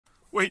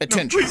Wait,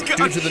 Attention, no, please, God.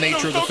 due to the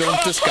nature of the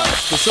films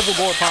discussed, the Civil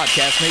Gore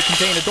podcast may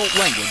contain adult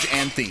language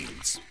and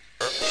themes.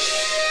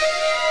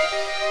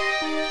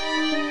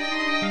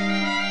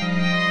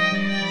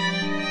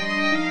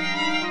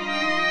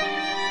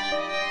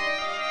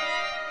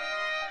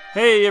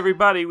 Hey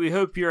everybody, we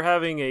hope you're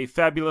having a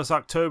fabulous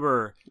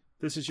October.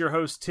 This is your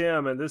host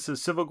Tim, and this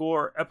is Civil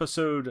Gore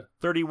episode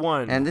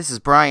 31. And this is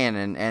Brian,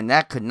 and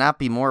that could not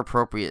be more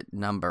appropriate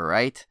number,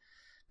 right?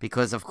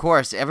 Because, of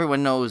course,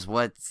 everyone knows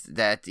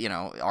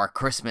our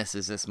Christmas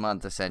is this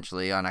month,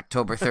 essentially, on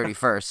October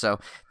 31st. So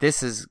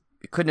it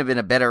couldn't have been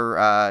a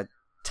better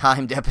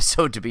timed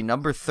episode to be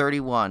number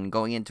 31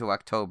 going into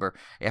October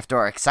after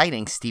our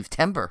exciting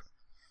Steve-tember.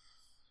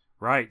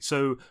 Right,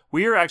 so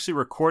we are actually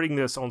recording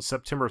this on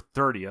September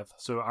 30th,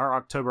 so our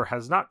October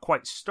has not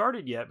quite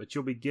started yet, but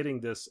you'll be getting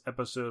this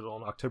episode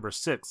on October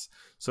 6th.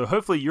 So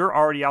hopefully you're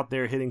already out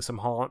there hitting some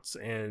haunts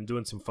and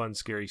doing some fun,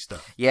 scary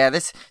stuff. Yeah,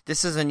 this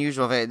is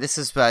unusual. This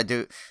is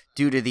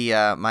due to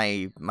the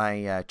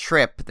my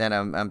trip that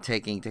I'm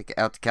taking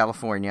out to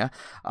California.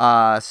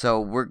 But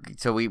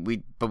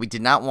we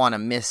did not want to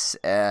miss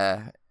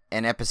an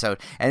episode,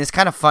 and it's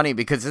kind of funny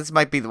because this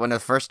might be one of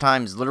the first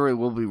times literally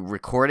we'll be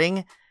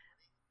recording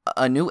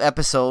a new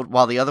episode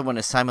while the other one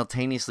is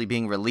simultaneously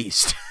being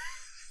released.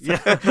 Yeah,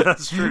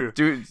 that's true.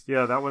 Dude.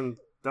 Yeah, that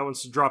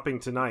one's dropping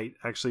tonight,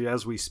 actually,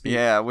 as we speak.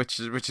 Yeah, which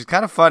is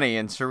kind of funny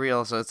and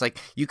surreal. So it's like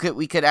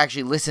we could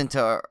actually listen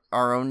to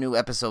our own new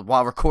episode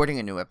while recording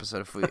a new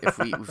episode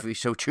if we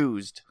so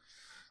choose.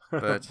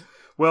 But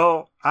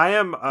well, I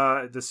am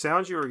the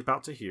sound you're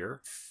about to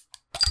hear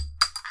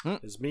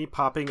is me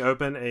popping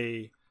open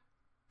a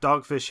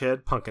Dogfish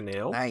Head pumpkin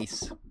ale.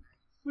 Nice.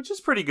 Which is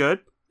pretty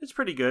good. It's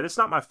pretty good. It's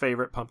not my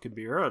favorite pumpkin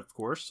beer, of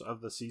course,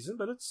 of the season,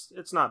 but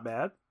it's not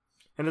bad.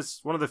 And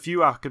it's one of the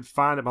few I could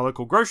find at my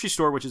local grocery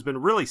store, which has been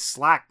really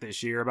slack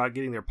this year about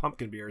getting their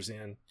pumpkin beers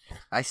in.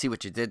 I see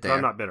what you did there. But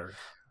I'm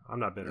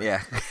not bitter.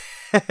 Yeah.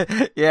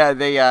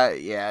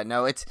 Yeah,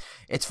 no, it's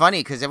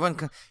funny because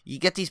you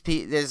get these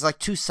people, there's like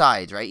two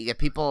sides, right? You get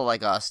people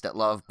like us that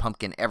love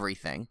pumpkin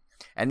everything.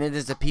 And then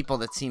there's the people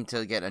that seem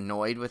to get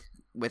annoyed with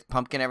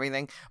pumpkin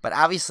everything, but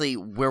obviously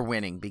we're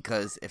winning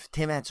because if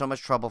Tim had so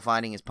much trouble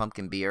finding his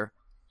pumpkin beer,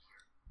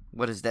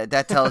 what is that?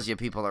 That tells you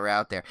people are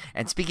out there.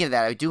 And speaking of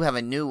that, I do have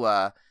a new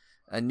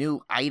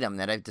item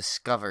that I've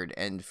discovered,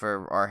 and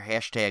for our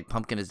hashtag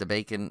pumpkin is the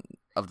bacon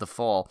of the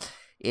fall,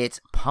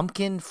 it's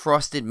pumpkin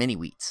frosted mini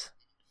wheats.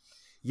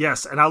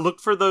 Yes, and I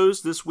looked for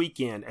those this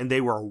weekend, and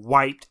they were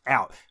wiped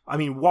out. I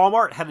mean,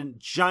 Walmart had a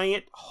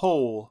giant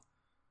hole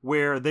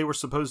where they were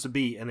supposed to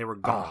be, and they were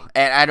gone.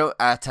 And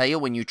I'll tell you,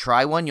 when you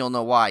try one, you'll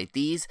know why.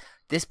 This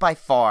by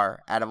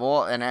far, out of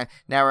all, and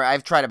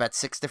I've tried about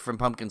 6 different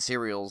pumpkin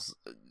cereals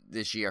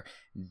this year.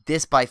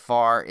 This by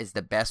far is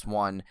the best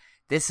one.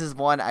 This is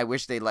one I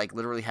wish they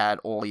literally had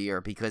all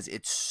year because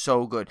it's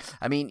so good.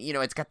 I mean,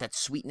 it's got that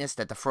sweetness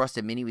that the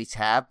frosted mini wheats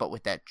have, but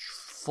with that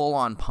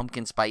full-on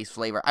pumpkin spice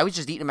flavor. I was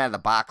just eating them out of the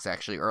box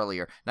actually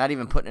earlier, not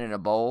even putting it in a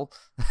bowl.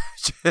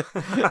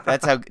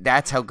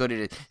 That's how good it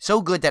is. So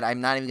good that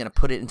I'm not even gonna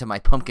put it into my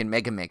pumpkin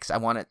mega mix. I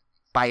want it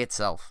by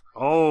itself.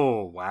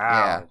 Oh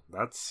wow, yeah.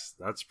 That's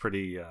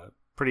pretty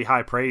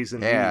high praise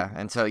indeed. Yeah,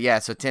 and so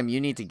Tim, you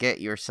need to get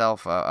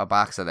yourself a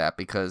box of that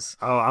because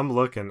I'm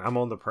looking. I'm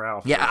on the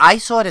prowl. Yeah, I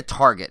saw it at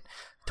Target.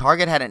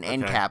 Target had an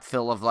end cap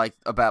full of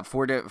about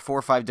four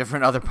or five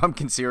different other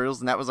pumpkin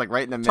cereals, and that was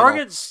right in the middle.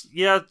 Target's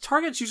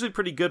usually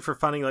pretty good for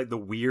finding the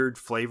weird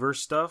flavor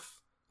stuff.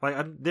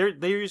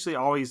 They usually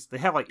always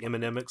have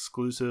M&M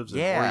exclusives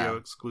and Oreo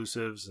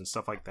exclusives and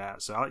stuff like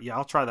that. So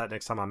I'll try that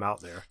next time I'm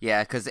out there.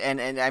 Yeah, because and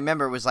I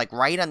remember it was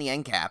right on the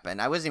end cap,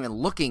 and I wasn't even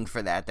looking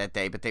for that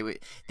day, but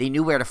they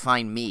knew where to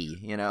find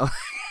me. Of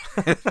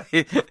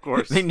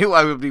course, they knew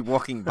I would be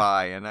walking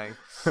by, and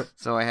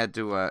so I had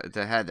to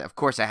of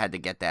course I had to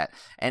get that.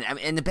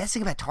 And the best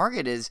thing about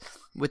Target is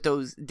with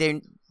those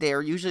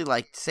they're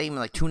usually same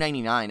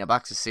 $2.99 a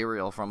box of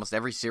cereal for almost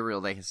every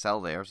cereal they can sell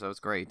there, so it's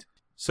great.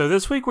 So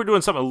this week we're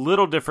doing something a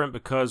little different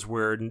because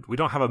we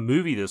don't have a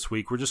movie this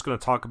week. We're just going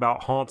to talk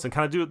about haunts and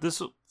kind of do this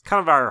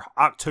kind of our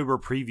October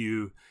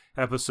preview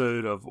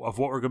episode of what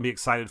we're going to be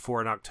excited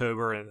for in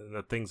October and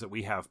the things that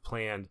we have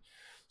planned.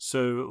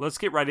 So let's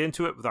get right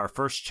into it with our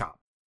first chop.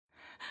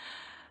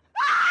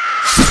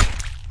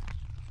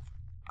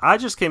 I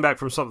just came back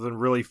from something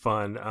really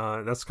fun.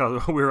 That's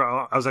because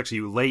I was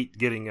actually late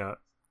getting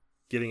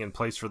in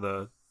place for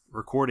the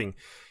recording.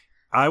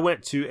 I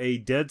went to a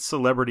dead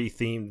celebrity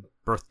themed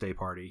birthday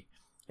party,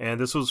 and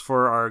this was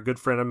for our good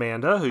friend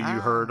Amanda, who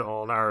you heard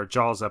on our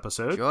Jaws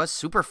episode. Jaws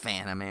super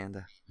fan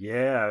Amanda.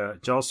 Yeah,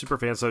 Jaws super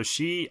fan. So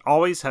she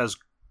always has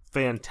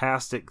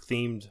fantastic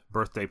themed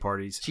birthday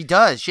parties. She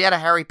does. She had a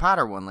Harry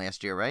Potter one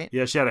last year, right?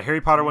 Yeah, she had a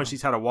Harry Potter one.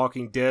 She's had a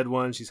Walking Dead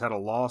one. She's had a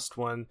Lost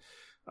one.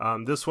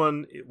 This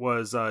one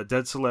was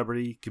dead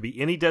celebrity. Could be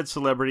any dead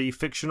celebrity,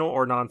 fictional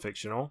or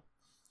non-fictional.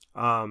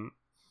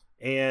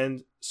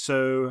 And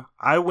so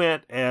I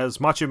went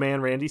as Macho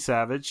Man Randy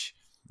Savage.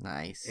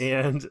 Nice.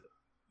 And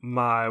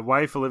my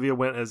wife Olivia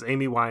went as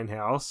Amy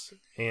Winehouse,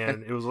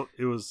 and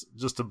it was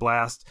just a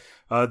blast.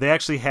 They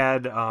actually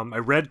had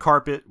a red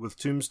carpet with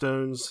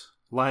tombstones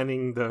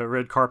lining the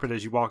red carpet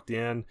as you walked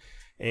in,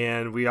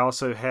 and we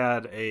also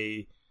had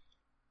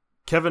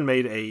Kevin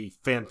made a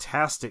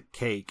fantastic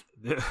cake.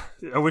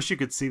 I wish you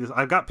could see this.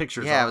 I've got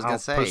pictures. Yeah, I was gonna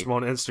say, post them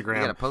on Instagram.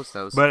 You gotta post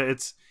those. But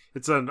it's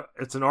an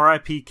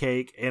RIP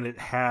cake, and it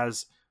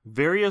has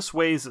various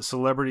ways that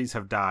celebrities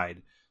have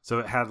died. So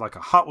it had like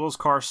a Hot Wheels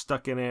car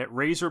stuck in it,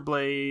 razor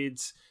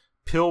blades,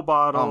 pill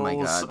bottles. Oh my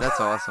god, that's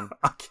awesome.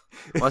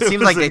 Well, it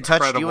seems like they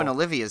touched you and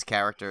Olivia's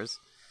characters.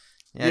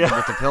 Yeah,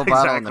 with the pill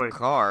bottle in the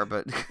car,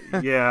 but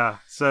yeah.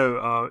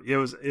 So it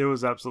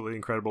was absolutely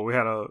incredible. We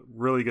had a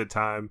really good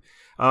time.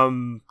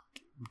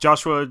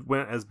 Joshua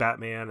went as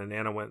Batman and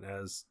Anna went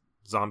as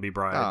Zombie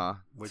Bride,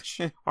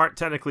 which aren't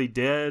technically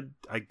dead.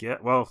 I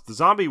get. Well, the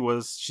zombie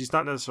she's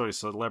not necessarily a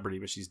celebrity,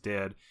 but she's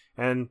dead.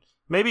 And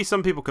maybe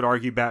some people could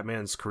argue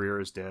Batman's career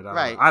is dead.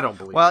 I don't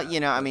believe. Well,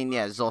 that.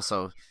 There's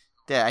also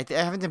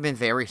haven't there been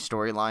various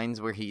storylines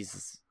where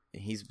he's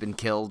been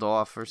killed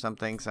off or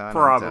something? So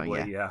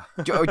probably, yeah.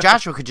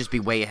 Joshua could just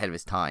be way ahead of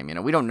his time.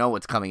 We don't know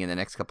what's coming in the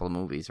next couple of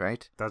movies,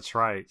 right? That's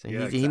right. So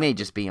he may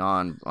just be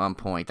on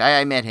point.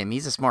 I met him.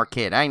 He's a smart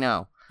kid. I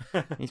know.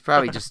 He's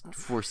probably just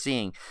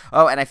foreseeing.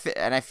 Oh, and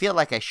I feel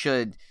like I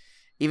should,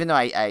 even though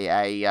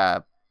I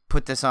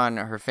put this on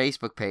her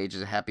Facebook page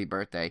as a happy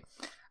birthday.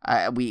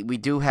 We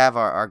do have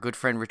our good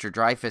friend Richard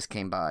Dreyfuss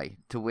came by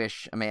to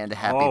wish Amanda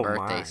happy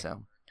birthday. My.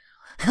 So,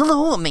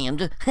 hello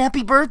Amanda,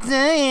 happy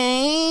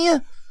birthday.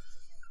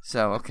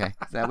 So okay,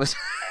 that was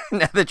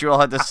now that you all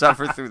had to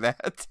suffer through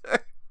that.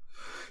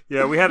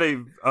 Yeah, we had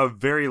a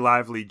very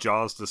lively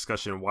Jaws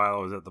discussion while I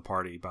was at the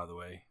party. By the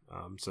way,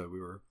 so we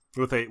were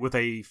with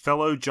a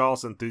fellow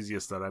Jaws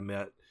enthusiast that I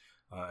met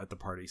at the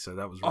party. So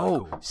that was really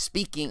cool.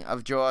 Speaking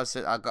of Jaws,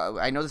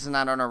 I know this is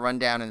not on our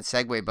rundown in the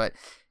segue, but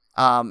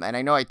and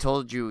I know I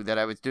told you that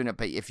I was doing it,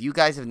 but if you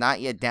guys have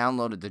not yet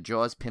downloaded the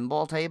Jaws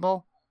pinball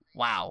table,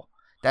 wow,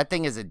 that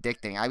thing is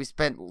addicting. I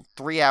spent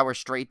 3 hours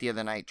straight the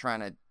other night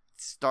trying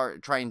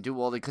and do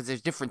all the, because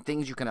there's different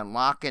things you can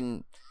unlock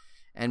and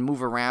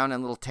move around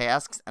and little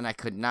tasks, and I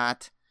could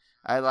not.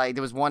 There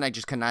was one I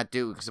just could not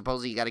do, because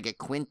supposedly you got to get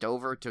Quint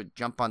over to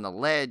jump on the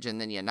ledge, and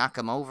then you knock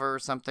him over or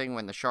something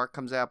when the shark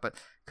comes out, but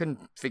couldn't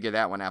figure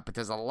that one out. But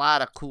there's a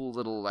lot of cool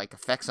little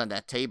effects on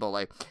that table.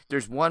 Like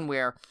there's one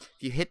where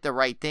if you hit the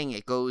right thing,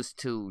 it goes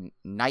to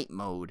night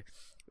mode,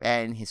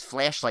 and his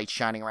flashlight's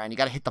shining around. You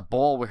got to hit the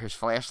ball where his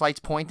flashlight's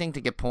pointing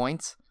to get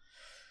points.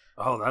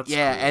 Oh, that's cool.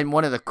 And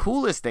one of the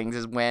coolest things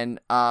is when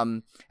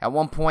at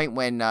one point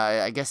when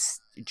I guess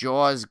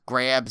Jaws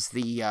grabs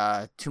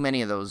the too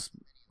many of those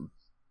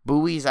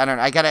buoys. I don't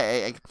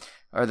know.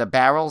 Or the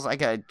barrels.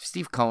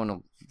 Steve Cohen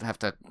will have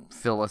to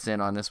fill us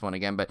in on this one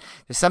again, but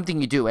there's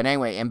something you do, and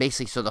anyway, and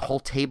basically, so the whole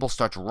table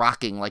starts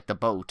rocking like the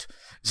boat.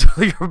 So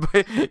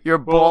your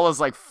ball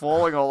is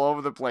falling all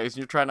over the place. And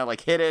you're trying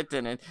to hit it,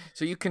 and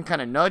so you can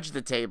kind of nudge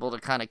the table to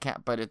kind of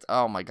but it's,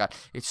 oh my god,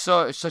 it's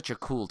such a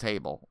cool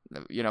table,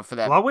 for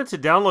that. Well, I went to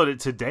download it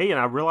today, and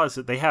I realized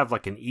that they have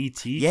an ET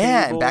table.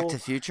 And Back to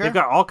the Future. They've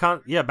got all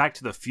kinds. Yeah, Back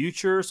to the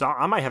Future. So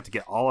I might have to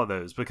get all of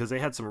those because they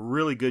had some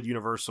really good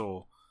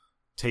Universal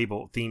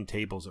themed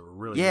tables that were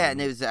really and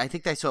I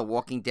think I saw a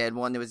Walking Dead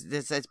one.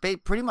 It's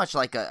pretty much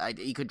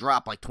you could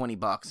drop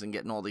 $20 and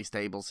getting all these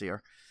tables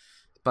here,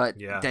 but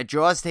that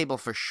Jaws table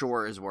for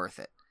sure is worth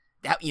it.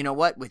 That, you know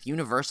what, with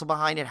Universal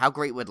behind it, how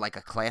great would a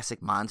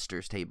classic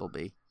Monsters table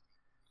be?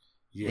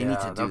 Yeah, they need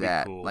to do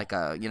that,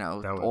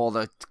 cool. all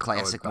the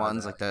classic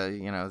ones, like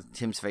the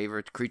Tim's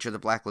favorite Creature of the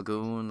Black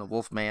Lagoon, the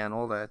Wolfman,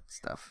 all that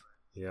stuff.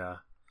 Yeah,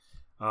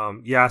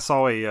 I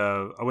saw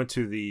I went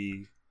to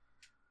the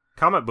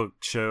comic book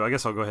show. I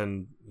guess I'll go ahead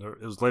and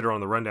it was later on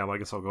in the rundown, but I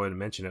guess I'll go ahead and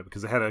mention it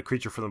because they had a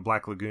Creature from the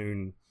Black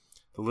Lagoon,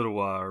 the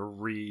little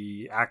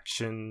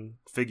reaction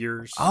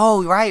figures.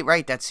 Oh,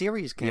 right, that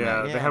series came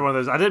out. Yeah, they had one of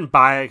those. I didn't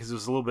buy it because it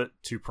was a little bit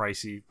too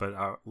pricey, but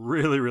I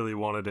really, really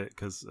wanted it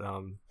because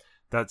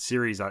that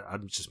series I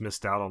just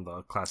missed out on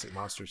the classic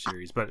Monster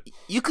series. But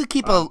you could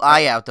keep an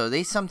eye out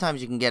though.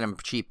 Sometimes you can get them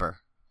cheaper.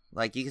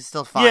 You can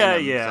still find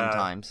them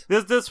sometimes.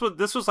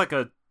 This was like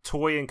a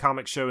toy and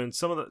comic show, and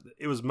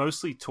it was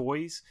mostly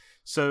toys,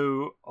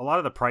 so a lot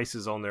of the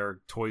prices on their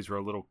toys were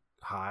a little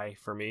high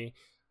for me,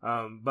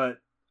 but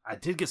I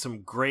did get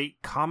some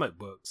great comic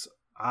books.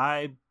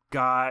 I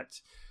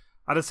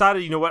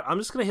decided, you know what, I'm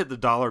just gonna hit the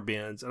dollar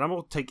bins and I'm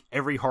gonna take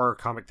every horror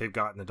comic they've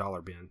got in the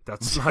dollar bin.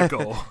 That's my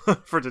goal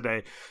for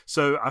today.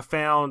 So I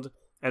found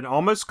an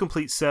almost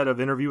complete set of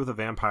Interview with a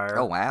Vampire.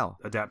 Oh wow.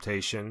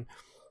 Adaptation,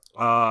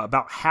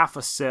 about half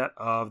a set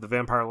of The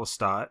Vampire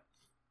Lestat.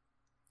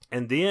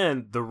 And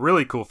then the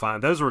really cool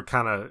find, those were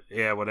kind of,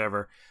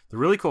 whatever. The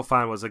really cool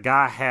find was a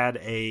guy had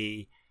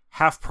a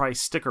half-price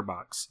sticker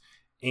box.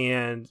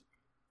 And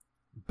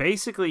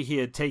basically he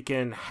had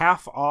taken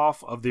half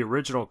off of the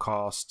original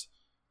cost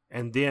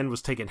and then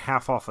was taking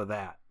half off of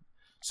that.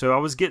 So I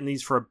was getting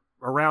these for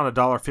around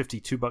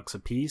 $1.50, $2 a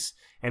piece.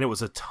 And it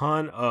was a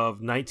ton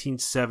of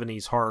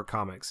 1970s horror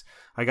comics.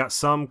 I got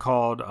some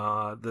called,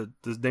 the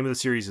name of the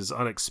series is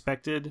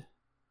Unexpected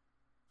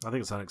I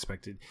think it's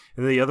unexpected.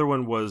 And the other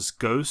one was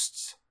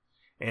Ghosts,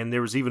 and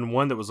there was even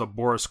one that was a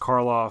Boris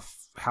Karloff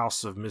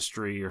House of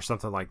Mystery or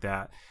something like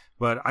that.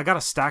 But I got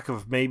a stack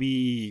of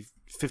maybe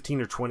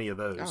 15 or 20 of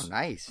those. Oh,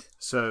 nice.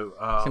 So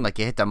seemed like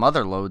you hit the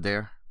mother load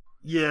there.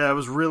 Yeah, it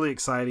was really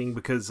exciting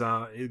because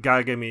a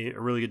guy gave me a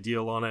really good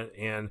deal on it,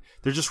 and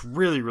they're just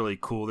really, really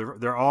cool.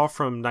 They're all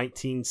from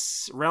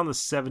around the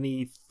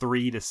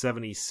 73 to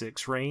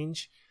 76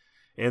 range,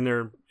 and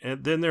they're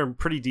in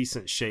pretty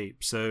decent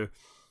shape. So,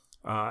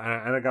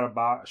 and I got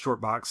a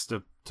short box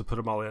to put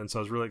them all in, so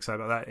I was really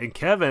excited about that. And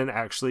Kevin,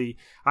 actually,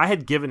 I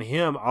had given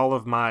him all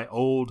of my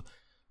old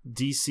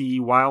DC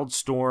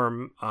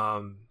Wildstorm.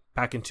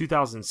 Back in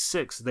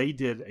 2006, they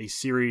did a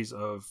series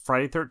of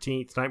Friday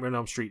 13th, Nightmare on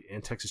Elm Street,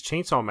 and Texas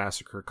Chainsaw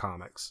Massacre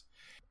comics.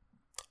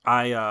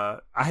 I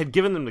had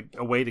given them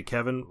away to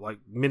Kevin like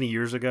many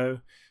years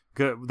ago.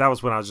 That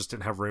was when I just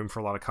didn't have room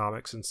for a lot of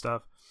comics and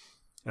stuff,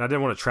 and I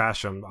didn't want to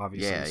trash them,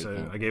 obviously. Yeah,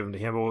 so I gave them to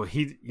him. Well,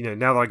 he,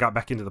 now that I got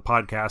back into the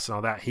podcast and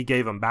all that, he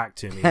gave them back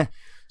to me.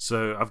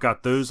 So I've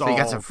got those. So all. You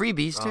got some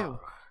freebies too.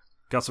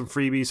 Got some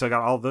freebies, so I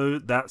got all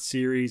that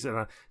series, and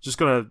I'm just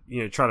gonna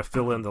try to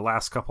fill in the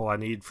last couple I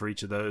need for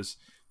each of those.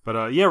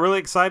 But yeah, really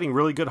exciting,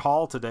 really good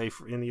haul today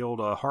in the old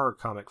horror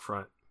comic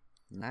front.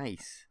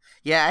 Nice.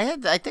 Yeah,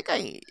 I think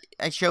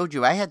I showed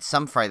you. I had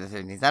some Friday the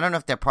 13th. I don't know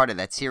if they're part of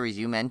that series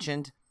you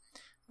mentioned,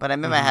 but I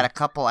remember I had a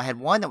couple. I had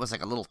one that was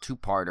like a little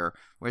two-parter,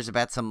 where it's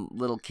about some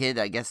little kid,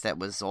 I guess, that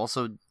was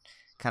also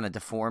kind of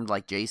deformed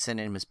like Jason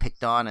and was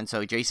picked on, and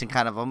so Jason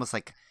kind of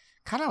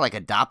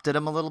adopted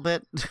him a little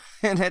bit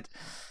in it.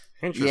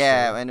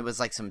 Yeah, and it was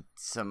like some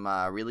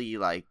really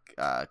like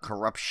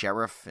corrupt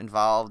sheriff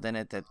involved in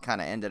it that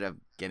kind of ended up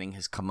getting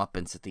his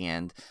comeuppance at the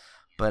end.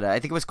 But I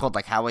think it was called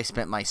like How I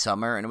Spent My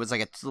Summer, and it was like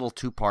a little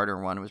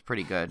two-parter one. It was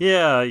pretty good.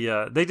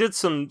 Yeah. They did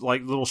some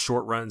like little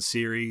short run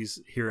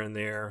series here and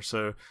there.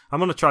 So I'm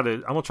gonna try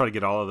to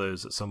get all of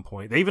those at some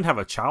point. They even have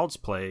a Child's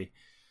Play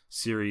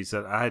series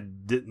that I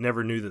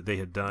never knew that they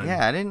had done.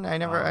 Yeah, I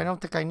don't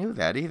think I knew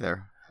that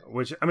either.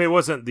 Which, I mean, it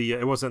wasn't the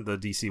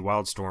DC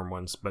Wildstorm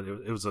ones, but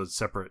it was a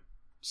separate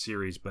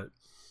series. But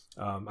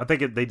I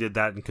think they did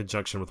that in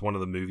conjunction with one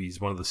of the movies,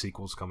 one of the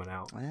sequels coming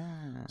out.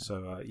 Ah.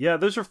 So yeah,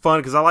 those are fun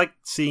because I like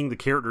seeing the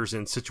characters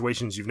in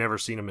situations you've never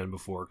seen them in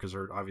before, because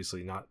they're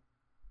obviously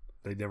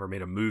they never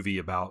made a movie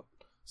about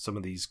some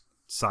of these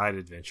side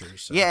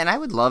adventures. So. Yeah, and I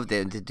would love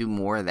to do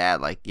more of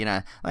that. Like we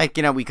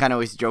kind of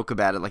always joke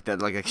about it, like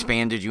that, like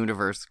expanded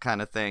universe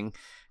kind of thing.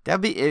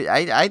 That'd be.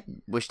 I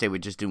wish they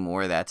would just do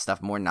more of that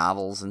stuff, more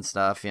novels and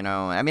stuff.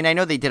 I mean, I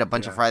know they did a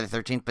bunch of Friday the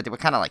 13th, but they were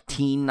kind of like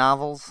teen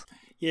novels.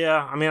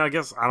 Yeah, I mean, I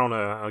guess I don't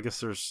know. I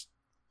guess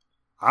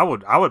I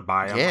would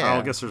buy them. Yeah. I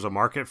don't guess there's a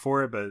market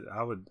for it, but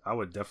I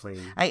would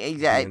definitely.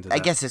 I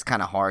guess it's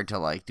kind of hard to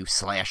like do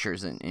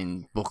slashers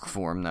in book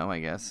form, though. I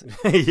guess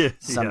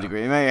some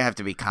degree. It may have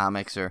to be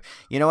comics or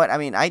what. I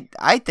mean,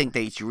 I think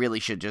they really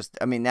should just.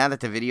 I mean, now that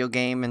the video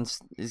game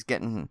is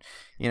getting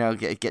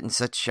getting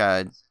such.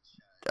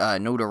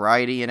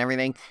 Notoriety and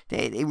everything,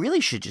 they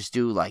really should just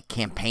do like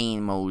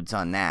campaign modes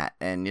on that,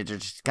 and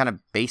just kind of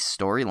base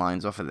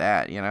storylines off of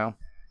that,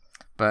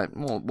 But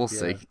we'll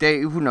see.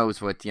 Who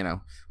knows what's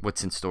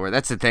in store?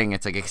 That's the thing.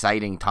 It's like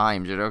exciting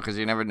times, because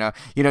you never know.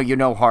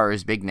 Horror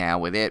is big now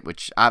with it,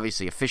 which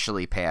obviously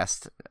officially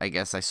passed. I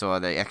guess I saw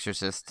The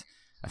Exorcist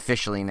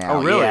officially now.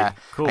 Oh, really? Yeah.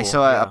 Cool. I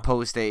saw a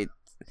post. I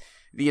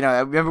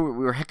remember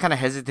we were kind of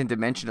hesitant to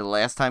mention it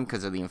last time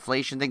because of the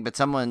inflation thing, but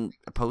someone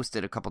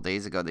posted a couple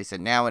days ago. They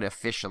said now it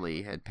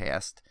officially had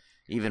passed,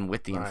 even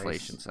with the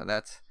inflation. So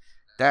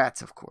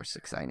that's of course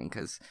exciting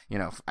because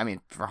I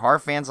mean, for horror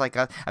fans like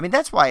us, I mean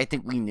that's why I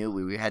think we knew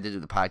we had to do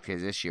the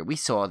podcast this year. We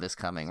saw this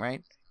coming,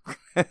 right?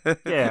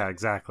 Yeah,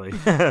 exactly.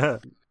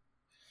 And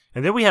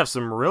then we have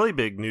some really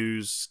big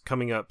news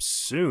coming up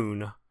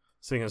soon.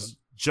 Seeing us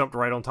jumped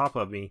right on top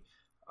of me.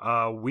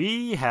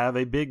 We have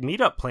a big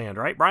meetup planned,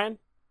 right, Brian?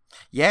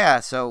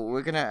 Yeah, so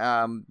we're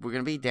gonna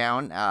be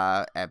down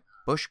at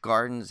Busch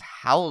Gardens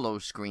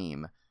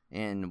Howl-O-Scream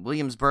in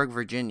Williamsburg,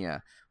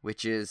 Virginia,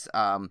 which is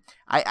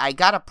I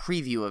got a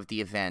preview of the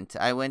event.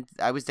 I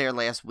was there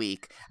last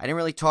week. I didn't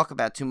really talk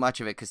about too much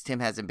of it because Tim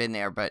hasn't been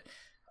there but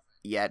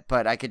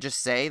I could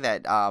just say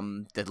that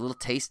the little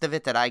taste of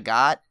it that I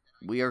got,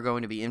 we are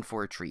going to be in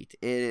for a treat.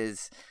 It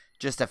is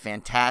just a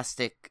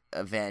fantastic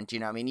event.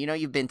 I mean,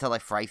 you've been to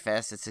like Fright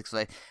Fest at Six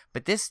Flags,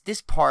 but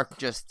this park,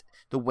 just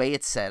the way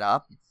it's set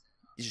up,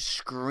 just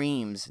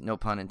screams, no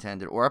pun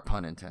intended or a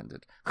pun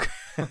intended,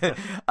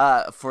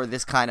 for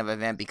this kind of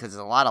event, because there's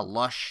a lot of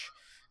lush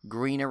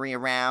greenery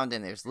around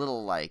and there's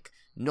little like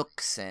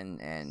nooks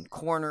and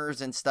corners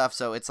and stuff.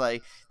 So it's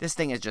like this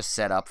thing is just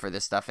set up for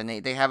this stuff. And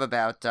they have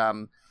about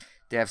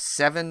they have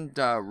 7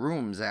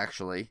 rooms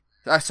actually.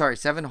 Sorry,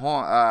 7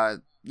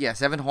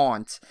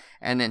 haunts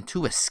and then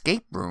 2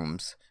 escape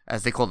rooms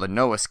as they call the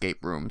no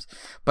escape rooms.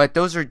 But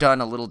those are done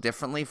a little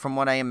differently from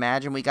what I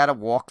imagine. We got a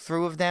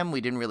walkthrough of them.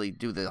 We didn't really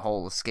do the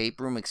whole escape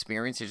room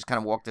experience. They just kind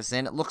of walked us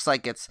in. It looks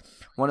like it's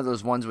one of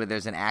those ones where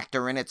there's an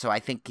actor in it, so I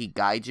think he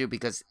guides you,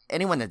 because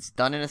anyone that's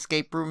done an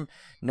escape room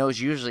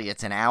knows usually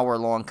it's an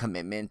hour-long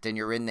commitment, and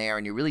you're in there,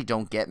 and you really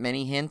don't get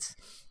many hints.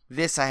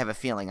 This, I have a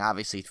feeling,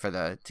 obviously,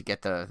 to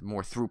get the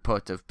more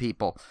throughput of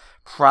people,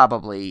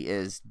 probably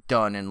is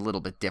done in a little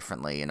bit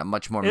differently and a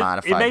much more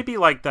modified. It may be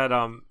like that.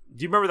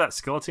 Do you remember that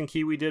skeleton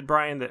key we did,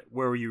 Brian?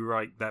 Where you were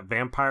like that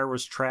vampire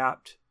was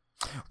trapped.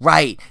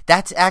 Right.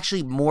 That's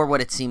actually more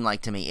what it seemed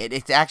like to me.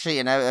 It's actually,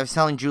 and I was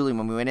telling Julie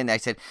when we went in there, I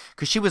said,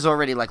 because she was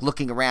already like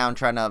looking around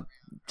trying to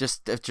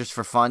just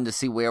for fun to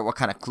see what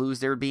kind of clues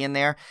there would be in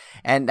there.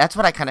 And that's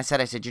what I kind of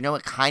said. I said,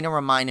 it kind of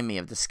reminded me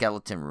of the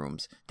skeleton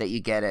rooms that you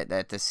get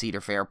at the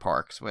Cedar Fair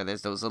parks, where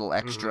there's those little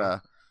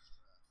extra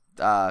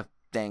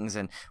things.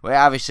 And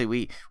obviously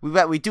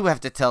we do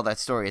have to tell that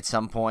story at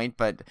some point,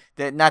 but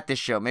not this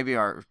show. Maybe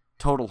our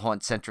total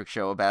haunt-centric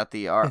show about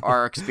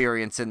our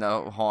experience in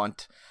the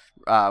haunt.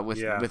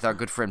 With our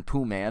good friend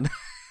Pooh Man,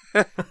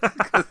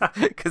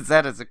 because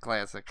that is a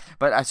classic.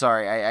 But I'm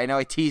sorry, I know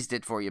I teased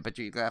it for you, but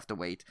you have to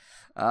wait.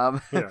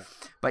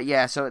 But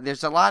yeah, so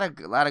there's a lot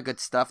of good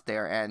stuff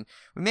there, and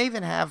we may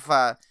even have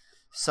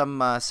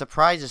some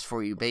surprises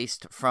for you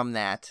based from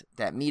that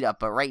meetup.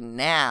 But right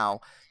now,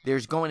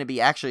 there's going to be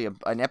actually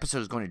an episode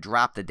is going to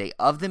drop the day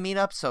of the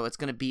meetup, so it's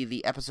going to be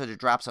the episode that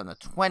drops on the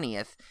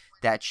 20th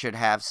that should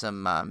have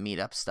some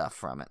meetup stuff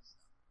from it.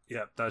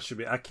 Yeah, that should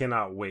be. I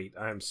cannot wait.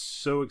 I am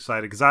so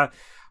excited because I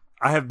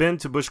have been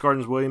to Busch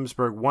Gardens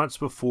Williamsburg once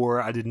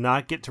before. I did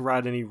not get to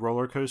ride any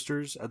roller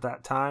coasters at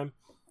that time,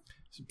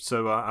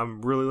 so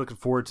I'm really looking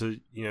forward to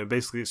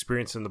basically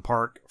experiencing the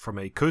park from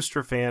a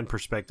coaster fan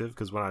perspective.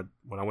 Because when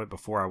I went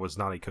before, I was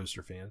not a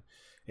coaster fan,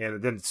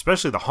 and then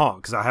especially the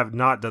haunt, because I have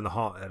not done the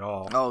haunt at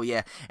all. Oh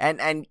yeah,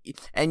 and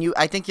you,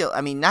 I think you'll.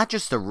 I mean, not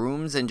just the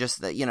rooms and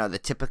just the the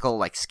typical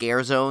like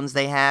scare zones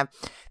they have.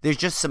 There's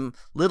just some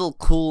little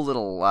cool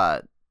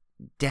little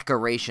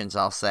decorations,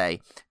 I'll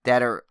say,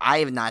 that I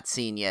have not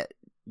seen yet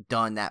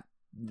done that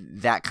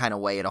kind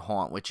of way at a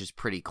haunt, which is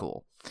pretty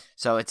cool.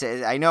 So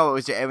I know it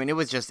was. I mean, it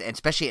was just,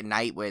 especially at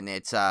night when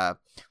it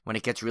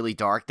gets really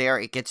dark there.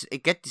 It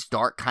gets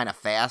dark kind of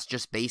fast,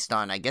 just based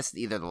on, I guess,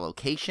 either the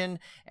location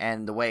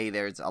and the way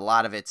there's a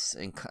lot of it's,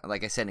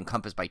 like I said,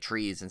 encompassed by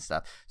trees and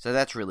stuff. So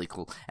that's really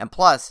cool. And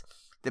plus,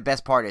 the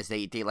best part is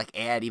they like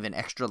add even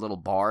extra little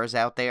bars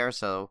out there.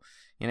 So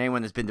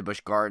anyone that's been to Busch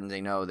Gardens, they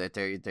know that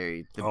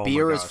the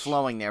beer is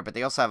flowing there, but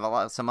they also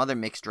have some other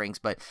mixed drinks.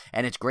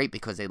 And it's great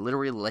because they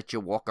literally let you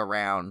walk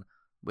around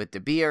with the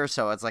beer.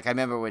 So it's like, I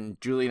remember when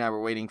Julie and I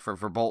were waiting for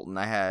Bolton,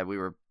 we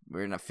were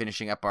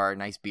finishing up our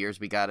nice beers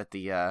we got at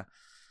the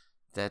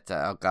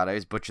oh god, I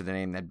always butcher the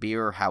name, that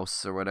beer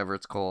house or whatever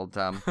it's called,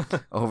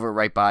 over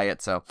right by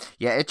it. So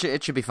yeah,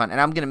 it should be fun.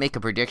 And I'm gonna make a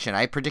prediction.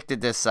 I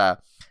predicted this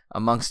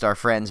amongst our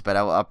friends, but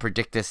I'll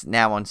predict this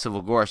now on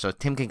Civil Gore, so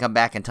Tim can come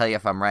back and tell you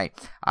if I'm right.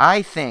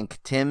 I think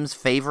Tim's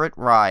favorite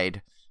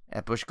ride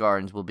at Busch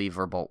Gardens will be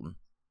Verbolten.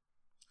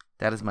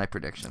 That is my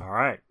prediction. All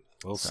right,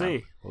 we'll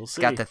see. It's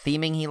got the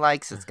theming he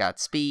likes. It's got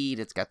speed.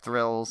 It's got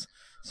thrills.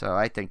 So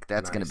I think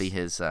that's going to be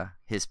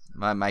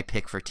my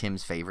pick for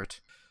Tim's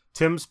favorite.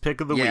 Tim's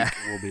pick of the week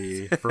will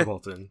be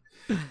Verbolten.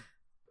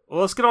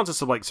 Well, let's get on to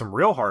some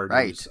real hard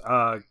news.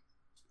 A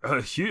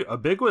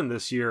big one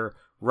this year.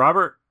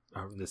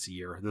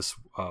 This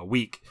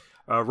week,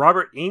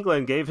 Robert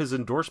Englund gave his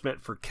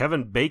endorsement for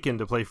Kevin Bacon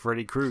to play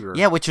Freddy Krueger.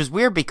 Yeah, which is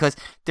weird because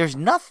there's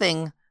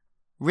nothing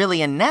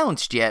really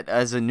announced yet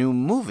as a new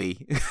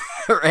movie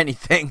or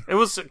anything. It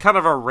was kind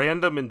of a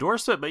random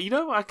endorsement, but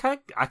I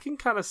can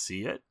kind of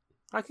see it.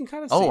 I can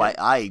kind of see it.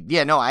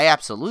 I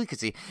absolutely could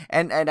see.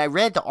 And I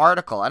read the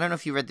article. I don't know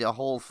if you read the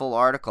whole full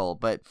article,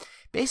 but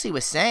basically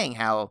was saying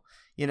how,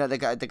 the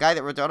guy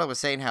that wrote the article was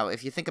saying how,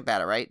 if you think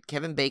about it, right,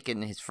 Kevin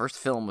Bacon, his first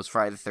film was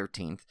Friday the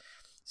 13th.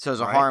 So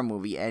it's a horror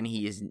movie, and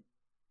he's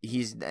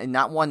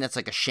not one that's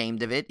like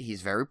ashamed of it.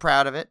 He's very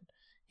proud of it.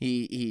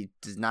 He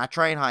does not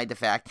try and hide the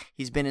fact.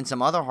 He's been in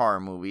some other horror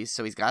movies,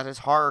 so he's got his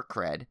horror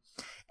cred.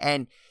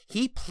 And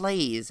he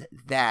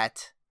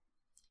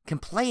can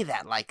play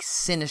that like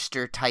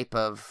sinister type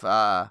of,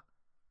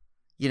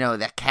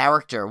 that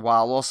character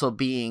while also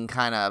being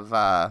kind of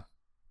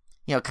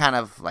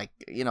like,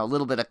 a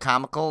little bit of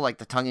comical, like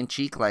the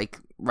tongue-in-cheek, like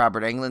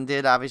Robert Englund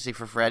did, obviously,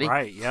 for Freddy.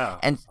 Right, yeah.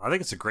 And I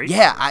think it's a great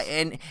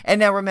and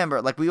now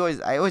remember, like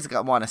I always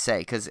want to say,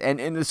 because,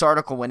 and this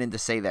article went in to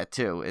say that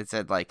too. It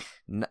said, like,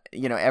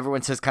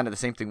 everyone says kind of the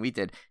same thing we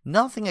did.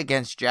 Nothing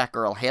against Jack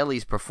Earl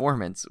Haley's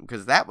performance,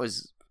 because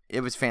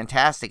it was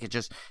fantastic. It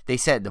just, they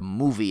said the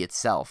movie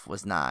itself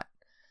was not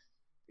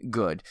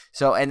good.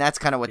 So, and that's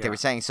kind of what they were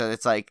saying. So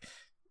it's like,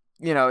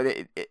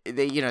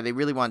 they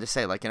really wanted to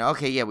say, like,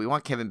 okay, yeah, we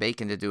want Kevin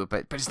Bacon to do it,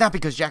 but it's not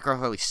because Jack Earl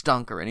Haley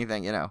stunk or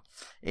anything,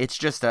 It's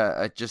just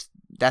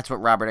that's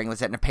what Robert Englund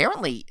said. And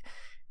apparently,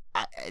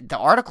 the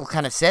article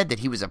kind of said that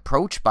he was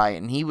approached by it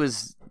and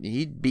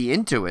he'd be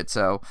into it.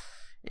 So,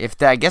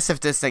 I guess if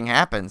this thing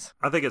happens,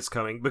 I think it's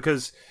coming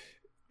because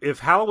if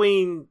the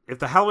Halloween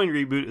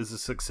reboot is a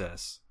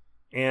success,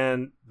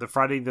 and the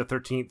Friday the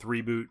 13th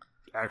reboot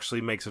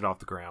actually makes it off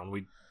the ground,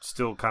 we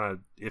still kind of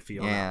iffy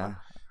on that one.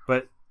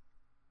 But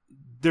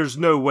there's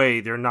no way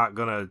they're not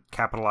gonna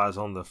capitalize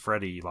on the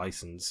Freddy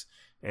license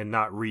and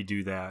not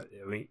redo that.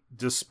 I mean,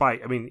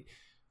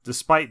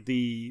 despite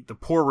the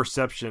poor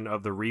reception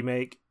of the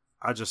remake,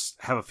 I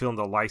just have a feeling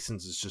the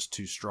license is just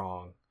too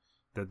strong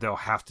that they'll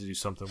have to do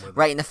something with it.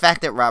 Right, and the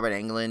fact that Robert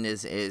Englund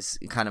is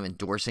kind of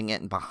endorsing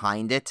it and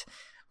behind it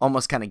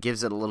almost kind of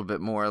gives it a little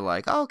bit more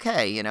like,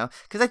 okay, you know,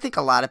 because I think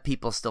a lot of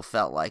people still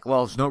felt like,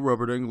 well, it's not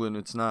Robert Englund,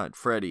 it's not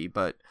Freddy,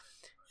 but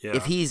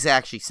if he's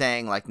actually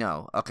saying like,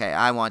 no, okay,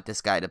 I want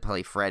this guy to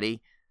play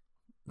Freddy,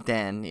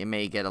 then it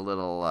may get a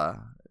little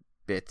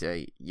bit,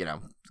 you know,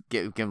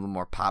 give a little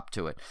more pop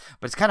to it.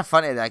 But it's kind of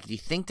funny. Like, do you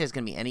think there's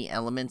going to be any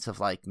elements of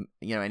like,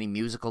 you know, any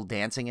musical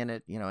dancing in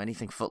it? You know,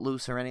 anything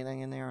Footloose or anything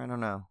in there? I don't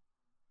know.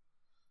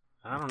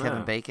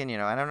 Kevin Bacon, you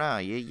know, I don't know.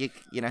 You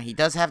know, he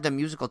does have the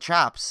musical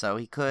chops, so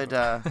he could.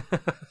 That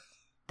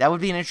would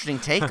be an interesting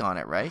take on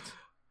it, right?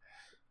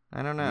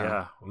 I don't know.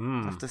 Yeah,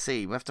 we'll have to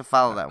see. We have to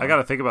follow that one. I got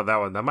to think about that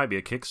one. That might be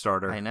a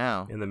Kickstarter. I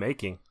know. In the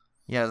making.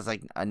 Yeah, it's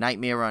like A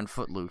Nightmare on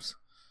Footloose.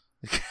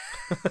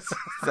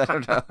 I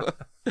don't know.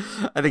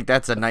 I think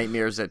that's a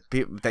nightmares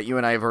that you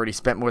and I have already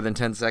spent more than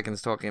 10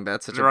 seconds talking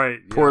about. Such a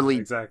poorly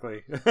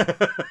exactly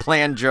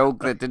planned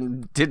joke that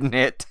didn't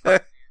hit.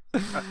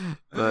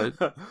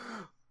 But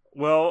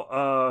well,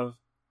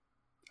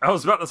 I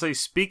was about to say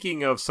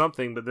speaking of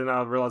something, but then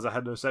I realized I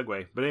had no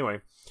segue. But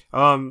anyway,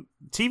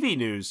 TV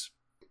news.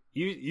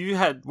 You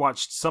had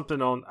watched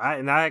something on,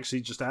 and I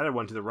actually just added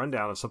one to the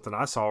rundown of something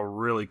I saw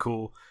really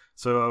cool.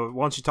 So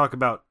why don't you talk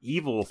about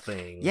Evil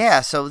Things? Yeah,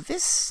 so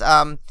this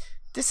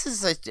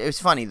is it was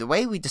funny. The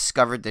way we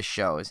discovered this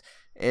show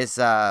is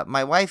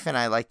my wife and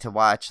I like to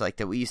watch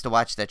we used to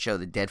watch that show,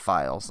 The Dead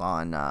Files,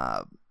 on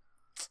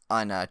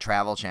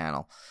Travel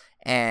Channel,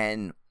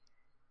 and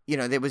you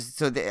know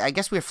I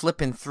guess we were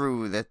flipping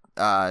through the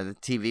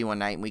TV one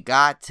night and we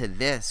got to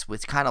this,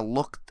 which kind of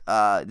looked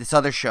this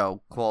other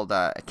show called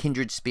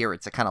Kindred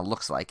Spirits. It kind of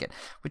looks like it,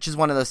 which is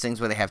one of those things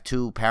where they have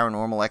two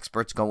paranormal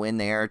experts go in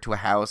there to a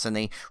house and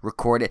they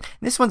record it.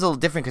 And this one's a little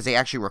different because they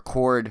actually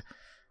record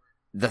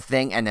the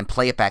thing and then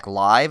play it back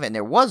live. And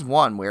there was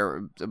one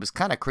where it was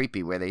kind of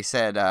creepy where they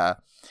said,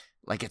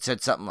 it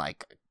said something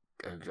like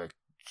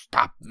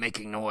stop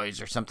making noise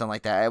or something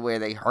like that, where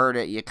they heard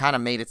it. You kind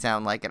of made it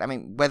sound like it. I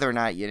mean, whether or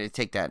not you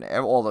take that,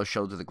 all those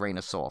shows with a grain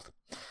of salt.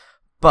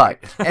 But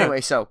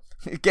anyway, so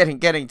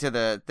getting to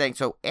the thing.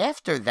 So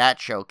after that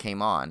show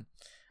came on,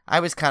 I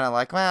was kind of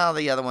like, well,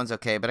 the other one's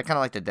okay, but I kind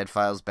of like the Dead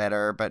Files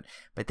better. But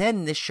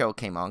then this show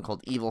came on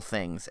called Evil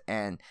Things,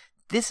 and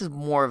this is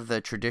more of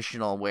the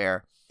traditional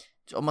where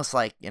it's almost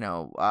like, you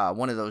know,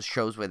 one of those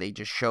shows where they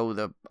just show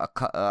the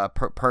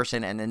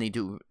person and then they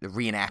do the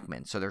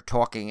reenactment. So they're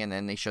talking and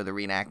then they show the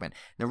reenactment.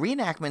 The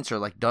reenactments are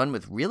like done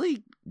with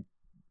really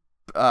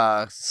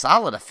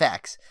solid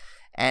effects.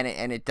 And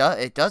it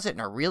does it in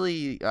a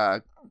really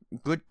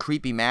good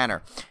creepy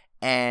manner,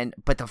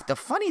 but the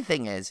funny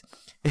thing is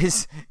and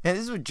this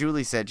is what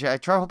Julie said. I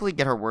try hopefully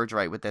get her words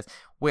right with this,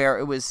 where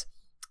it was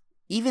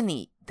even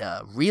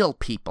the real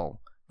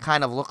people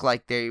kind of look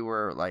like they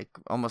were like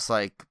almost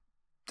like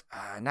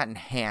not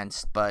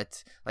enhanced,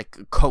 but like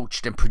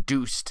coached and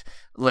produced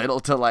little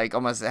to like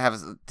almost have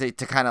to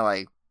kind of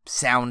like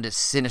sound as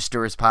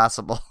sinister as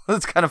possible.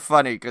 It's kind of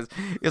funny because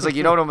it's like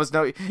you don't almost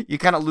know, you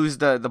kind of lose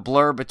the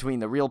blur between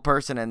the real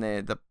person and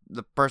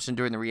the person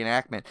doing the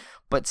reenactment.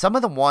 But some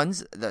of the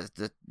ones,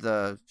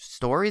 the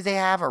stories they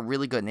have are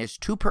really good, and there's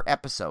 2 per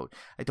episode.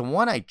 Like the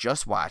one I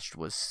just watched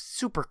was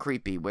super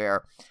creepy,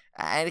 where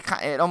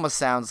it almost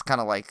sounds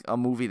kind of like a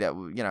movie that,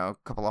 you know, a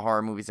couple of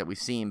horror movies that we've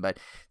seen. But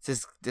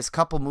it's this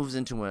couple moves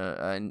into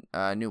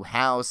a new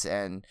house,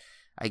 and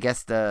I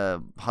guess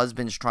the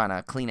husband's trying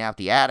to clean out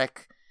the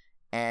attic.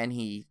 And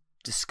he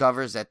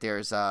discovers that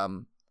there's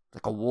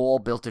like a wall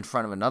built in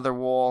front of another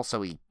wall,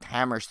 so he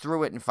hammers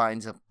through it and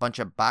finds a bunch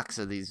of boxes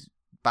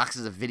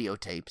of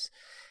videotapes.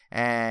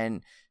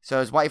 And so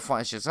his wife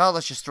wants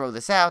let's just throw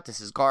this out. This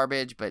is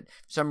garbage. But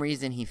for some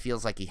reason he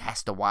feels like he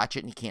has to watch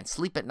it and he can't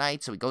sleep at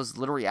night. So he goes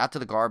literally out to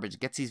the garbage,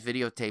 gets these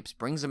videotapes,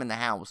 brings them in the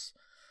house,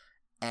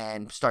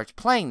 and starts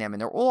playing them.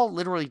 And they're all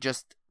literally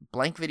just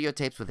blank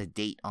videotapes with a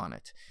date on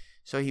it.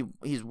 So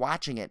he's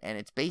watching it, and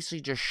it's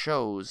basically just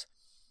shows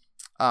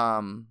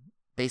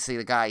basically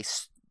the guy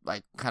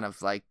like kind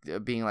of like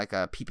being like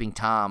a peeping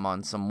Tom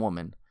on some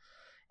woman,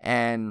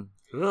 and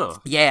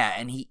yeah,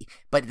 and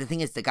but the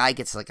thing is, the guy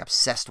gets like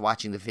obsessed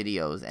watching the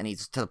videos, and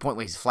he's to the point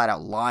where he's flat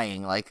out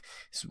lying. Like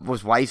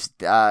his wife's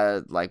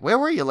like, where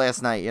were you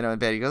last night, you know, in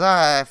bed? He goes,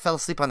 I fell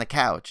asleep on the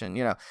couch, and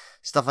you know,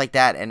 stuff like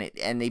that.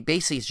 And they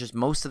basically, it's just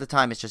most of the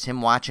time it's just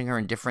him watching her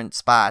in different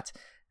spots.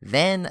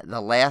 Then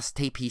the last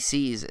tape he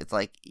sees, it's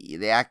like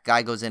the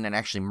guy goes in and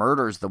actually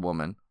murders the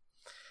woman.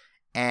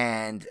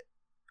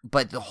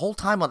 But the whole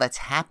time while that's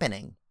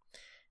happening,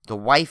 the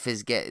wife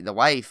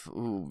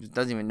who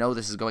doesn't even know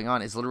this is going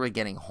on is literally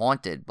getting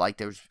haunted.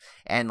 Like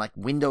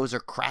windows are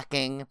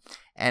cracking,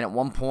 and at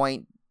one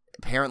point,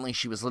 apparently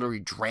she was literally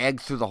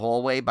dragged through the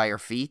hallway by her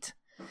feet.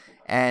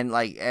 And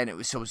it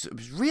was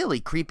really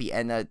creepy.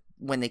 And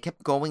when they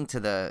kept going to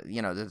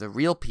the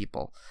real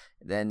people,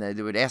 then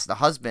they would ask the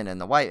husband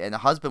and the wife, and the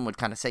husband would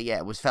kind of say,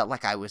 yeah, felt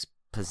like I was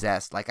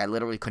possessed. Like I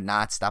literally could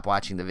not stop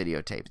watching the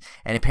videotapes.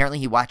 And apparently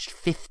he watched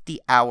 50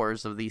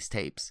 hours of these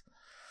tapes.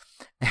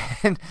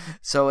 And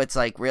so it's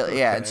like really,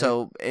 yeah.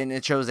 And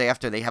it shows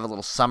after they have a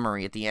little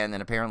summary at the end,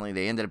 and apparently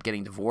they ended up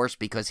getting divorced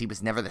because he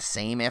was never the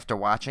same after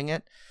watching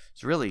it.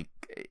 It's really,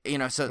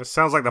 so it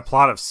sounds like the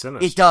plot of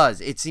Sinister. It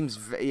does. It seems,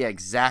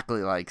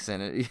 exactly like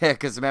Sinister. Yeah,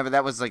 because remember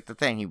that was like the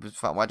thing. He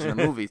was watching the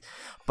movies,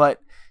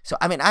 but. So,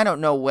 I mean, I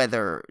don't know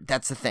whether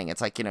that's the thing.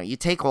 It's like, you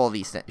take all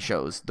these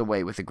shows the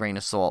way with a grain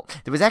of salt.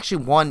 There was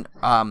actually one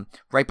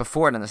right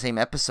before it on the same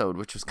episode,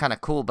 which was kind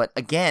of cool. But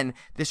again,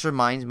 this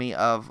reminds me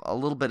of a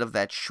little bit of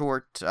that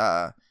short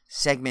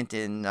segment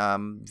in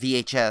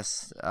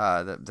VHS,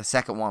 the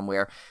second one,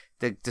 where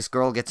this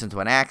girl gets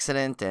into an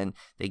accident and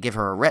they give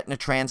her a retina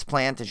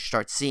transplant, and she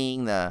starts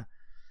seeing the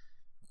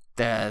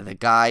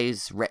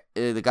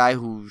guy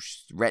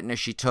whose retina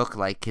she took,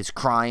 like his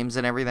crimes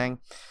and everything.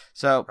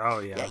 So,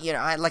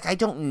 I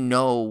don't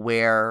know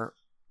where,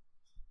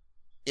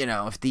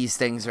 if these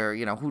things are,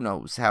 who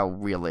knows how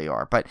real they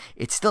are, but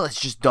it's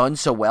just done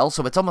so well.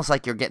 So it's almost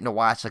like you're getting to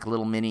watch like a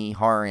little mini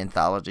horror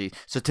anthology.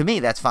 So to me,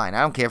 that's fine.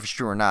 I don't care if it's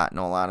true or not, in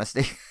all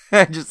honesty.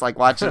 I just like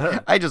watching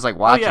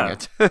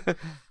it.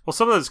 Well,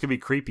 some of those can be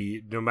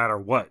creepy no matter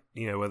what,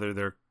 whether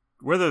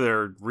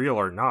they're real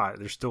or not.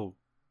 They're still,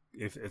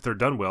 if they're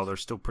done well, they're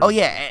still pretty. Oh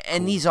yeah,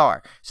 and cool. These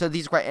are. So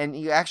these great, and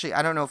you actually,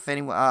 I don't know if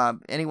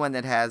anyone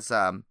that has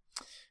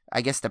I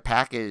guess the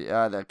package,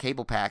 the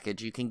cable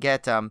package, you can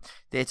get.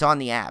 It's on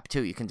the app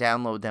too. You can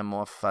download them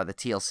off the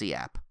TLC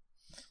app.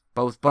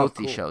 Both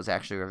these shows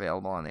actually are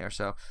available on there.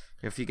 So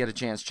if you get a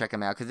chance, check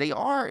them out, because they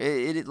are.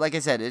 Like I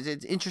said,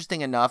 it's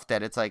interesting enough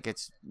that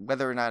it's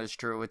whether or not it's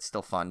true, it's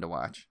still fun to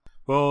watch.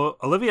 Well,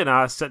 Olivia and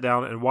I sat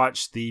down and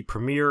watched the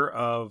premiere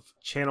of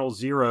Channel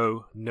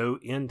Zero No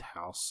End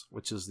House,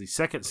 which is the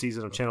second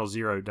season of Channel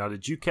Zero. Now,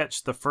 did you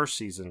catch the first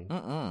season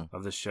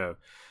of this show?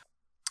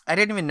 I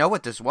didn't even know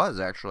what this was,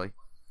 actually.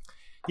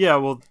 Yeah,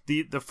 well,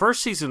 the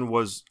first season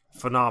was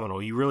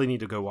phenomenal. You really need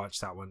to go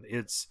watch that one.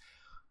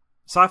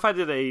 Sci-Fi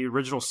did a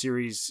original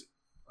series,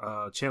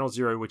 Channel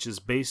Zero, which is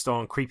based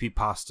on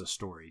creepypasta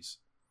stories.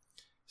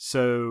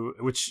 So,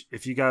 which,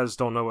 if you guys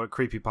don't know what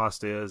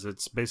creepypasta is,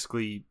 it's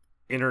basically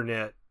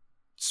internet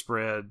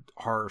spread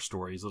horror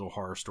stories, little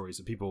horror stories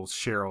that people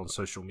share on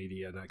social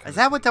media and that kind of thing. Is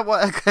that what that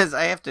was? Because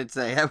I have to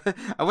say,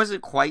 I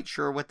wasn't quite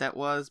sure what that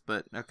was,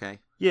 but okay.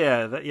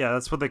 Yeah,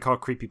 that's what they call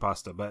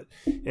creepypasta.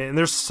 And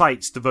there's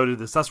sites devoted to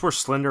this. That's where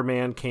Slender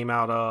Man came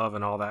out of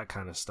and all that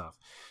kind of stuff.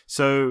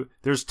 So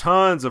there's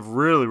tons of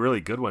really,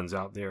 really good ones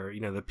out there,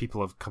 that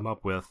people have come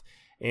up with.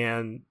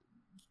 And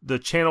the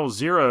Channel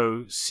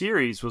Zero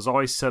series was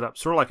always set up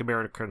sort of like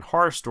American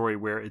Horror Story,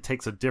 where it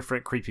takes a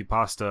different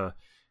creepypasta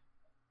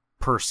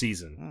per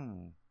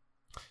season.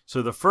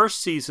 So the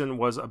first season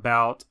was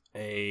about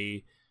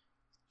a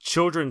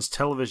children's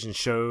television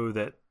show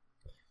that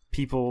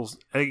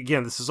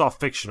again, this is all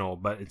fictional,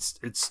 but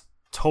it's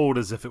told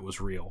as if it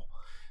was real.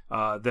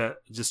 That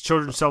just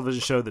children's television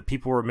show that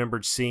people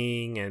remembered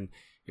seeing, and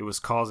it was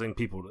causing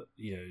people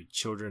to,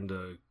 children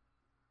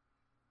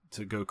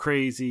to go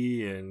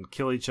crazy and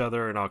kill each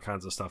other and all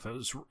kinds of stuff.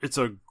 It's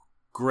a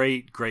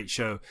great, great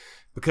show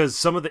because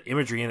some of the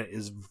imagery in it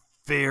is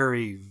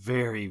very,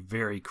 very,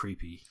 very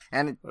creepy,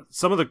 and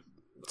some of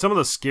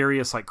the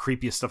scariest,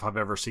 creepiest stuff I've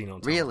ever seen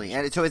on television. Really,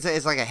 and so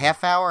it's like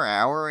a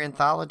hour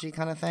anthology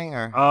kind of thing,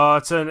 or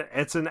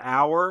it's an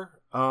hour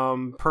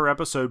per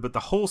episode, but the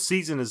whole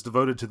season is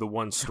devoted to the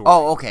one story.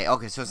 Oh, okay.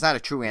 So it's not a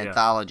true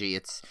anthology. Yeah.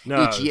 It's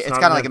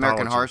kind of like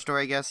American Horror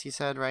Story, I guess you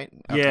said, right?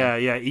 Okay.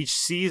 Yeah. Each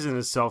season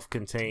is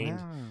self-contained,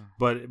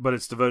 but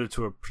it's devoted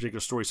to a particular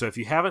story. So if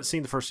you haven't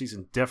seen the first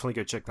season, definitely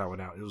go check that one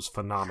out. It was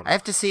phenomenal. I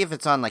have to see if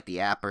it's on the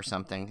app or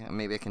something.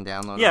 Maybe I can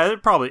download it. Yeah,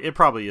 it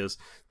probably is.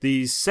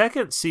 The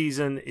second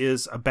season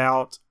is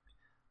about,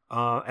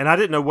 and I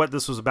didn't know what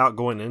this was about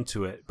going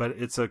into it, but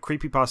it's a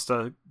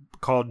creepypasta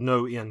called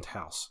No End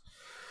House.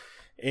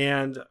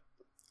 And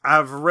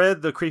I've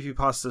read the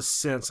creepypasta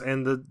since,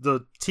 and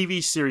the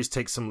TV series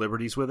takes some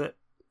liberties with it,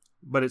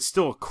 but it's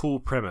still a cool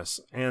premise.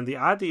 And the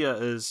idea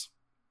is,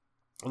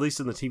 at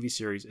least in the TV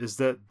series, is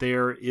that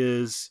there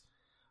is,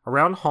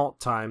 around haunt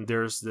time,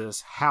 there's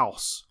this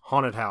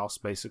haunted house,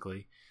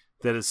 basically,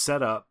 that is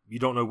set up. You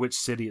don't know which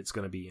city it's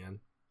going to be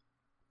in.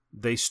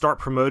 They start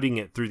promoting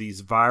it through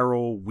these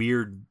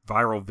weird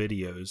viral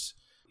videos,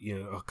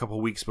 a couple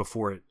of weeks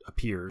before it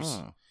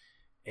appears.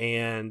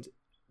 And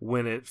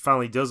when it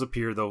finally does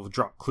appear, they'll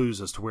drop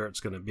clues as to where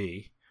it's going to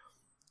be.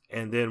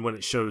 And then when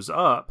it shows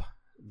up,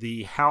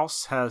 the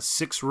house has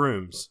 6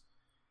 rooms.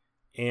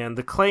 And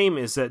the claim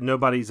is that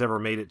nobody's ever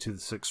made it to the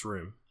 6th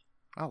room.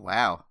 Oh,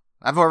 wow.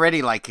 I've already,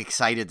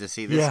 excited to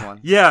see this one.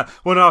 Yeah.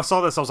 When I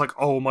saw this, I was like,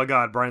 oh my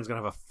God, Brian's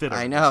going to have a fit of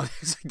it. I know.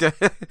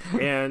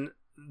 And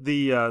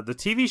the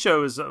TV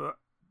show is,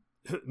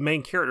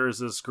 main character is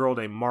this girl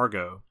named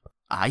Margot.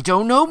 I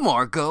don't know,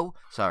 Margot.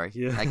 Sorry.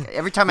 Yeah.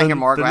 Every time I hear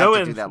Margot, I have to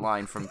end... do that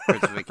line from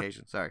Christmas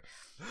Vacation. Sorry.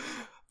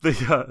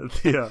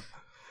 No,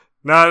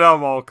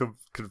 I'm all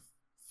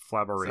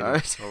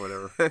conflaborated or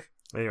whatever.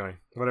 Anyway,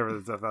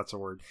 whatever, that's a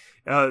word.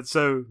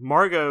 So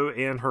Margot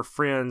and her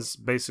friends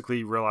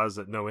basically realize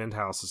that No End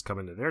House is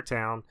coming to their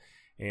town,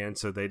 and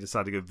so they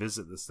decide to go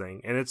visit this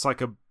thing. And it's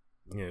like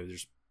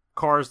there's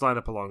cars lined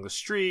up along the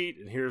street,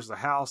 and here's the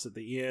house at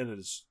the end, and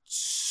it's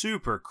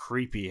super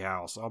creepy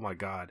house. Oh my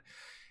God.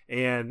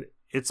 And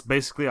it's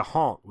basically a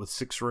haunt with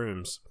 6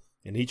 rooms,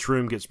 and each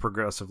room gets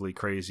progressively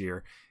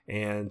crazier.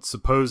 And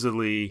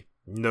supposedly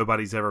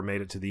nobody's ever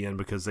made it to the end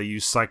because they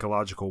use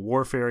psychological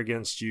warfare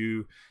against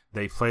you.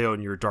 They play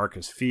on your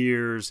darkest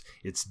fears.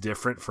 It's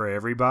different for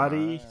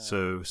everybody.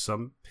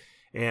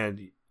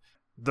 And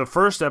the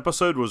first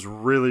episode was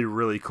really,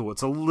 really cool.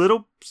 It's a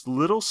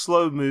little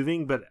slow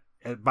moving, but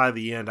by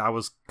the end, I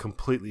was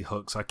completely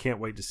hooked. So I can't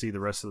wait to see the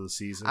rest of the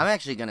season. I'm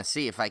actually gonna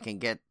see if I can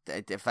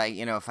if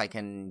I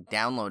can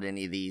download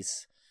any of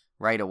these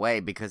right away,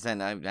 because then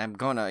I'm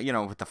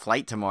gonna with the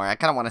flight tomorrow. I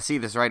kind of want to see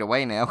this right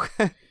away now.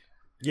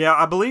 Yeah,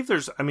 I believe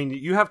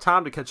you have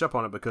time to catch up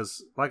on it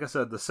because, like I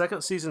said, the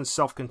second season's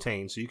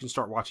self-contained, so you can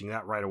start watching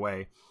that right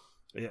away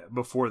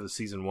before the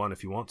season 1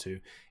 if you want to.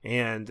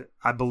 And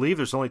I believe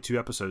there's only 2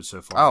 episodes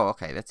so far. Oh,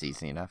 okay, that's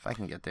easy enough. I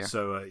can get there.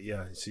 So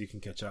so you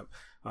can catch up.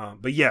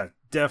 But yeah,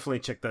 definitely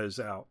check those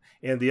out.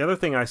 And the other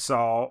thing I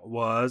saw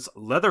was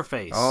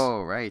Leatherface.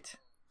 Oh, right.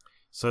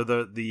 So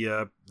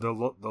the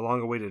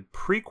long-awaited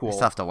prequel. I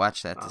still have to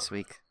watch that this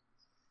week.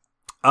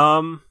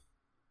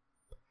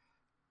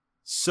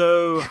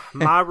 So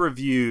my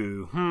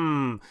review,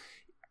 and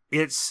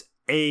I've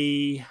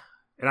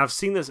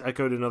seen this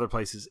echoed in other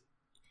places.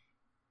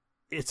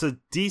 It's a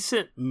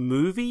decent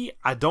movie.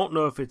 I don't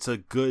know if it's a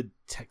good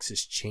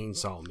Texas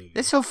Chainsaw movie.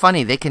 It's so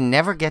funny. They can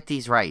never get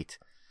these right.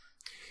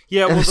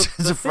 Yeah, well,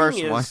 the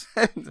first one.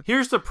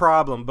 Here's the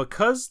problem.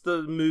 Because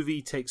the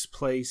movie takes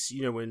place,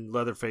 when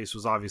Leatherface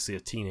was obviously a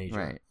teenager.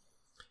 Right.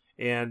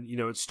 And,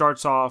 it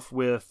starts off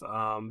with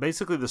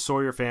basically the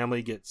Sawyer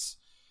family gets...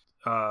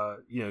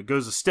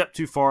 goes a step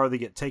too far. They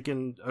get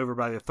taken over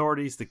by the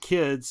authorities. The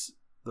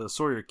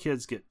Sawyer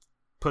kids get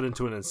put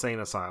into an insane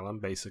asylum,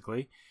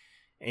 basically.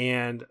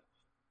 And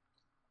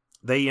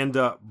they end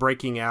up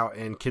breaking out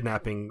and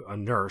kidnapping a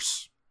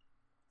nurse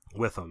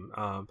with them.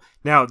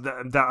 Now,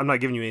 I'm not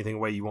giving you anything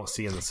away you won't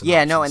see in the synopsis.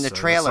 Yeah, no, in the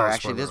trailer,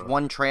 actually, there's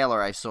one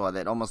trailer I saw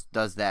that almost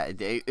does that.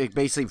 It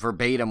basically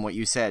verbatim what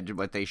you said,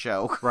 what they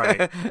show.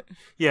 Right.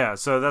 Yeah,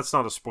 so that's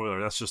not a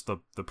spoiler. That's just the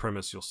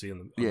premise you'll see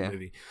in the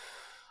movie.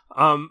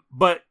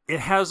 But it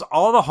has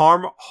all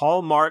the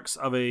hallmarks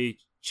of a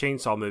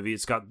chainsaw movie.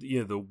 It's got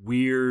the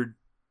weird,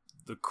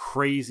 the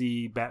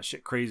crazy,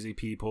 batshit crazy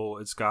people.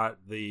 It's got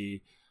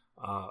the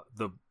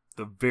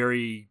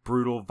very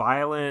brutal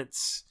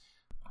violence,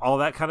 all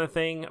that kind of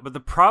thing. But the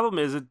problem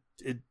is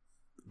it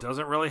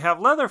doesn't really have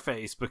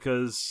Leatherface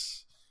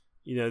because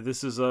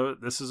this is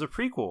a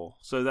prequel.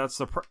 So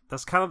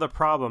that's kind of the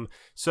problem.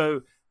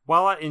 So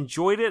while I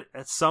enjoyed it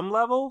at some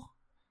level,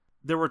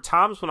 there were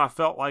times when I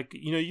felt like,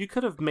 you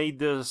could have made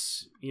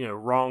this,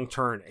 Wrong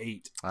Turn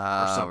 8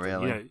 or something.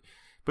 Really?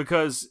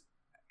 Because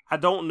I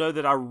don't know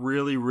that I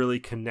really, really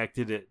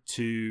connected it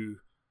to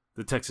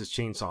the Texas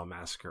Chainsaw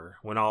Massacre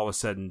when all was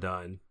said and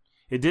done.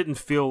 It didn't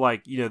feel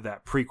like,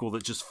 that prequel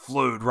that just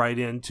flowed right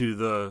into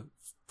the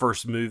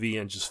first movie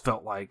and just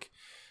felt like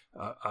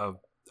a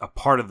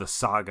part of the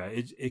saga.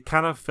 It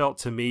kind of felt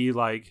to me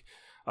like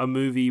a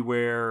movie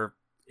where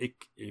it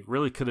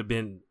really could have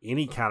been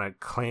any kind of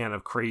clan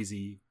of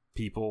crazy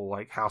people,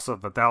 like House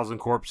of 1,000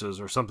 Corpses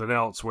or something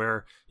else,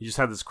 where you just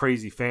had this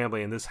crazy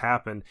family and this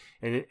happened,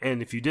 and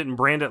if you didn't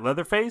brand it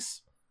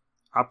Leatherface,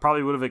 I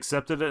probably would have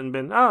accepted it and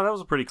been, that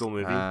was a pretty cool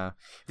movie.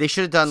 They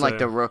should have done like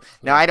the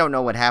now I don't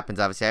know what happens,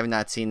 obviously I have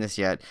not seen this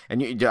yet,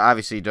 and you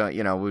obviously don't,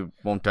 we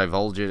won't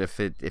divulge it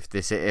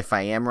if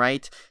I am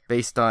right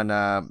based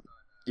on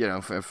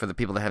for the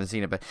people that haven't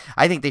seen it, but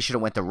I think they should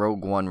have went the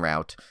Rogue One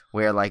route,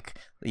 where like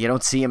you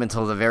don't see him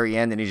until the very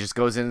end, and he just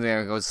goes in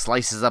there and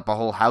slices up a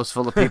whole house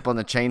full of people in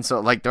the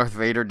chainsaw, like Darth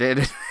Vader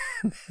did.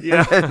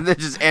 Yeah, and it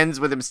just ends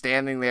with him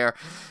standing there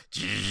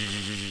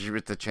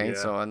with the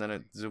chainsaw, and then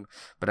it zoom.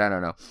 But I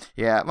don't know.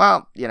 Yeah,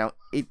 well,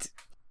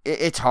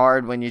 it's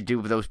hard when you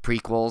do those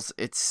prequels.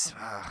 It's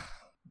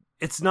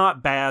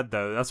not bad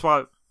though. That's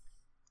why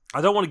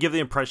I don't want to give the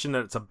impression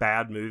that it's a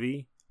bad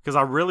movie, because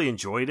I really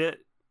enjoyed it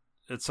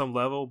at some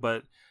level,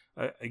 but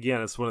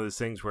again, it's one of those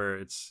things where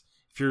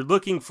if you're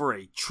looking for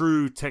a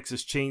true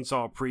Texas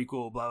Chainsaw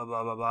prequel, blah, blah,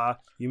 blah, blah, blah,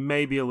 you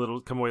may be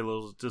come away a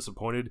little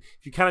disappointed.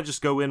 If you kind of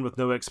just go in with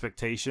no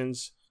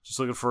expectations, just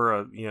looking for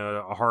a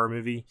horror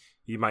movie,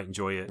 you might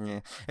enjoy it.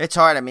 Yeah, it's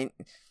hard. I mean,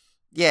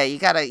 yeah, you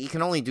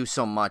can only do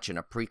so much in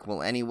a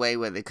prequel anyway,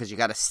 because you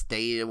got to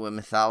stay with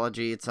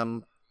mythology at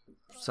some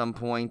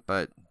point.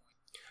 But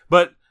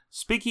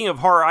speaking of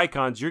horror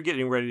icons, you're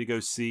getting ready to go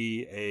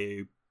see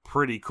a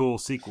pretty cool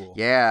sequel.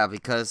 Yeah,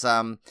 because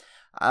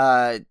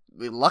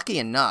lucky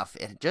enough,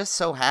 it just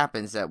so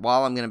happens that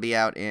while I'm going to be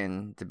out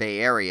in the Bay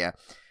Area,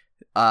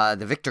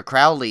 the Victor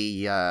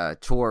Crowley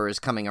tour is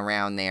coming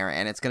around there,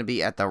 and it's going to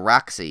be at the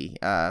Roxy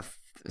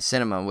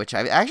Cinema, which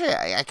I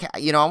can't,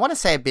 I want to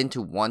say I've been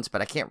to once,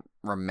 but I can't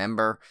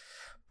remember.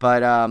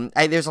 But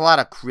there's a lot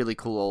of really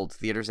cool old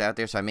theaters out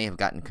there, so I may have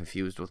gotten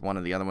confused with one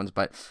of the other ones.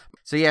 But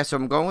so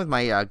I'm going with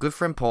my good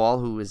friend Paul,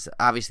 who is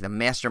obviously the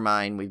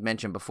mastermind we've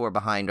mentioned before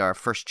behind our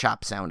first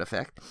chop sound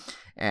effect,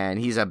 and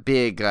he's a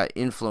big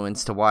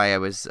influence to why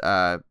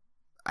I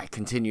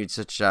continued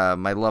such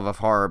my love of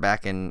horror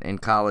back in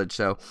college.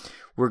 So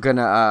we're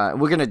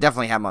gonna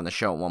definitely have him on the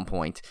show at one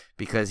point,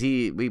 because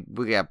we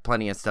got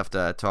plenty of stuff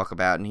to talk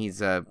about, and he's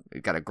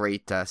got a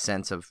great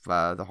sense of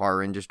the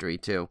horror industry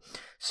too.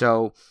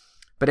 So.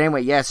 But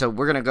anyway, yeah, so I'm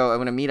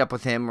going to meet up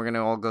with him. We're going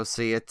to all go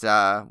see it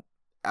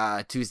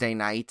Tuesday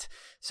night.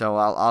 So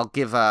I'll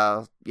give,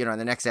 in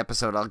the next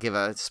episode, I'll give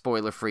a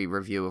spoiler-free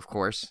review, of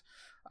course.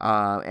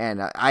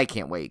 And I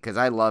can't wait, because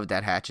I love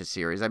that Hatchet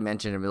series. I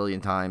mentioned a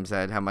million times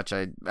that how much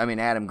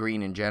Adam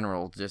Green in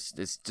general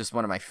is just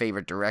one of my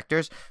favorite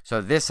directors. So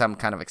this I'm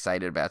kind of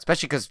excited about,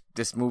 especially because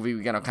this movie,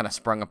 kind of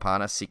sprung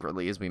upon us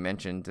secretly, as we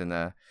mentioned in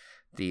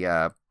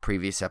the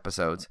previous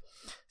episodes.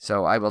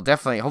 So I will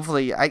definitely,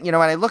 hopefully, when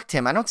I looked,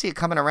 Tim, I don't see it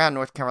coming around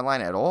North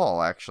Carolina at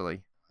all,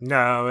 actually.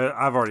 No,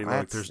 I've already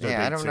looked. There's no dates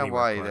I don't know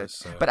why. Close,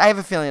 so. But I have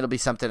a feeling it'll be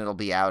something that'll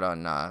be out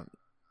on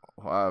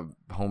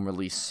home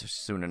release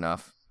soon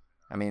enough.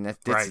 I mean,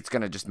 it's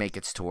going to just make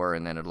its tour,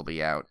 and then it'll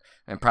be out,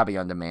 and probably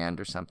on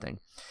demand or something.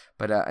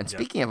 But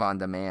speaking of on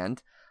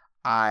demand,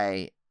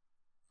 I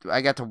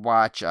got to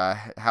watch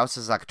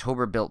House's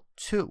October Built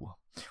 2,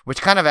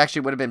 which kind of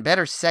actually would have been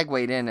better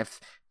segued in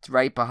if it's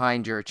right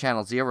behind your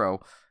Channel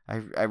Zero.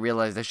 I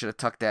realized I should have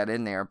tucked that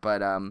in there,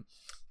 but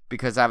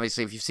because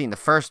obviously if you've seen the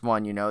first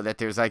one, you know that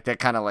there's like that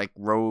kind of like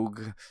rogue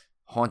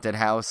haunted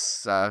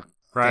house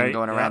thing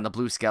going around the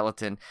blue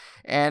skeleton.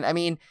 And I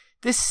mean,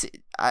 this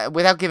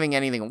without giving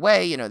anything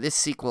away, this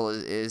sequel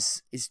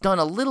is done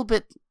a little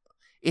bit.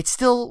 It's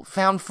still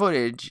found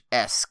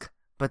footage-esque,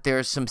 but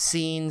there's some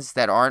scenes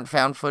that aren't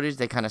found footage.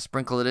 They kind of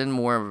sprinkle it in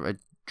more of a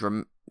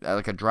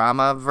like a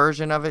drama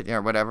version of it,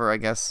 or whatever, I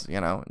guess,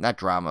 not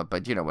drama,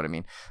 but you know what I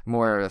mean,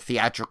 more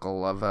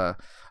theatrical of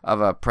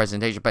a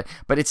presentation, but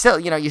it's still,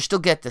 you still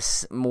get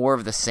this more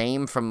of the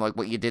same from like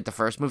what you did the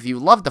first movie. You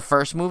love the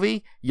first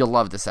movie, you'll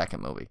love the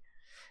second movie.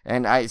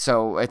 And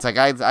so it's like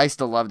I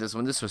still love this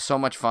one. This was so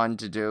much fun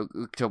to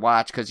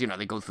watch, because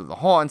they go through the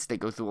haunts, they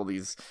go through all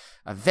these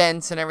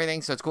events and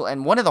everything, so it's cool.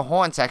 And one of the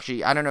haunts,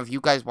 actually, I don't know if you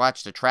guys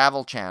watch the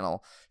Travel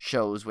Channel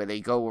shows where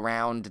they go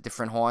around the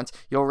different haunts,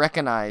 you'll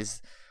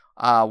recognize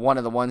one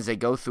of the ones they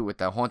go through with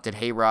the haunted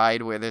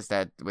hayride, where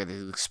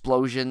there's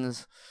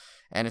explosions,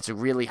 and it's a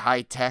really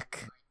high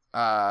tech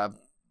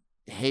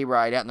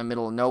hayride out in the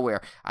middle of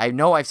nowhere. I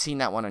know I've seen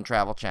that one on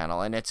Travel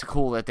Channel, and it's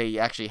cool that they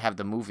actually have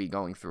the movie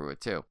going through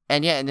it too.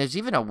 And yeah, and there's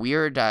even a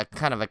weird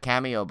kind of a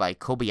cameo by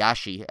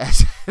Kobayashi,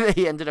 as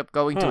they ended up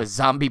going to a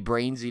zombie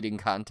brains eating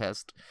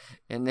contest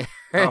in there.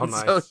 Oh, and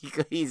nice.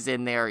 So he's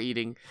in there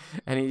eating,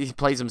 and he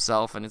plays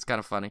himself, and it's kind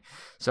of funny.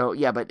 So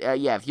yeah, but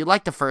if you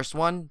like the first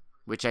one,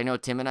 which I know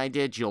Tim and I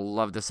did, you'll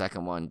love the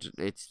second one.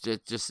 It's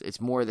just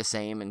it's more of the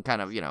same, and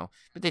kind of,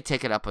 but they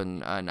take it up a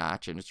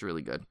notch, and it's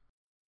really good.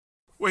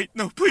 Wait,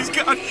 no, please,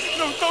 God,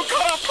 no, don't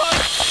call up.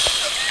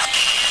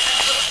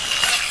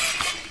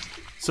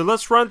 So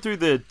let's run through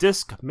the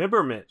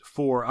Discmemberment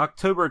for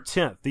October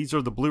 10th. These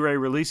are the Blu-ray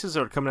releases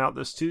that are coming out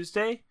this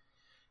Tuesday.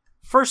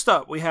 First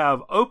up, we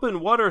have Open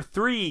Water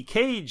 3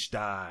 Cage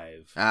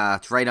Dive.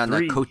 It's right on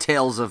the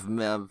coattails of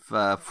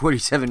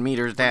 47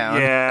 meters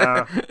down.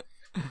 Yeah.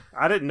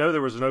 I didn't know there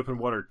was an Open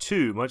Water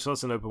 2, much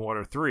less an Open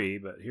Water 3,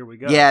 but here we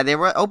go. Yeah, there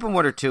were Open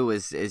Water 2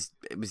 is a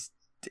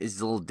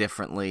little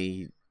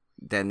differently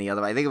than the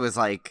other. I think it was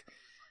like,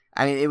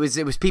 it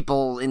was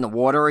people in the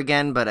water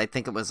again, but I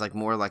think it was like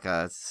more like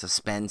a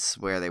suspense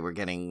where they were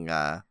getting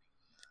I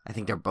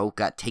think their boat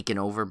got taken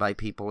over by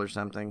people or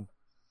something.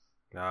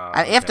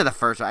 Okay. After the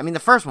first one. The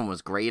first one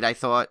was great, I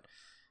thought.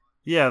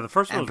 Yeah, the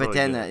first one was but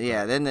really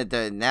then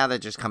good. now they're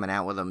just coming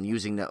out with them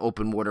using the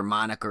open water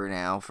moniker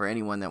now for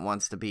anyone that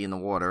wants to be in the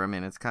water.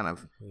 It's kind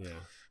of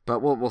but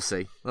we'll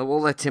see.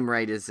 We'll let Tim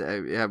read his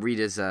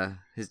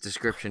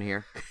description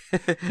here.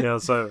 Yeah,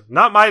 so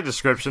not my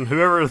description.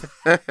 Whoever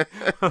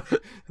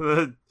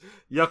the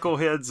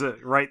yuckleheads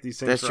that write these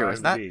things. That's for true. IMDb,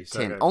 It's not so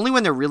Tim. okay. Only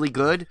when they're really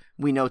good,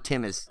 we know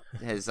Tim has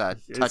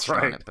touched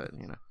on it. But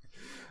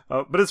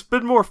but it's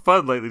been more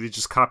fun lately to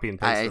just copy and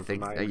paste. I them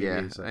think, from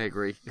IMDb, so. I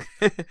agree.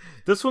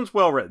 This one's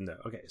well written,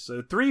 though. Okay,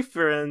 so 3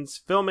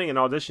 friends filming an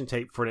audition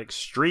tape for an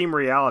extreme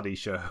reality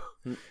show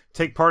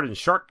take part in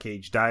shark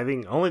cage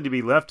diving, only to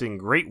be left in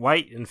great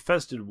white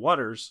infested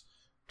waters,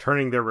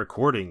 turning their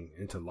recording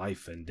into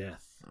life and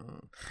death.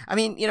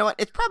 You know what?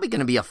 It's probably going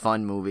to be a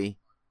fun movie.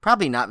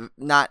 Probably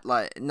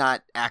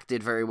not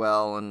acted very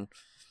well, and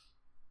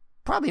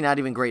probably not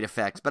even great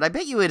effects. But I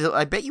bet you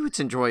it's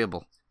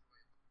enjoyable.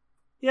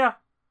 Yeah.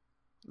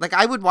 Like,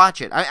 I would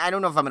watch it. I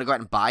don't know if I'm going to go out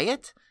and buy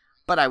it,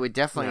 but I would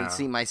definitely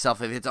see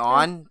myself, if it's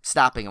on,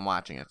 stopping and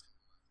watching it.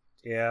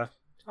 Yeah.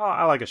 Oh,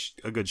 I like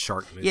a good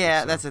shark movie.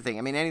 Yeah, so. that's the thing.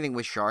 I mean, anything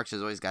with sharks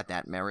has always got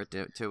that merit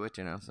to it,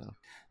 you know. So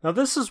Now,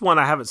 this is one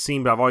I haven't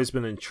seen, but I've always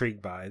been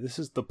intrigued by. This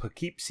is the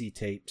Poughkeepsie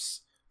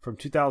tapes from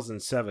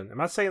 2007.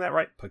 Am I saying that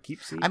right?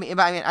 Poughkeepsie? I mean,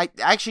 I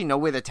actually know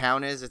where the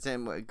town is. It's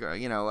in,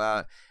 you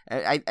know,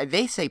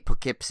 they say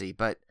Poughkeepsie,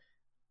 but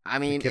I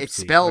mean, it's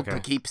spelled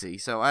Poughkeepsie,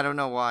 so I don't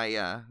know why. You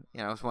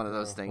know, it's one of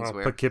those things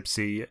where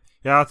Poughkeepsie.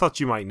 Yeah, I thought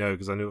you might know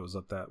because I knew it was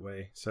up that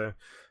way. So,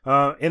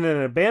 in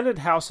an abandoned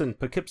house in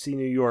Poughkeepsie,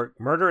 New York,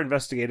 murder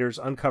investigators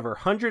uncover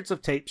hundreds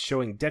of tapes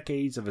showing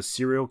decades of a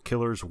serial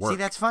killer's work. See,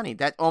 that's funny.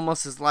 That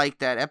almost is like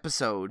that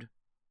episode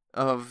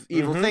of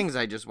Evil Things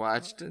I just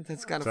watched.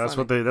 That's kind of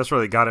funny. That's where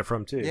they got it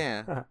from too.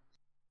 Yeah.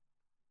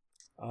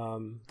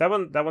 That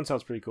one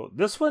sounds pretty cool.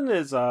 This one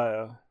is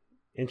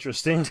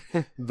interesting.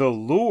 The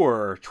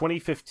Lure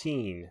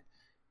 2015.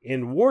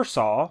 In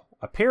Warsaw,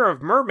 a pair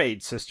of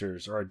mermaid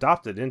sisters are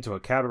adopted into a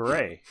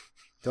cabaret.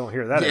 Don't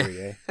hear that every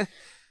day.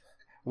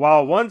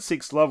 While one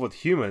seeks love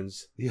with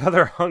humans, the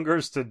other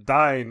hungers to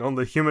dine on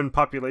the human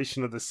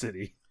population of the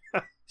city.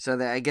 So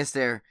I guess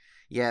they're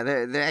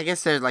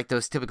like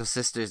those typical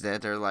sisters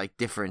that are like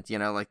different, you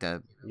know, like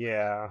the.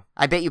 Yeah.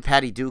 I bet you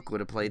Patty Duke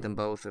would have played them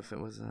both if it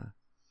was.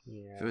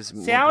 Yeah. If it was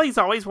Sally's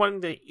always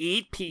wanting to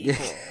eat people.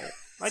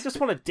 I just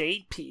want to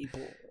date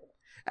people.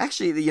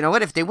 Actually, you know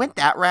what? If they went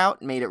that route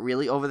and made it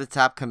really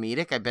over-the-top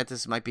comedic, I bet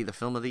this might be the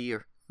film of the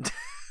year.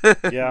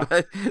 Yeah.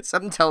 But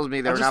something tells me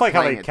they're I just not like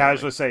how playing they it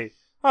casually say,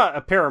 a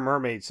pair of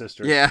mermaid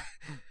sisters. Yeah.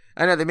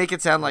 I know, they make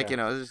it sound like, you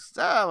know,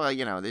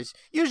 there's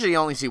usually you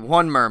only see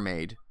one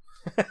mermaid.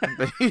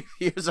 But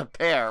here's a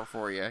pair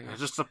for you.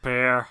 Just a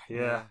pair,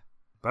 yeah.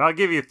 But I'll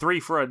give you 3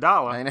 for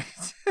 $1. I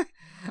know.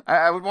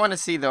 I would want to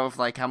see, though, if,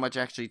 like, how much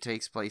actually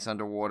takes place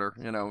underwater.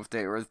 You know,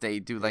 if they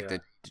do, like, the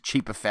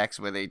cheap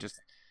effects where they're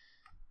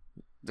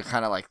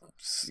kind of like,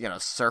 you know,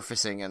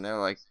 surfacing and they're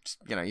like,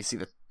 you know, you see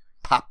the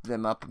popping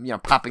them up,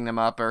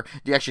 or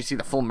do you actually see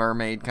the full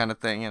mermaid kind of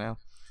thing, you know?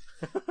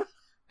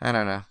 I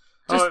don't know.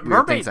 Just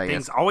mermaid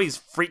things always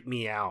freak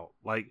me out.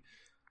 Like,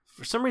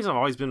 for some reason, I've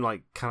always been,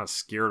 like, kind of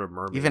scared of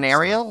mermaids. Even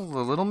Ariel, the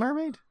Little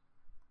Mermaid?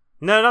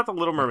 No, not the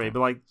Little Mermaid, but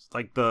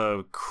like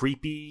the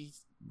creepy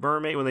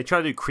mermaid, when they try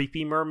to do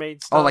creepy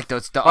mermaid stuff. Oh, like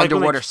the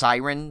underwater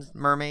siren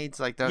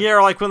mermaids, like the. Yeah,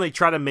 or like when they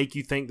try to make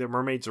you think that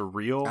mermaids are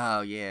real. Oh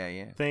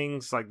yeah.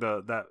 Things like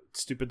that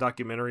stupid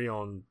documentary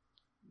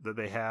that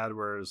they had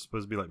where it's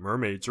supposed to be like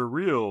mermaids are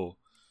real,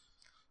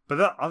 but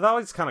that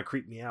always kind of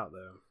creeped me out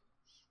though.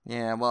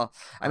 Yeah, well,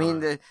 I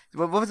mean,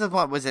 what was the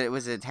one? Was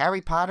it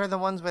Harry Potter? The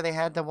ones where they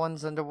had the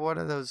ones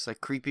underwater, those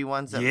like creepy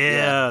ones.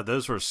 Yeah,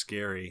 those were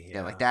scary.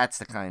 Yeah, like that's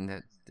the kind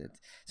that.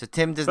 So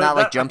Tim does not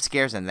like jump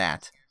scares and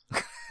that.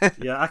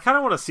 Yeah, I kind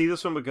of want to see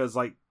this one because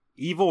like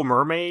evil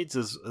mermaids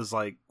is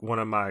like one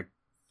of my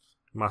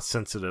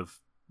sensitive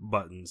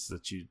buttons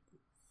that you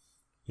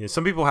know,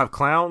 some people have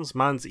clowns,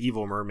 mine's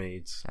evil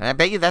mermaids. And I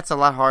bet you that's a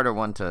lot harder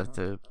one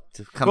to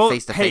come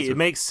face to face. Hey, it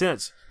makes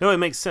sense. No, it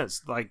makes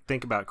sense. Like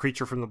think about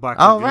Creature from the Black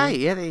Lagoon. Lagoon. Right,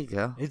 yeah, there you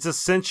go. It's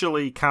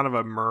essentially kind of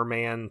a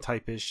merman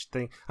type-ish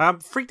thing. I'm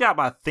freaked out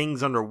by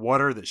things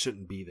underwater that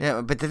shouldn't be there.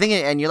 Yeah, but the thing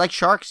is, and you like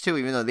sharks too,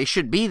 even though they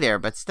should be there,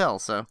 but still.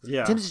 So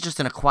yeah. Tim's is just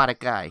an aquatic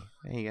guy.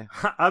 There you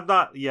go. I'm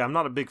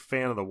not a big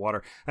fan of the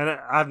water, and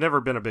I've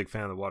never been a big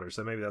fan of the water,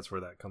 so maybe that's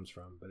where that comes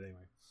from. But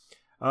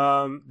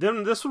anyway,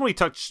 then this one we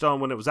touched on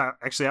when it was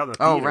actually out in the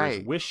theaters. Oh,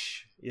 right.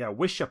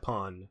 Wish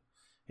Upon.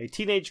 A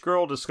teenage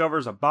girl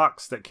discovers a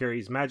box that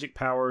carries magic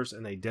powers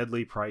and a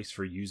deadly price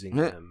for using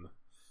them.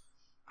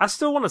 I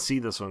still want to see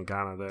this one,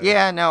 kind of though.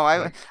 Yeah, no,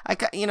 I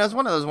you know, it's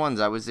one of those ones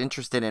I was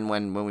interested in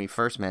when we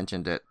first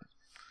mentioned it.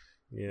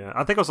 Yeah,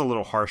 I think I was a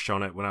little harsh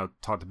on it when I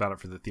talked about it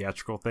for the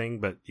theatrical thing,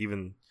 but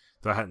even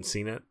though I hadn't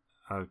seen it,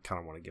 I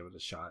kind of want to give it a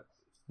shot.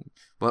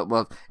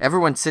 Well,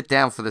 everyone sit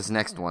down for this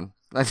next one.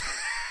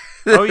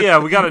 Oh yeah,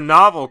 we got a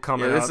novel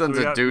coming out. This one's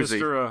a doozy.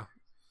 Mr.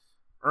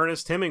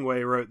 Ernest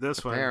Hemingway wrote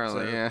this one.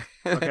 Apparently, yeah.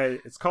 Okay,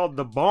 it's called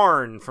The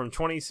Barn from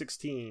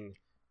 2016.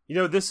 You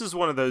know, this is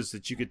one of those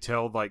that you could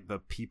tell, like, the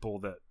people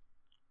that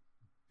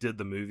did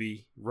the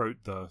movie wrote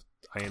the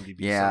IMDb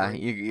yeah,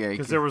 summary.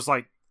 Because there was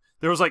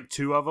like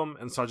 2 of them,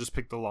 and so I just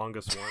picked the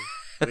longest one.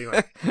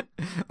 Anyway.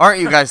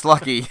 Aren't you guys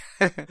lucky?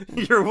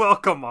 You're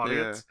welcome,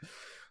 audience.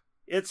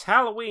 Yeah. It's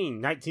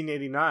Halloween,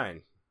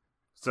 1989.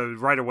 So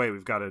right away,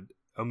 we've got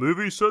a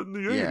movie set in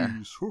the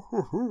 80s.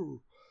 Yeah.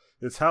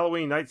 It's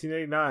Halloween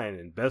 1989,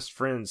 and best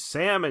friends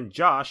Sam and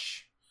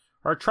Josh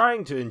are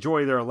trying to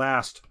enjoy their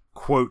last,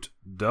 quote,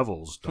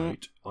 devil's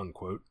night,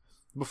 unquote,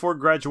 before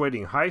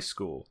graduating high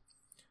school.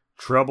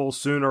 Trouble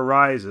soon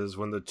arises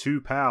when the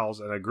 2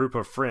 pals and a group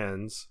of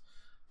friends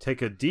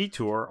take a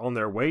detour on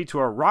their way to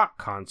a rock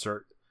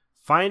concert,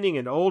 finding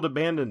an old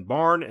abandoned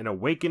barn and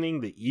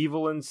awakening the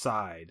evil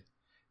inside.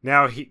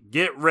 Now,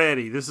 get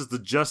ready. This is the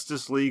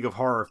Justice League of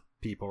Horror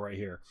people right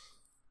here.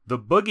 The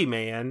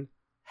Boogeyman,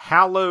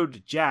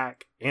 Hallowed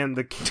Jack, and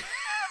the...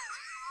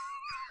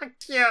 I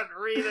can't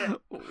read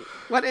it.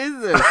 What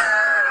is this?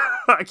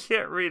 I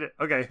can't read it.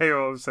 Okay, hey,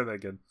 I'll say that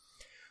again.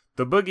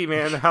 The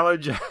Boogeyman,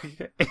 Hallowed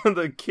Jack, and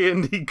the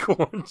Candy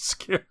Corn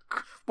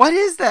Scarecrow. What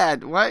is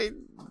that? Why?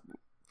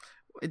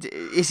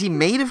 Is he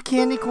made of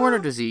candy corn, or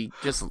does he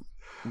just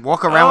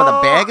walk around with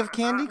a bag of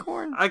candy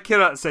corn? I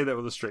cannot say that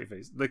with a straight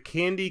face. The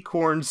candy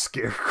corn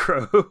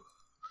scarecrow.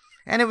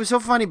 And it was so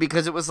funny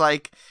because it was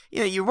like,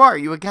 you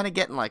were kind of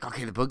getting like,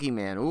 okay, the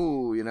boogeyman,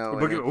 ooh,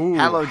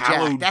 Hallow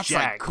Jack, that's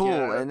like cool.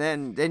 Yeah.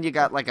 And then you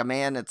got like a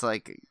man that's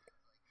like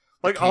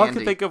all I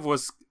could think of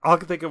was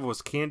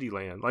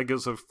Candyland. Like it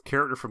was a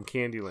character from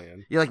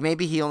Candyland. You're like,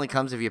 maybe he only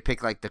comes if you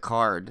pick like the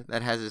card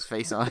that has his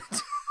face on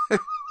it.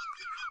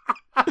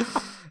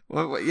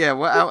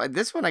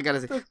 This one I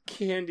gotta say, the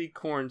candy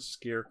corn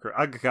scarecrow.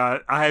 I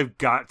have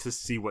got to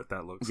see what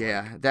that looks like.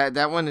 Yeah,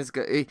 that one is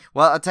good.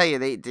 Well, I'll tell you,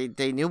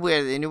 they knew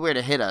where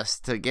to hit us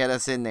to get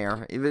us in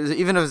there.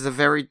 Even if it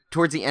was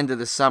towards the end of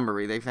the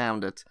summary, they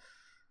found it.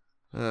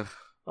 Ugh.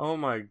 Oh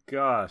my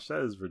gosh,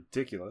 that is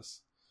ridiculous.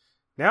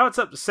 Now it's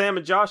up to Sam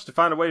and Josh to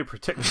find a way to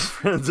protect their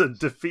friends and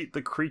defeat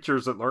the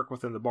creatures that lurk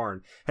within the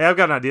barn. Hey, I've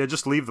got an idea.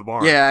 Just leave the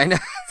barn. Yeah, I know.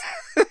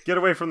 Get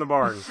away from the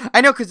barn.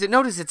 I know, because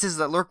notice it says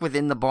that lurk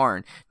within the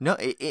barn. No,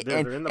 They're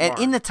in the and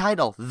barn. in the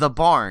title, the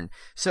barn.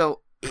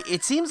 So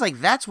it seems like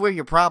that's where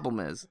your problem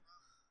is.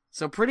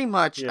 So pretty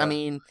much, Yeah. I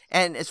mean,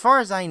 and as far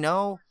as I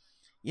know,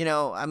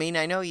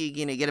 I know you're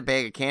gonna get a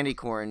bag of candy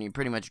corn, you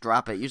pretty much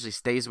drop it. It usually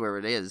stays where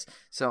it is.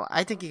 So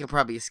I think you could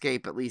probably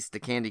escape at least the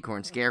candy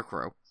corn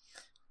scarecrow.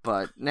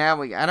 But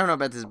now I don't know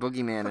about this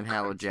boogeyman and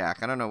Hallow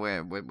Jack. I don't know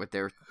what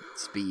their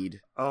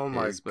speed. Oh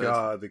my is, but...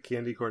 god, the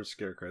candy corn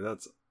scarecrow.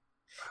 That's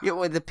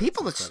well, the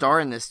people that star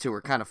in this too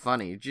are kind of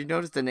funny. Did you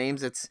notice the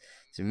names? It's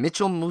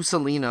Mitchell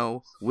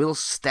Mussolino, Will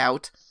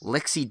Stout,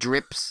 Lexi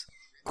Drips,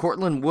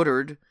 Cortland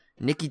Woodard,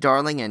 Nikki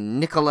Darling, and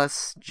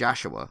Nicholas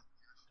Joshua.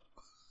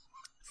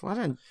 It's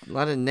a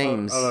lot of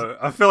names.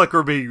 I feel like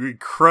we're being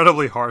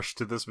incredibly harsh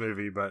to this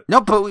movie, but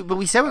no, but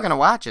we said we're gonna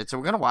watch it, so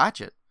we're gonna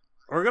watch it.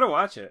 We're gonna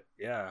watch it.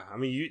 Yeah, I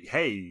mean,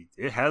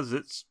 it has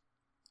its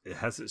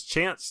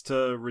chance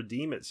to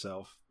redeem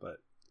itself, but.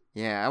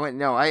 Yeah, once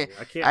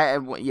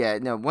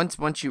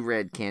you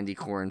read Candy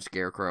Corn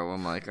Scarecrow,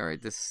 I'm like, all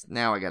right,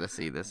 now I got to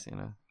see this,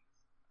 I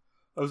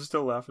was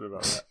still laughing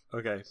about that.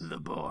 Okay. The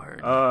barn.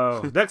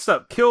 Next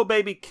up, Kill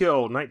Baby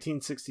Kill,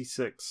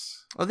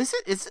 1966. Oh, this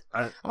is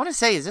I want to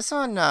say, is this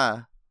on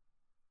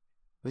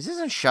was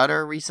this on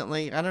Shudder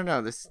recently? I don't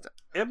know.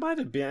 It might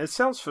have been. It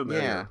sounds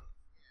familiar. Yeah.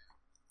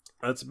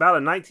 It's about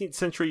a 19th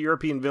century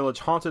European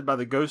village haunted by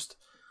the ghost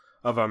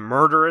of a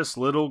murderous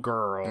little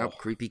girl. Oh,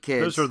 creepy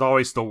kids. Those are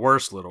always the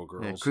worst little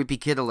girls. Yeah, creepy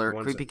kid alert.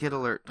 Creepy kid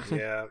alert.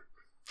 Yeah.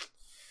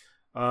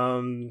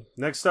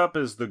 Next up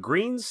is The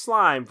Green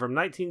Slime from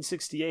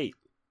 1968.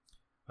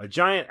 A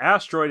giant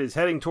asteroid is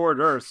heading toward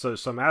Earth, so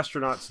some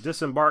astronauts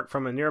disembark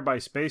from a nearby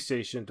space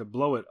station to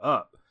blow it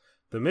up.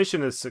 The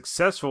mission is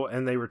successful,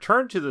 and they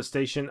return to the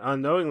station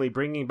unknowingly,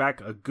 bringing back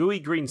a gooey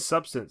green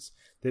substance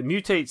that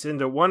mutates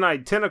into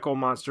one-eyed tentacle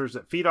monsters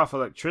that feed off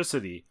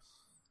electricity.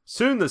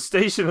 Soon the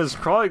station is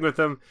crawling with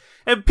them,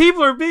 and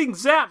people are being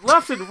zapped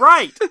left and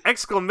right!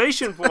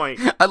 Exclamation point!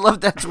 I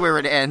love that's where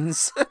it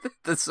ends,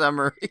 the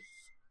summary.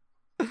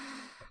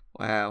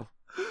 Wow.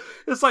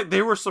 It's like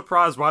they were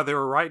surprised why they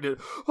were writing it.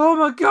 Oh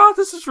my god,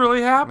 this is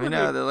really happening!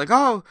 I know, they're like,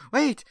 oh,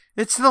 wait,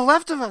 it's to the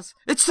left of us!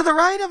 It's to the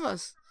right of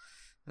us!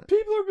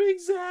 People are being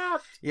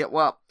zapped! Yeah,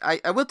 well, I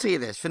will tell you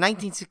this. For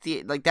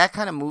 1968, like, that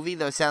kind of movie,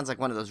 though, sounds like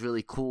one of those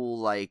really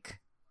cool,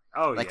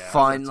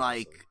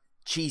 fun,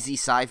 cheesy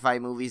sci-fi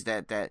movies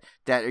that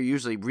are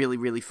usually really,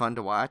 really fun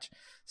to watch.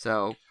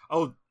 So,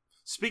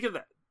 speaking of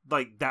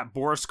that, that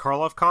Boris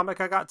Karloff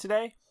comic I got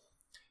today,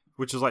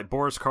 which is like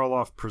Boris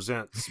Karloff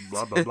presents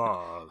blah blah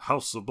blah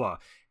House of Blah.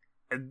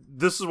 And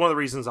this is one of the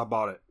reasons I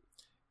bought it.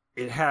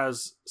 It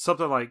has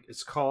something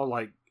it's called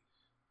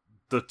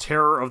The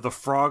Terror of the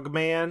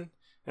Frogman,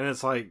 and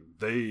it's like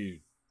they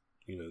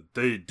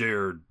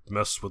dared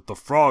mess with the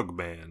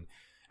Frogman.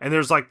 And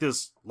there's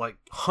this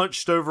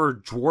hunched over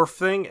dwarf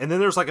thing, and then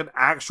there's an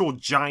actual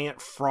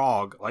giant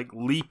frog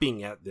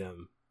leaping at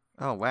them.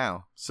 Oh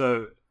wow!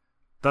 So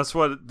that's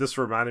what this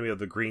reminded me of,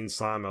 the Green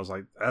Slime. I was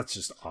like, that's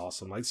just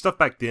awesome. Stuff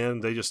back then,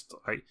 they just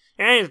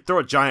throw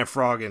a giant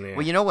frog in there.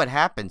 Well, you know what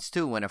happens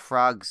too when a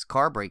frog's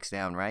car breaks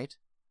down, right?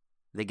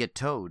 They get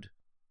towed.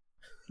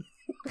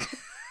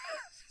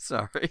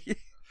 Sorry.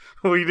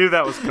 Well, you knew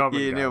that was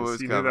coming. You knew it was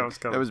coming. Knew that was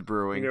coming. That was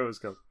brewing. You knew it was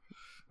coming.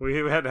 We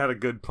hadn't had a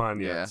good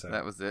pun yet. Yeah, so.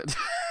 that was it.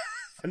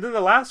 And then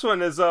the last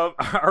one is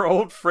our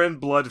old friend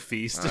Blood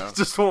Feast. It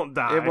just won't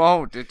die. It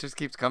won't. It just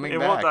keeps coming back.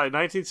 It won't die.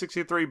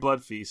 1963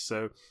 Blood Feast.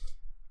 So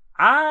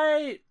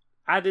I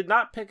did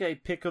not pick a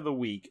pick of the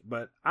week,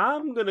 but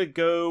I'm going to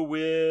go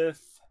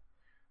with...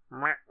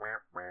 I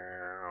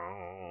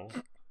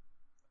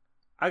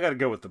got to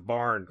go with the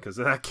barn because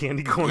of that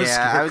candy corn.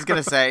 Yeah, I was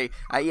going to say,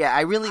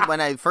 I really,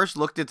 when I first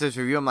looked at this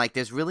review, I'm like,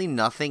 there's really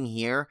nothing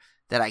here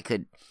that I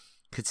could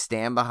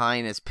stand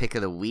behind as pick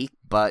of the week,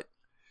 but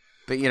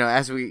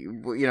as we,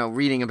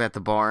 reading about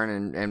the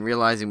barn and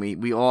realizing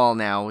we all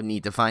now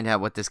need to find out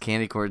what this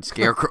candy corn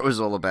scarecrow is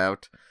all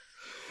about.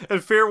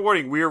 And fair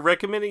warning, we are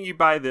recommending you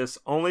buy this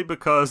only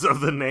because of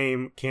the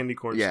name Candy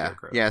Corn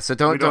Scarecrow. Yeah, so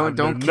don't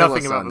kill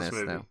us on this.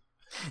 No.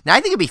 Now,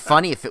 I think it'd be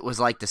funny if it was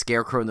like the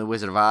Scarecrow in the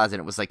Wizard of Oz, and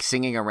it was like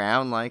singing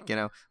around, like, you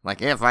know,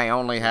 like if I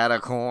only had a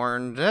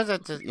corn,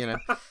 you know,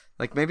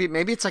 like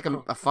maybe it's like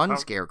a fun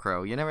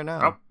Scarecrow. You never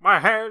know. My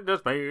hand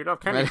is made of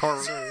candy corn.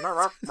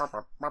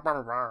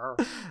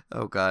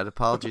 Oh God!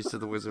 Apologies to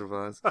the Wizard of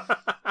Oz.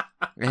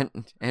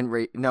 And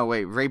Ray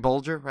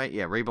Bolger, right?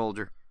 Yeah, Ray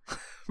Bolger.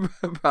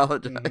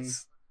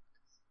 Apologize.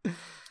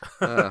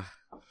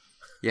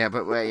 Yeah,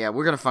 but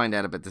we're gonna find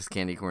out about this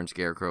candy corn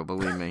Scarecrow.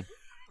 Believe me.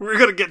 We're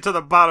gonna get to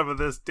the bottom of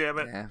this, damn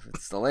it. Yeah,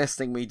 it's the last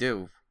thing we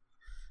do.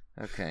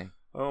 Okay.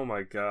 Oh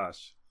my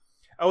gosh.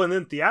 Oh, and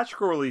then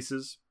theatrical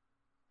releases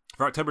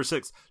for October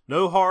 6th.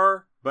 No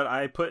horror, but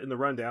I put in the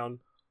rundown,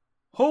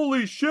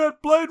 holy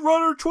shit, Blade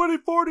Runner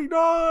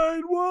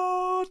 2049,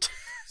 what?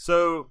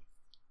 So,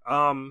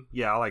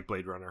 yeah, I like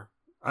Blade Runner.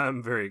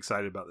 I'm very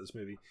excited about this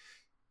movie.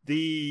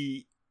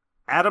 The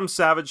Adam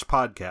Savage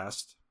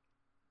podcast,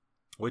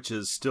 which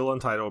is still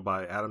untitled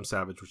by Adam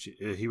Savage, which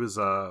he was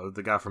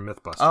the guy from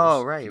Mythbusters.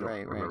 Oh, right.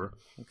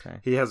 Okay.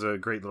 He has a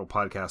great little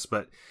podcast,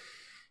 but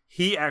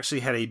he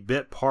actually had a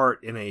bit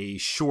part in a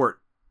short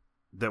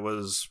that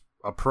was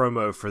a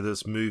promo for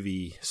this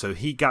movie, so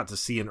he got to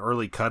see an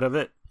early cut of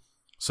it.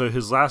 So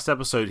his last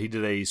episode, he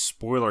did a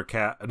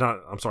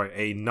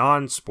a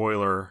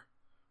non-spoiler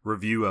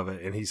review of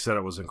it, and he said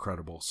it was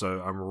incredible.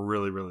 So I'm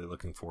really, really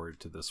looking forward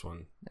to this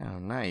one. Oh,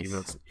 nice.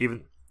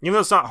 Even though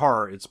it's not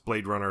horror, it's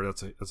Blade Runner.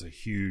 That's a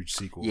huge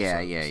sequel.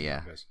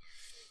 Yeah.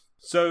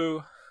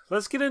 So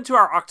let's get into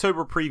our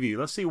October preview.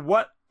 Let's see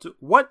what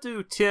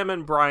do Tim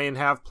and Brian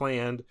have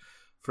planned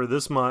for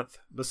this month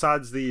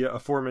besides the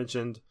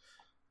aforementioned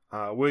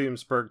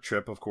Williamsburg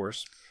trip, of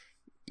course.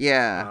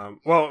 Yeah.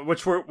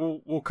 Which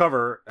we'll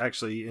cover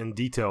actually in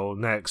detail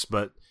next,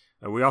 but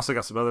we also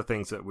got some other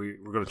things that we're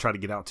going to try to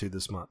get out to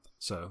this month.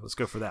 So let's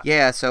go for that.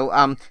 Yeah.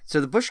 So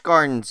the Busch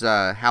Gardens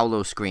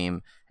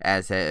Howl-O-Scream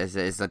as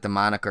like the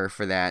moniker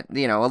for that.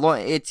 You know,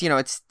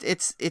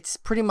 it's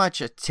pretty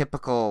much a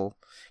typical,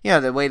 you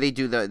know, the way they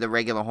do the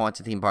regular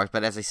haunted theme parks.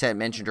 But as I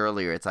mentioned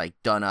earlier, it's like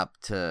done up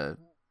to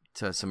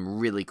some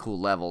really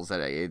cool levels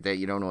that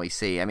you don't always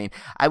see. I mean,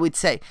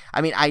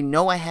 I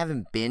know I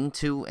haven't been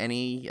to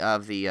any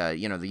of the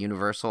the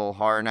Universal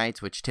Horror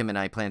Nights, which Tim and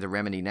I plan to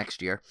remedy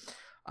next year.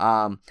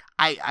 I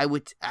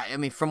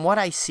mean, from what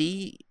I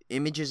see,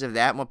 images of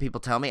that and what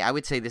people tell me, I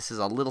would say this is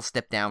a little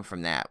step down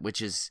from that,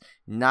 which is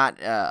not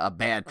a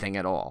bad thing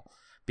at all,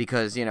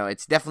 because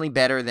it's definitely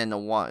better than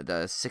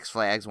the Six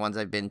Flags ones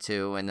I've been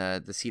to and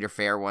the Cedar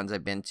Fair ones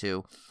I've been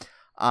to.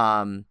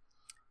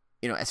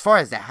 As far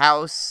as the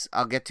house,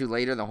 I'll get to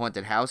later. The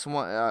haunted house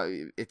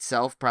one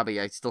itself, probably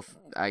I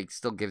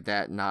still give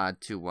that nod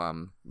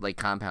to Lake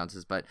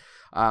Compounces, but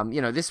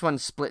this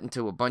one's split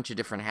into a bunch of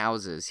different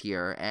houses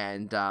here,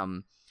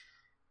 and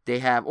they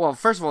have, well,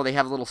 first of all, they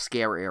have little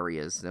scare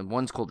areas, and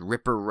one's called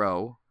Ripper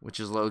Row, which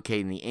is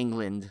located in the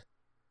England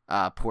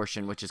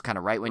portion, which is kind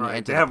of right when you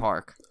enter the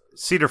park.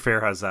 Cedar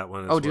Fair has that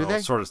one as well. Do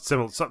they? Sort of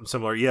something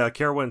similar. Yeah,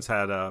 Carowinds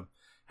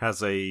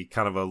has a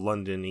kind of a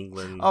London,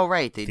 England. Oh,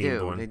 right, they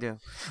do. One. They do.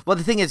 Well,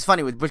 the thing is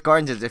funny with Busch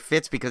Gardens is it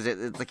fits because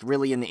it's like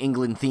really in the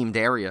England themed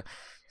area,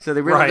 so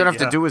they really don't have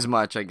to do as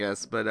much, I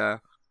guess.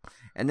 But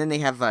and then they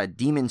have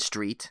Demon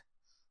Street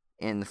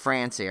in the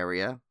France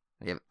area.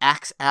 They have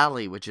Axe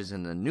Alley, which is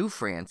in the New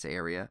France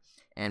area,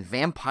 and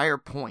Vampire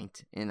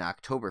Point in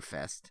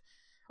Oktoberfest.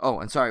 Oh,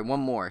 and sorry,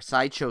 one more.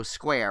 Sideshow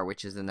Square,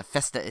 which is in the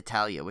Festa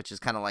Italia, which is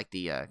kind of like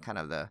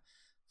the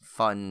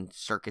fun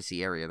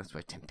circusy area. That's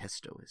where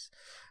Tempesto is.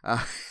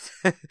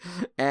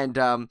 And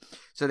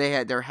so they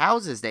had their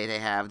houses. They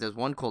have. There's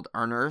one called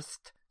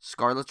Unearthed,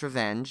 Scarlet's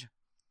Revenge,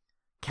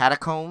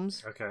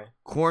 Catacombs,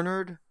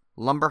 Cornered,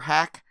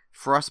 Lumberhack,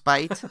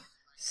 Frostbite,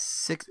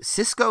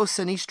 Cisco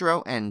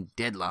Sinistro, and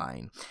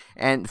Deadline.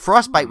 And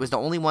Frostbite was the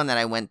only one that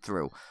I went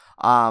through.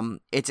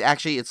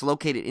 It's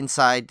located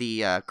inside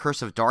the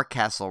Curse of Dark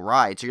Castle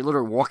ride, so you're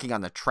literally walking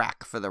on the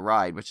track for the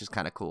ride, which is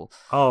kind of cool.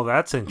 Oh,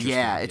 that's interesting.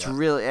 Yeah, it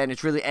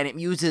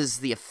uses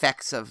the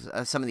effects of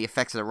some of the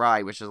effects of the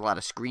ride, which is a lot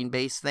of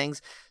screen-based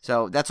things.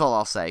 So that's all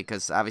I'll say,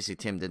 because obviously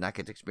Tim did not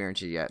get to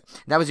experience it yet.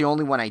 That was the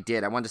only one I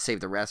did. I wanted to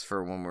save the rest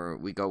for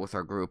when we go with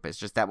our group. It's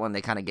just that one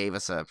they kind of gave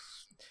us a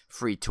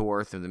free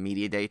tour through the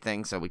media day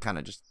thing, so we kind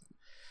of just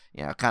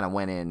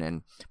went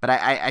in, but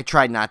I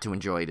tried not to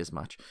enjoy it as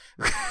much.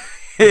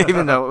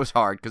 Even though it was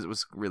hard, because it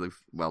was really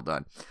well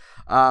done.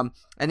 And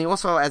they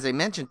also, as I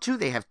mentioned, too,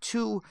 they have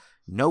 2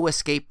 no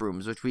escape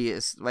rooms, which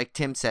like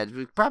Tim said,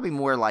 probably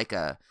more like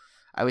I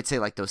would say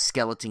like those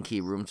skeleton key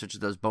rooms, which are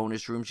those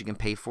bonus rooms you can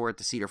pay for at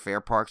the Cedar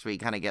Fair parks, where you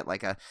kind of get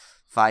like a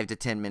 5 to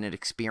 10 minute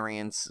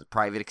experience,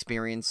 private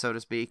experience, so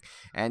to speak.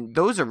 And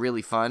those are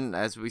really fun.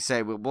 As we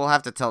say, we'll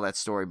have to tell that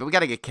story, but we got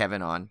to get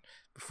Kevin on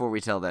before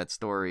we tell that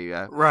story.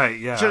 Right,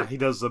 yeah. He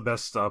does the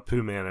best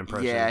Pooh Man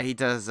impression. Yeah, he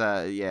does,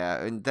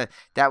 yeah. And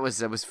that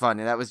was fun.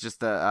 And that was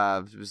just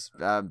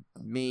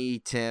me,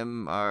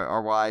 Tim,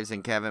 our wives,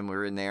 and Kevin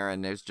were in there,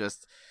 and it was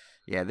just,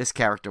 this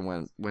character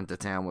went to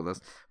town with us.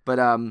 But,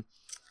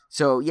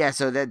 so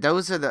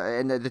those are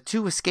the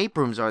 2 escape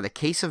rooms are the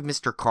Case of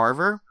Mr.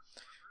 Carver,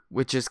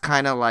 which is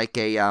kind of like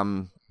a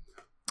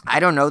I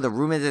don't know. The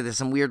rumor that there's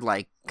some weird,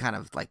 like, kind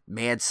of like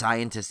mad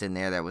scientist in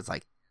there that was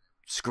like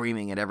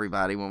screaming at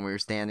everybody when we were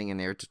standing in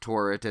there to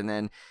tour it. And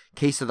then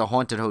Case of the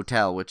Haunted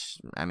Hotel, which,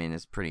 I mean,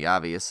 is pretty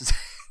obvious.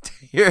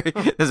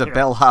 There's a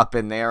bellhop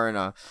in there and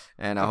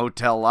a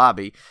hotel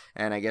lobby,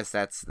 and I guess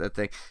that's the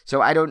thing.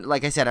 So I don't,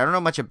 like I said, I don't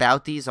know much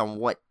about these on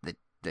what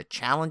the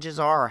challenges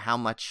are or how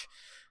much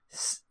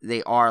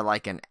they are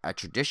like a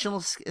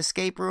traditional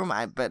escape room.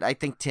 But I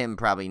think Tim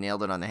probably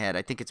nailed it on the head.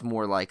 I think it's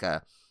more like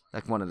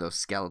one of those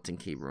skeleton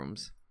key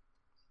rooms.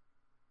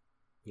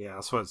 Yeah,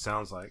 that's what it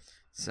sounds like.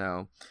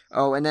 So,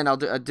 and then I'll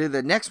do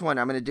the next one.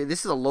 I'm going to do,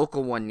 this is a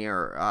local one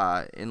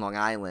near in Long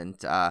Island.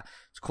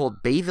 It's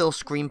called Bayville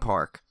Scream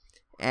Park.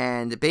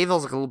 And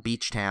Bayville's like a little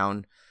beach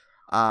town.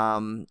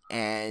 And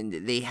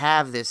they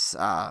have this,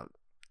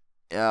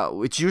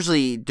 it's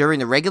usually during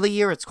the regular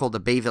year, it's called the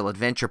Bayville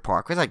Adventure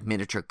Park. It's like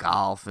miniature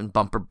golf and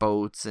bumper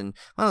boats and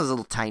one of those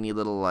little tiny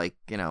little,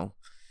 kind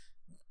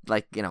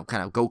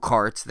of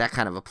go-karts, that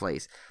kind of a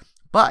place.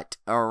 But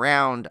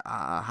around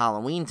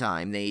Halloween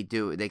time, they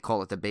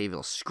call it the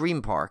Bayville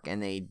Scream Park,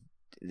 and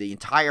the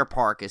entire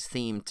park is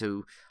themed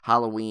to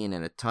Halloween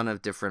and a ton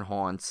of different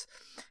haunts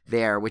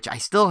there, which I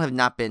still have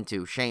not been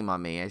to. Shame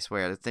on me, I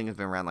swear. The thing has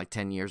been around like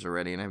 10 years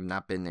already, and I have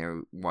not been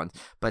there once.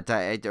 But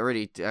I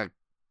already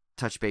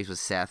touched base with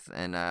Seth,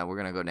 and we're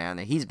going to go down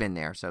there. He's been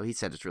there, so he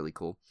said it's really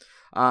cool.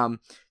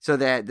 So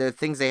the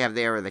things they have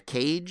there are the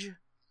Cage,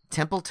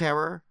 Temple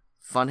Terror,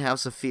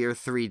 Funhouse of Fear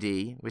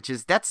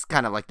 3D, that's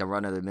kind of like the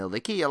run of the mill.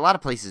 A lot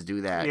of places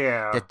do that.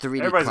 Yeah, the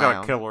 3D everybody's clown.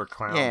 got a killer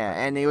clown. Yeah,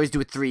 and they always do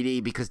it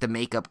 3D because the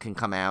makeup can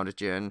come out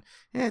at you, and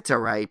it's all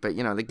right. But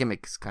the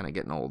gimmick's kind of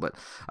getting old.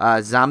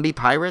 But Zombie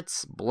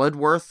Pirates,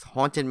 Bloodworth,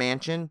 Haunted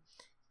Mansion,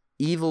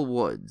 Evil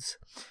Woods,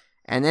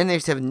 and then they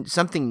have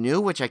something new,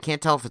 which I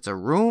can't tell if it's a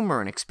room or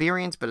an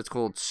experience, but it's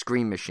called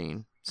Scream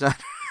Machine. So I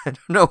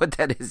don't know what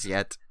that is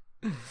yet.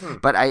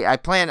 But I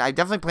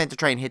definitely plan to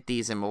try and hit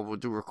these, and we'll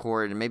do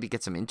record and maybe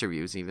get some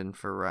interviews even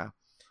for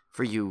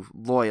you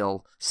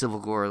loyal Civil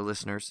Gore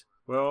listeners.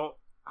 Well,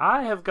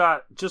 I have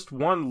got just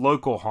one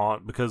local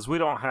haunt because we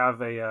don't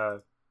have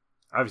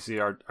obviously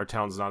our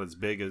town's not as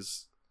big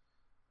as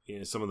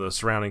some of the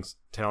surrounding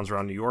towns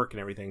around New York and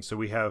everything, so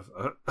we have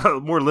a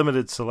more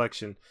limited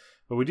selection.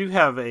 But we do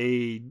have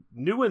a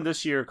new one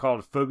this year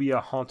called Phobia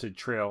Haunted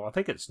Trail. I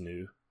think it's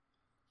new.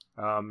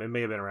 It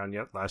may have been around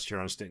last year.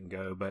 I just didn't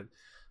go, but.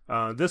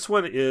 This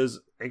one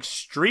is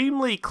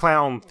extremely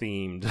clown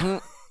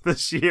themed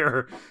this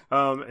year.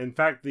 In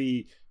fact,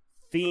 the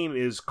theme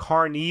is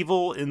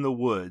Carnival in the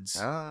Woods.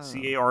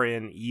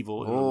 C-A-R-N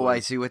Evil in the Woods. Oh, I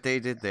see what they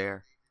did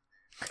there.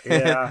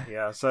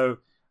 Yeah. So,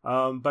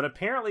 but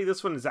apparently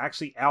this one is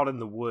actually out in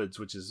the woods,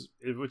 which is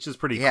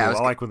pretty cool. I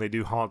like when they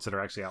do haunts that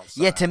are actually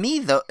outside. Yeah, to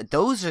me,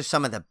 those are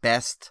some of the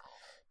best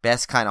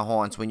kind of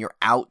haunts when you're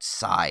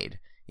outside.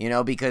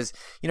 Because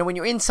when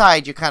you're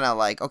inside, you're kind of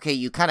like, okay,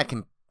 you kind of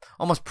can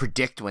almost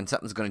predict when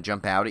something's going to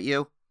jump out at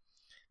you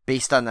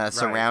based on the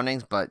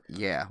surroundings. But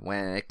yeah,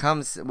 when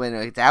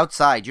it's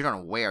outside, you don't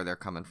know where they're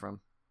coming from.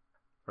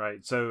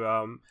 Right.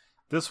 So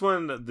this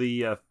one,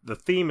 the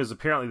theme is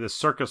apparently the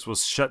circus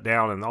was shut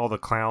down and all the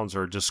clowns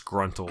are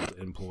disgruntled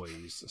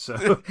employees.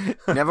 So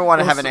never want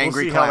to have an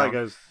angry we'll see clown. How that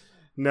goes.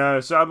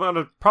 No, so I'm going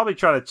to probably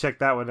try to check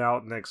that one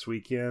out next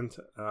weekend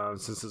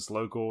since it's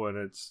local and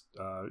it's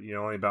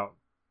only about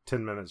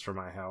 10 minutes from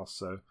my house.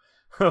 So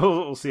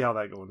we'll see how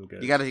that one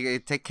goes. You got to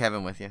take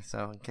Kevin with you,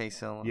 so in case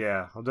he'll...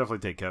 Yeah, I'll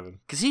definitely take Kevin.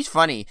 Because he's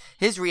funny.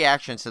 His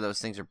reactions to those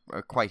things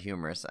are quite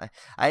humorous.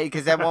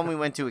 Because that one we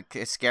went to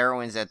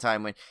Scarowinds that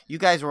time when you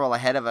guys were all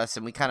ahead of us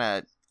and we kind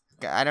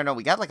of... I don't know,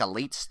 we got like a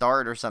late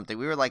start or something.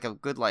 We were like a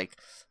good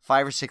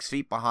 5 or 6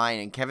 feet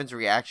behind, and Kevin's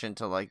reaction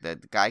to the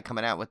guy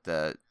coming out with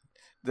the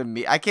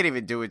I can't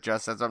even do it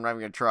justice. So I'm not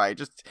even gonna try.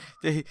 Just,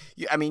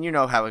 I mean,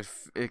 how the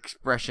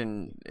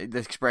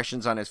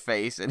expressions on his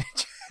face, and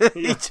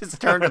he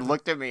just turned and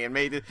looked at me and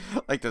made it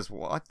like this.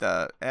 What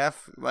the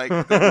f?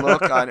 The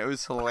look on it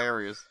was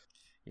hilarious.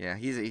 Yeah,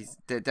 he's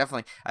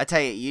definitely. I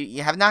tell you,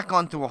 you have not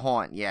gone through a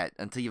haunt yet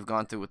until you've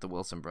gone through with the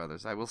Wilson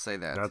brothers. I will say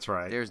that. That's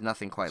right. There's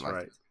nothing quite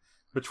like it.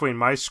 Between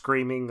my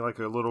screaming like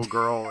a little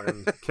girl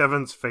and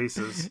Kevin's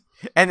faces,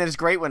 and it's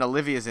great when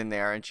Olivia's in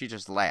there and she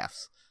just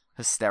laughs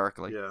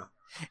hysterically. Yeah.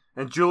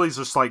 And Julie's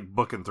just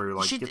booking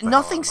through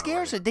nothing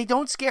scares her. They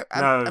don't scare.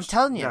 I'm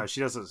telling you. No, she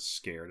doesn't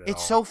scare at all.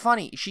 It's so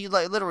funny. She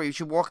literally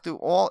she walked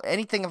through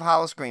anything of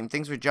Howl-O-Scream.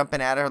 Things were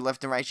jumping at her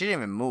left and right. She didn't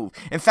even move.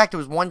 In fact, there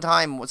was one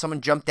time when someone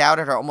jumped out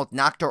at her, almost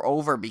knocked her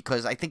over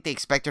because I think they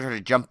expected her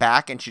to jump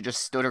back and she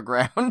just stood her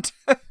ground.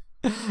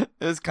 It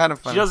was kind of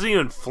funny. She doesn't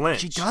even flinch.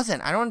 She doesn't.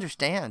 I don't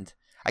understand.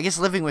 I guess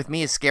living with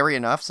me is scary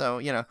enough,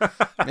 so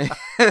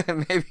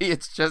maybe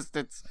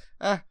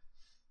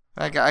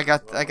I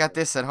got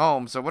this at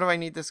home, so what do I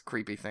need this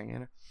creepy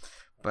thing,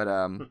 But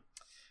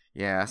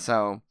yeah,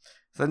 so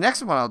the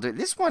next one I'll do.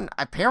 This one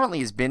apparently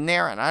has been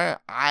there, and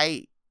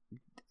I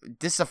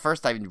this is the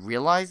first I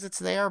realized it's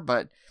there.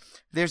 But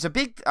there's a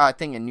big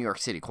thing in New York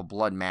City called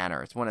Blood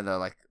Manor. It's one of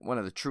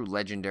the true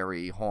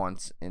legendary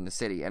haunts in the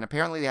city, and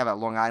apparently they have a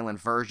Long Island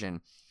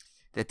version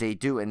that they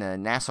do in the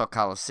Nassau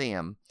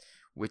Coliseum,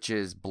 which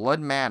is Blood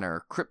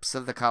Manor, Crypts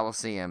of the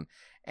Colosseum.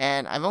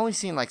 And I've only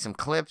seen like some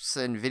clips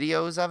and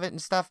videos of it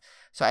and stuff,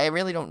 so I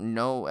really don't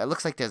know. It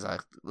looks like there's a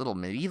little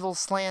medieval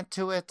slant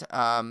to it.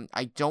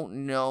 I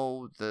don't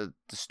know the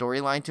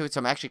storyline to it,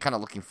 so I'm actually kind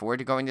of looking forward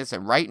to going to this.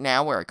 And right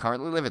now, where I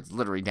currently live, it's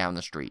literally down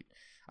the street.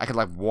 I could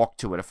like walk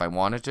to it if I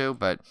wanted to,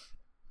 but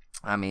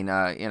I mean,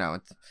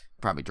 it's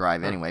probably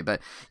drive anyway.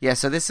 But yeah,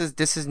 so this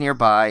is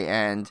nearby,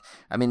 and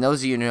I mean,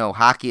 those of you who know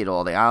hockey at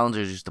all, the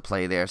Islanders used to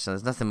play there, so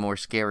there's nothing more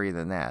scary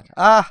than that.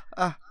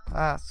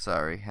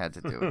 Sorry, had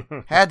to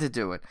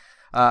do it.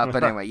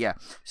 But anyway, yeah.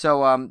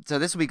 So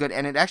this will be good,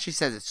 and it actually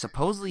says it's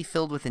supposedly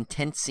filled with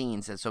intense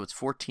scenes, and so it's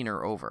 14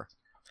 or over.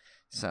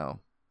 So,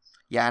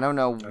 yeah, I don't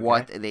know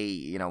what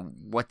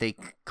they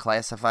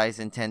classify as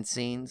intense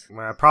scenes.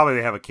 Well, probably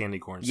they have a candy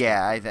corn.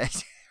 Yeah, I think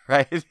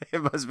right.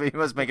 It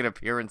must make an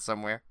appearance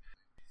somewhere.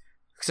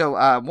 So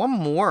one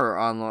more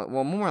on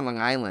Long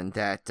Island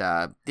that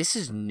this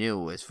is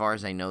new as far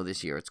as I know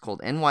this year. It's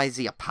called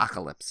NYZ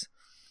Apocalypse,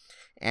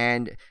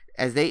 and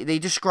as they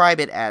describe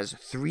it as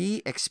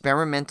 3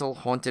 experimental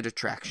haunted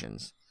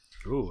attractions.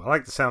 Ooh, I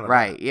like the sound of that.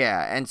 Right,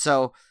 yeah. And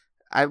so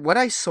what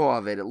I saw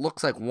of it, it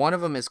looks like one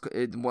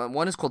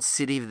is called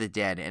City of the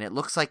Dead, and it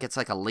looks like it's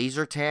like a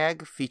laser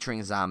tag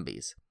featuring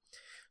zombies.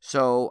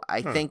 So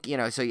I think,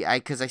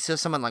 because I saw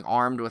someone like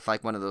armed with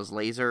like one of those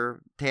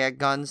laser tag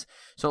guns.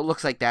 So it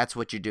looks like that's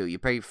what you do. You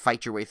probably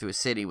fight your way through a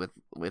city with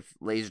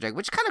laser tag,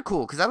 which is kind of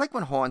cool because I like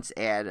when haunts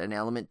add an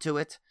element to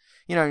it.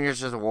 And you're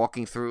just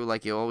walking through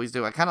like you always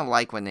do. I kind of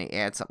like when they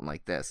add something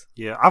like this.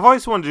 Yeah, I've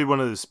always wanted to do one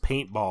of those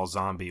paintball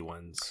zombie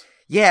ones.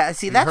 Yeah,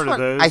 see, that's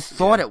what I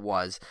thought it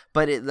was.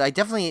 But it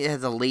definitely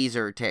has a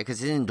laser tag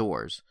because it's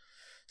indoors.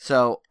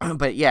 So,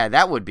 but yeah,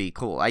 that would be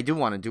cool. I do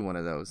want to do one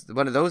of those.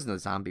 One of those in the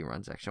zombie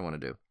runs, actually, I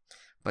want to do.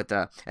 But,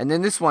 and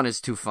then this one is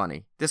too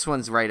funny. This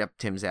one's right up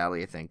Tim's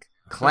alley, I think.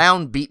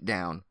 Clown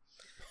Beatdown.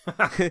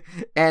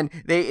 And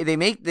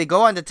they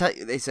go on to tell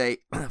you, they say,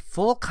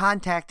 full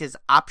contact is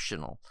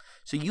optional.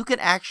 So you can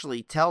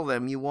actually tell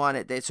them you want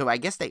it. So I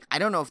guess I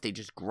don't know if they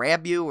just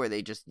grab you or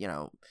they just,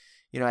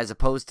 as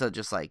opposed to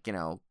just like,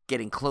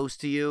 getting close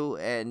to you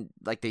and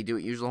like they do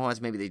at usual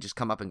haunts, maybe they just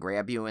come up and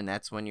grab you and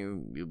that's when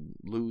you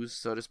lose,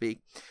 so to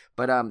speak.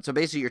 But so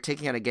basically you're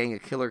taking on a gang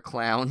of killer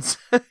clowns.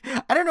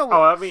 I don't know.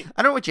 I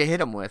don't know what you hit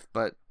them with,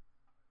 but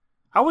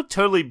I would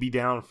totally be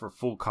down for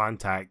full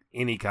contact,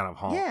 any kind of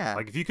haunt. Yeah.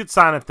 Like if you could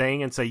sign a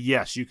thing and say,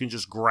 yes, you can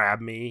just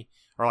grab me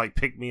or like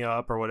pick me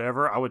up or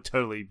whatever, I would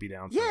totally be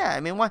down for that. Yeah, I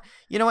mean,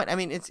 you know what? I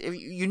mean, it's they're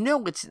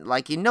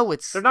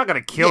not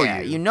gonna kill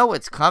you. You know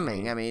it's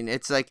coming. I mean,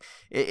 it's like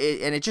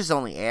and it just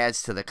only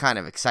adds to the kind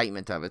of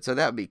excitement of it. So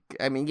that would be,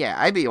 I mean, yeah,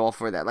 I'd be all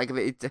for that. Like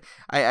if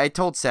I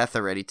told Seth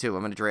already too.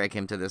 I'm gonna drag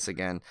him to this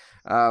again.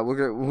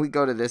 When we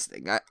go to this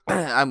thing,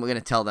 I'm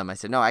gonna tell them. I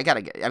said, no,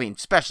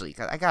 especially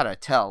because I gotta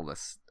tell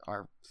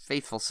our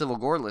faithful Civil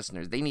Gore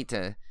listeners,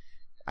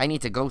 I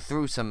need to go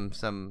through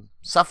some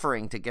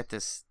suffering to get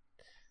this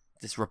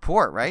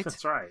report, right?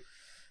 That's right.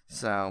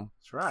 So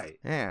that's right.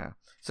 Yeah.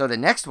 So the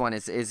next one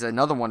is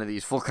another one of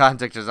these full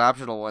contact is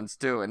optional ones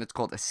too, and it's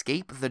called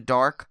Escape the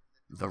Dark,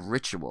 the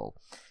Ritual,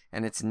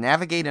 and it's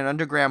navigate an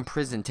underground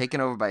prison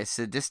taken over by a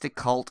sadistic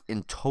cult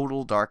in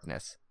total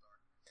darkness.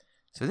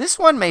 So this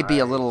one may be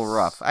a little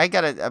rough. I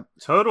got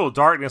total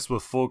darkness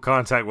with full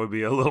contact would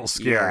be a little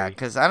scary. Yeah,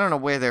 because I don't know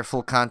where they're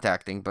full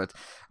contacting, but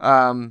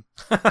depends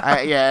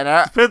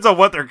on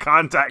what they're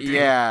contacting.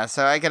 Yeah,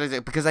 so I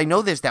gotta because I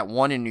know there's that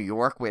one in New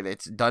York where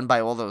it's done by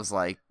all those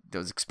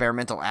those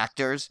experimental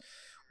actors,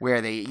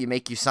 where you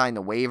make you sign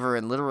the waiver,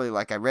 and literally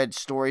I read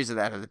stories of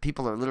that, the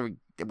people are literally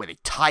where they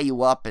tie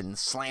you up and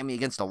slam you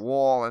against a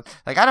wall, and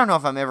I don't know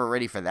if I'm ever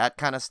ready for that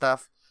kind of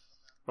stuff.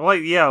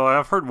 Well,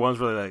 I've heard ones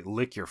where they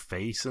lick your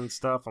face and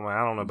stuff. I'm like,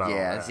 I don't know about all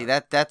that. See,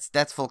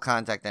 that's full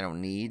contact. I don't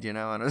need,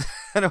 I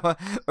don't,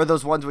 or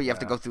those ones where you have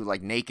to go through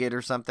naked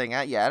or something.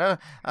 I don't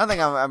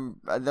think I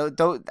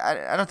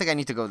don't think I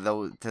need to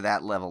go to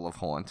that level of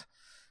haunt.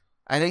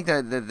 I think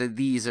that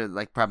these are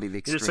probably the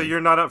extreme. So you're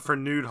not up for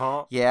nude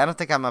haunt? Yeah, I don't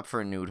think I'm up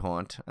for a nude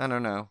haunt. I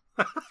don't know.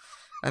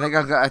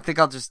 I think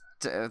I'll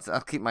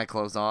keep my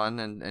clothes on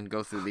and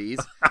go through these,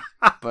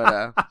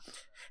 but.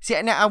 See,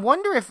 now I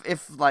wonder if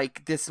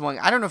this one,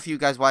 I don't know if you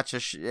guys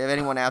if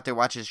anyone out there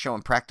watches the show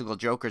Impractical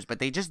Jokers, but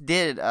they just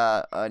did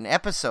an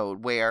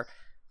episode where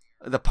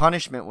the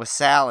punishment was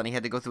Sal, and he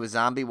had to go through a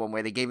zombie one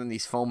where they gave him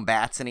these foam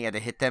bats and he had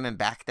to hit them and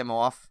back them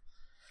off.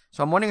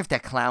 So I'm wondering if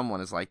that clown one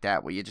is like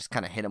that, where you just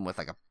kind of hit him with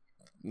a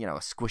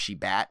squishy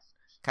bat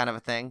kind of a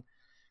thing,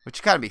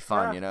 which kind of be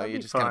fun, you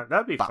just kind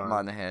of bop him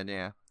on the head,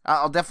 yeah.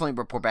 I'll definitely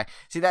report back.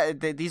 See,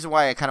 these are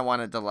why I kind of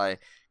wanted to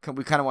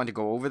we kind of wanted to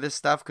go over this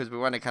stuff because we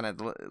want to kind of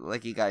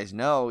let you guys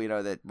know,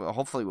 that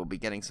hopefully we'll be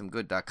getting some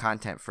good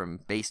content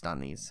based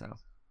on these. So,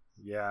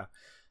 yeah.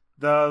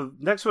 The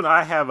next one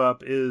I have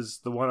up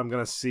is the one I'm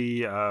going to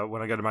see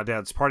when I go to my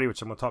dad's party,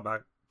 which I'm going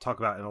to talk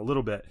about in a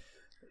little bit.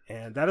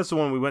 And that is the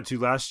one we went to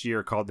last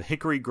year called the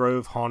Hickory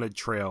Grove Haunted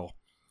Trail.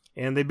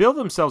 And they bill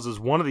themselves as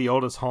one of the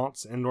oldest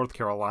haunts in North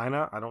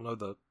Carolina. I don't know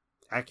the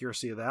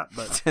accuracy of that,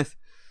 but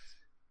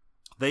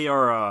they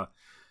are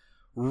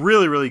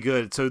Really, really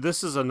good. So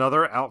this is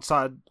another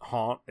outside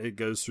haunt. It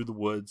goes through the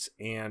woods,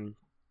 and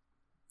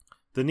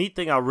the neat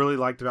thing I really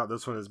liked about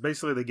this one is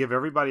basically they give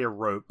everybody a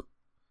rope.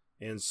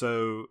 And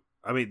so,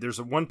 I mean,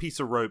 there's one piece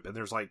of rope, and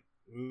there's like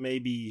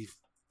maybe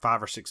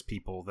 5 or 6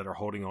 people that are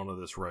holding onto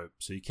this rope.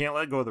 So you can't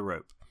let go of the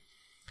rope.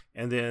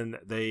 And then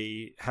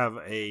they have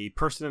a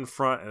person in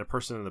front and a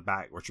person in the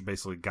back, which are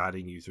basically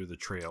guiding you through the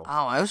trail.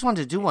 Oh, I always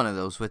wanted to do one of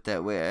those with that.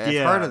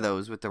 I've heard of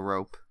those with the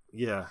rope.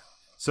 Yeah.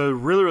 So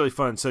really, really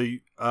fun. So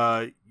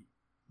it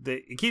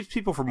keeps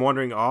people from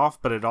wandering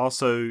off, but it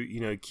also,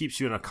 keeps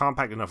you in a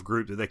compact enough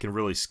group that they can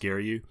really scare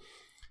you.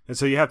 And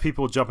so you have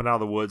people jumping out of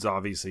the woods,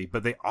 obviously,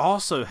 but they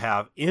also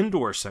have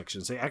indoor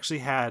sections. They actually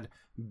had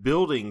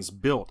buildings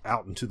built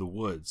out into the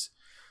woods.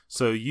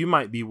 So you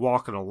might be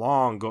walking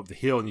along, go up the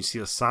hill, and you see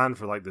a sign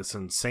for like this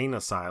insane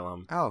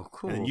asylum. Oh,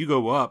 cool. And then you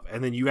go up,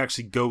 and then you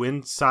actually go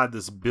inside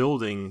this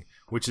building,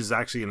 which is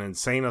actually an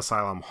insane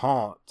asylum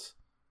haunt.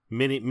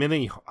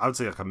 Mini, I would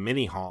say like a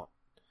mini haunt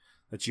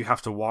that you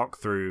have to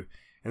walk through.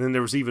 And then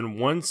there was even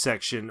one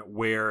section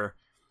where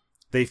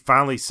they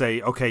finally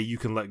say, okay, you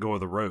can let go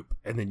of the rope.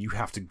 And then you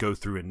have to go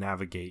through and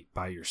navigate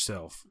by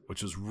yourself,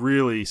 which was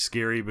really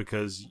scary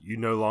because you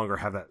no longer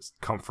have that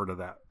comfort of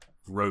that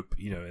rope,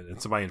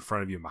 and somebody in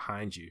front of you and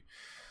behind you.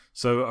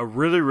 So a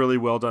really, really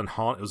well done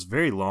haunt. It was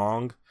very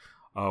long,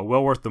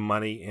 well worth the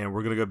money, and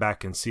we're going to go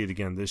back and see it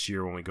again this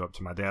year when we go up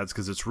to my dad's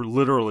because it's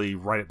literally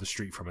right up the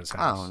street from his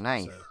house. Oh,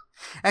 nice. So,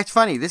 that's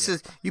funny. This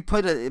is you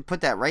put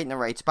that right in the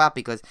right spot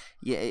because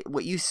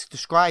what you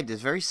described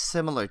is very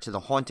similar to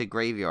the haunted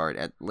graveyard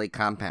at Lake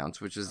Compounds,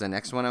 which is the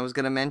next one I was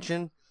going to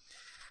mention.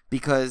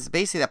 Because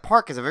basically that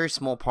park is a very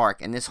small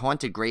park, and this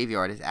haunted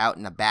graveyard is out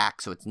in the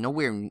back, so it's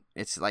nowhere.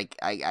 It's like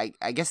I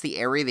guess the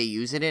area they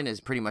use it in is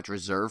pretty much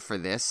reserved for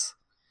this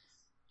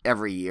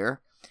every year,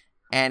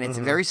 and it's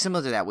very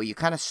similar to that where you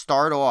kind of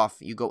start off,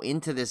 you go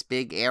into this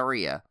big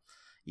area,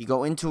 you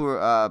go into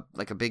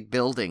like a big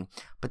building,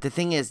 but the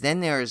thing is,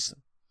 then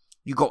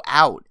you go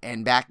out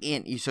and back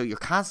in, so you're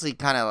constantly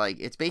kind of like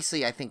it's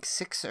basically I think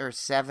 6 or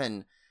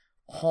 7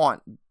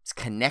 haunts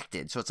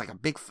connected, so it's like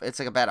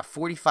about a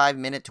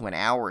 45-minute to an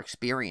hour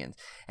experience,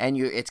 and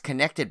it's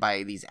connected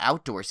by these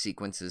outdoor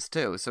sequences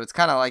too, so it's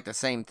kind of like the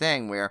same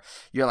thing where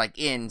you're like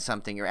in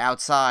something, you're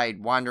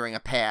outside wandering a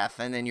path,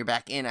 and then you're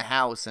back in a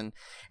house, and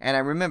I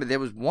remember there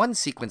was one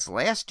sequence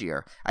last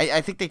year.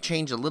 I think they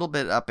change a little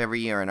bit up every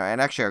year, and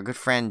actually our good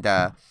friend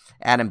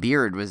Adam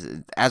Beard was,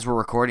 as we're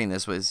recording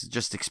this, was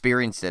just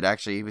experienced it.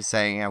 Actually, he was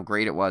saying how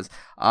great it was.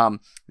 There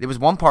was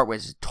one part where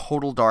it's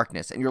total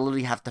darkness, and you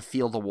literally have to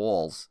feel the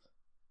walls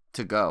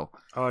to go.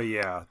 Oh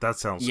yeah, that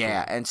sounds cool.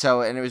 And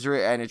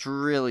it's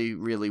really,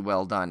 really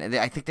well done. And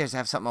I think there's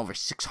something over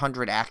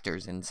 600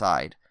 actors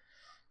inside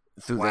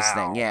through this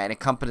thing. Yeah, and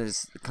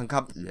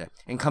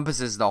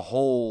encompasses the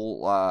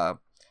whole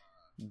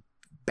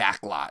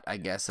backlot, I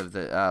guess, of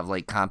the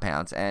Lake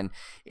Compounds. And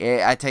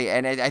I tell you,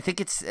 and I think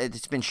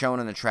it's been shown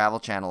on the Travel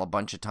Channel a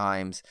bunch of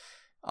times.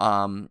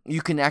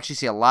 You can actually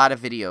see a lot of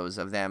videos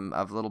of them,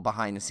 of little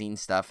behind the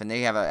scenes stuff, and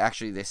they have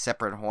actually this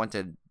separate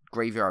haunted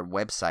graveyard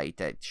website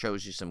that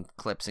shows you some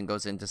clips and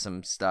goes into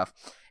some stuff.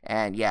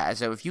 And yeah,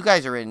 so if you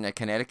guys are in the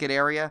Connecticut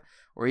area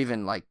or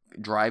even like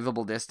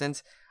drivable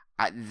distance,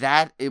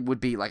 that it would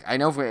be like, I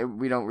know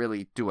we don't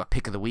really do a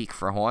pick of the week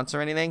for haunts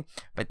or anything,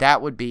 but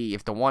that would be,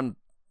 if the one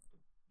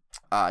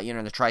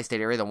in the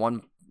tri-state area, the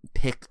one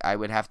pick I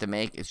would have to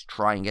make is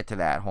try and get to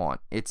that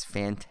haunt. It's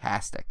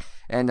fantastic,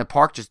 and the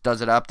park just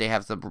does it up. They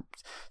have some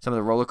of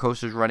the roller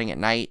coasters running at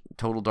night,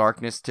 total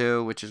darkness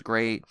too, which is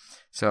great.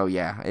 So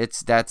yeah,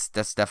 that's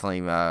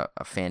definitely a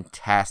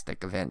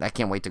fantastic event. I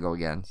can't wait to go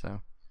again.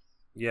 So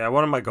yeah,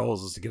 one of my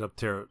goals is to get up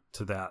to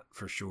that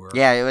for sure.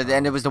 Yeah,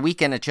 and it was the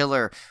weekend of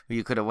Chiller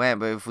you could have went,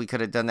 but if we could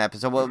have done that,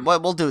 so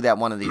we'll do that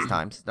one of these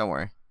times. Don't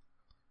worry.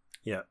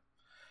 Yeah,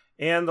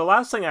 and the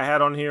last thing I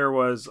had on here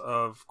was,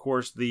 of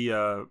course,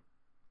 the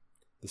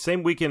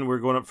same weekend we're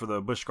going up for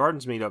the Busch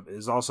Gardens meetup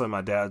is also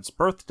my dad's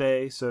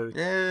birthday. So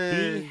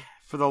he,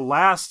 for the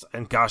last,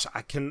 and gosh,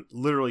 I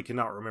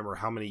cannot remember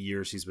how many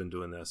years he's been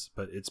doing this,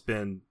 but it's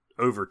been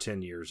over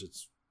 10 years.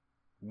 It's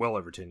well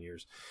over 10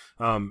 years.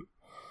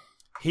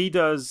 He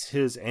does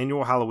his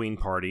annual Halloween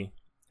party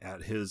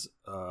at his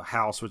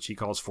house, which he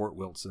calls Fort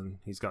Wilson.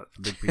 He's got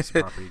a big piece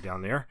of property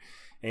down there.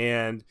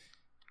 And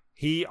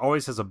he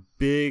always has a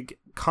big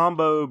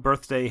combo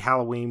birthday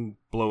Halloween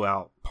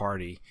blowout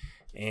party.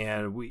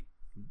 And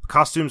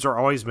costumes are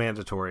always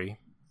mandatory.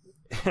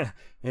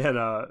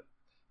 And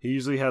he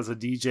usually has a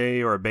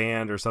DJ or a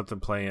band or something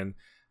playing.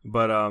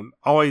 But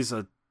always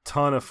a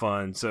ton of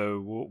fun.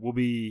 So we'll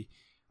be...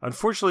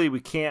 Unfortunately,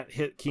 we can't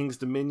hit King's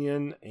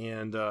Dominion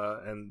and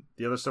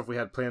the other stuff we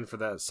had planned for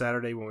that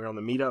Saturday when we were on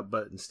the meetup,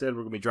 but instead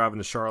we're going to be driving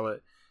to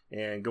Charlotte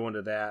and going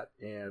to that.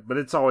 But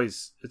it's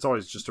always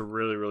just a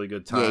really, really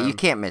good time. Yeah, you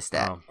can't miss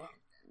that.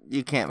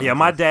 You can't. Yeah,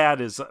 my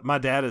dad is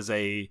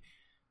a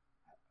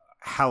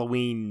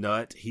Halloween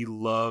nut. He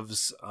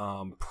loves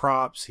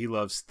props. He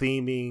loves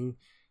theming.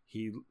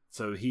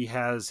 So he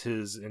has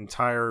his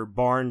entire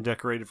barn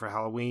decorated for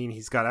Halloween.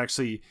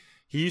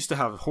 he used to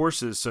have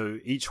horses, so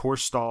each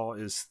horse stall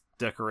is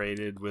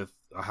decorated with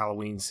a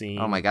Halloween scene.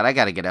 Oh my god, I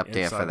got to get up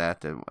there inside. for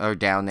that, or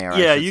down there.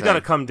 Yeah, you got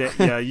to come down.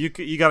 Yeah, you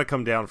got to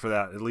come down for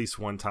that at least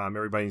one time.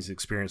 Everybody needs to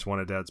experience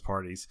one of Dad's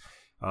parties.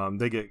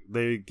 They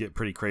get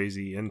pretty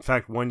crazy. In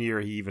fact, one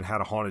year he even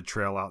had a haunted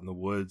trail out in the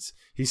woods.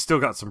 He's still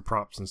got some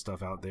props and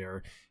stuff out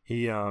there.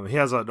 He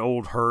has an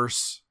old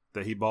hearse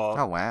that he bought.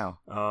 Oh wow.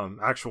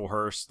 Actual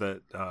hearse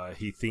that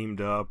he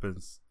themed up,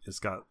 and it's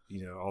got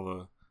all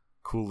the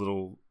cool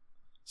little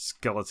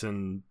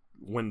skeleton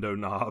window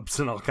knobs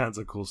and all kinds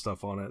of cool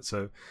stuff on it.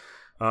 So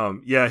I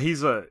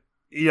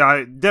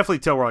definitely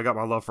tell where I got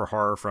my love for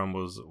horror from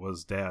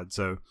was Dad.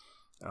 So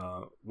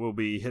we'll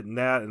be hitting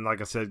that, and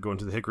like I said, going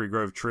to the Hickory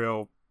Grove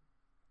Trail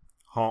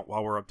haunt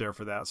while we're up there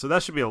for that. So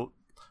that should be a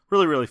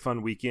really, really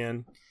fun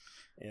weekend,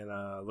 and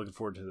looking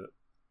forward to it.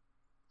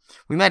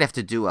 We might have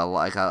to do a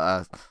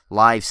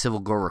live Civil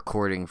Gore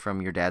recording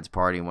from your dad's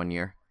party one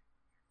year.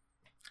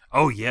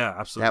 Oh yeah,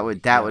 absolutely.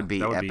 That would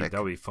be epic.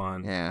 That would be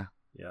fun. Yeah.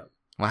 Yeah.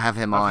 We'll have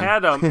him on.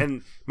 I've had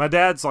and my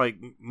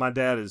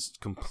dad is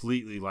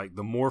completely like,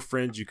 the more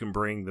friends you can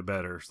bring, the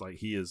better. It's like,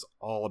 he is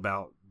all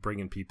about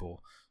bringing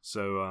people.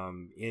 So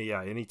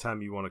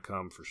anytime you want to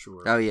come, for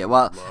sure. Oh yeah,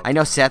 well, I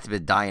know Seth's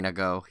been dying to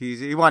go.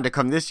 He wanted to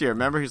come this year.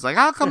 Remember, he's like,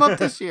 I'll come up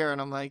this year, and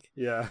I'm like,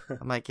 yeah.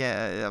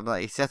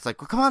 Seth's like,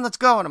 well, come on, let's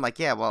go, and I'm like,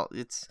 yeah, well,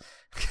 it's,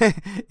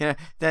 it's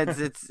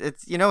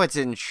it's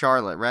in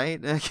Charlotte, right?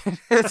 I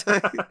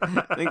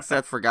think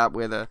Seth forgot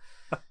where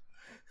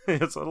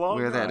it's a long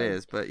where ride. that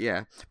is, but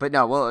yeah, but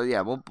no,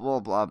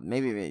 we'll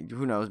maybe,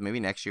 who knows, maybe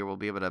next year we'll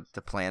be able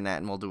to plan that,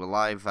 and we'll do a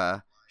live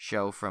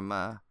show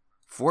from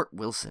Fort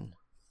Wilson.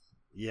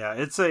 Yeah,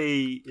 it's a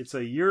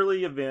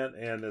yearly event,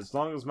 and as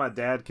long as my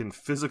dad can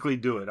physically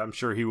do it, I'm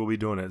sure he will be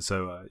doing it.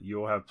 So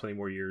you'll have plenty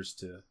more years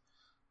to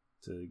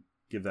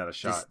give that a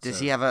shot.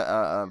 Does he have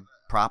a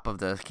prop of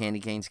the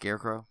candy cane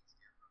scarecrow?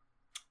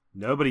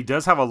 No, but he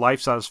does have a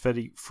life-size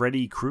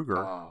Freddy Krueger.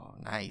 Oh,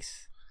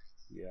 nice.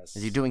 Yes.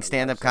 Is he doing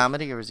stand-up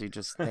comedy, or is he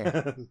just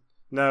there?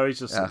 No, he's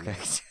just okay.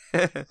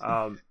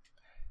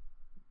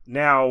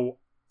 Now,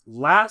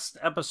 last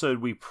episode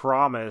we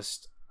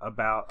promised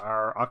about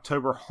our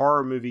October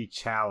horror movie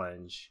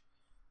challenge,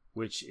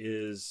 which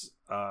is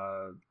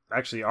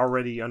actually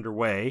already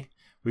underway.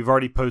 We've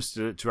already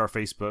posted it to our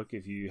Facebook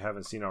if you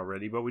haven't seen it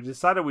already, but we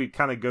decided we'd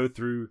kind of go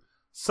through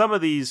some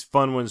of these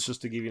fun ones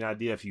just to give you an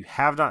idea. If you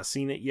have not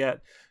seen it yet,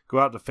 go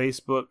out to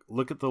Facebook,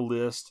 look at the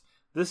list.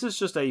 This is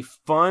just a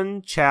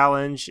fun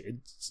challenge.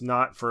 It's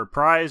not for a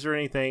prize or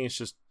anything. It's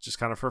just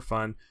kind of for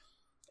fun.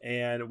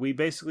 And we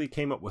basically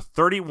came up with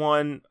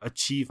 31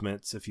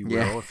 achievements, if you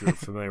will, if you're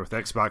familiar with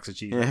Xbox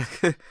achievements.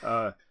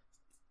 Yeah.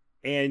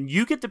 And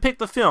you get to pick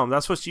the film.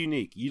 That's what's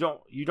unique. You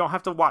don't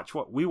have to watch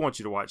what we want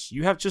you to watch.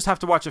 You just have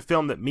to watch a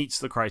film that meets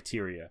the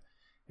criteria.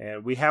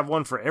 And we have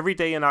one for every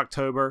day in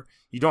October.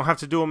 You don't have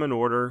to do them in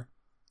order.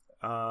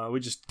 We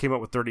just came up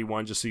with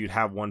 31 just so you'd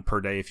have one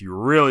per day if you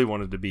really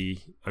wanted to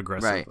be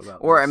aggressive. Right. About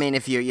or, this. I mean,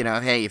 if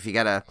if you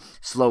got a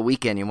slow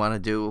weekend, you want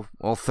to do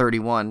all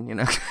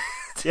 31,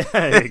 Yeah,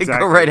 exactly.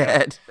 Go right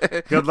ahead.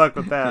 Good luck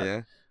with that.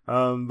 Yeah.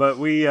 But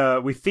we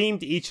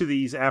themed each of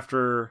these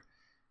after,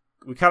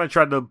 we kind of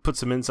tried to put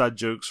some inside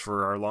jokes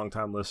for our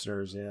longtime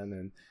listeners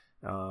in.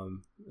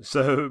 And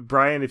so,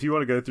 Brian, if you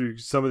want to go through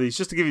some of these,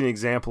 just to give you an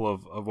example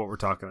of what we're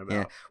talking about.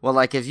 Yeah. Well,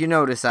 like, if you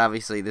notice,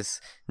 obviously,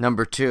 this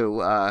number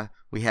 2,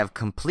 we have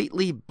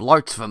completely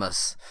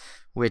blartsfamous,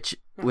 which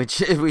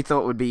we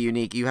thought would be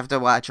unique. You have to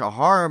watch a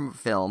horror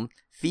film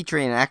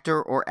featuring an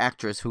actor or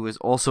actress who has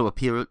also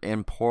appeared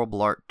in Paul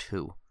Blart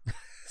 2.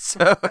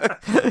 So,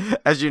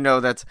 as you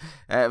know, that's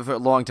for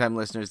long-time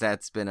listeners,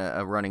 that's been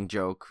a running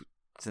joke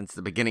since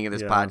the beginning of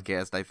this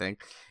podcast, I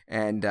think.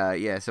 And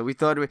so we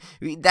thought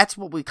that's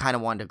what we kind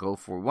of wanted to go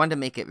for. We wanted to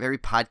make it very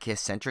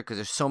podcast-centric because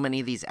there's so many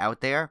of these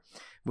out there.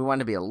 We wanted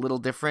to be a little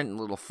different and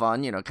a little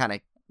fun, kind of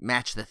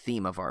match the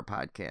theme of our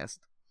podcast.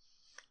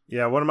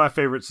 Yeah, one of my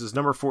favorites is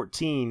number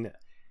 14,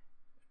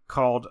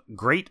 called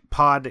Great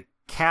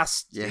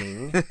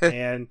Podcasting.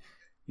 And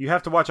you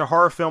have to watch a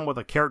horror film with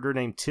a character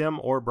named Tim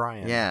or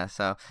Brian. Yeah,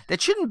 so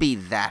that shouldn't be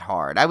that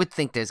hard. I would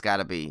think there's got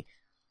to be.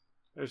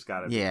 There's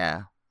got to be.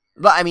 Yeah.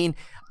 But I mean,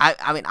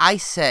 I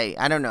say,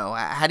 I don't know.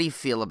 How do you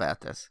feel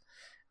about this?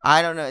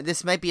 I don't know.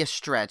 This might be a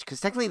stretch because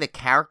technically the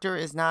character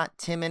is not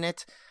Tim in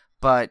it,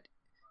 but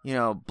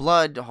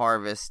Blood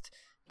Harvest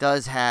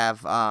does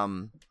have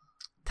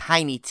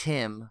Tiny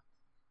Tim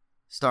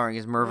starring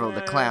as Mervo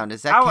the Clown.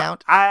 Does that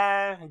count?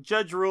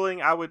 Judge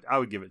ruling, I would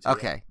give it to you.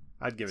 Okay.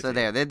 I'd give it to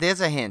you. So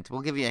there's a hint.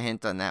 We'll give you a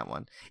hint on that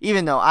one.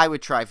 Even though I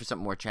would try for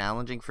something more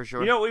challenging for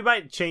sure. We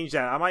might change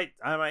that.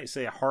 I might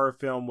say a horror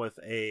film with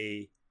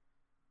a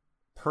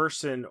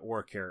person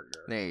or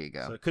character. There you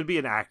go. So it could be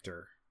an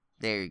actor.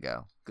 There you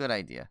go. Good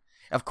idea.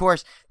 Of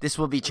course, this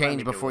will be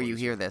changed before you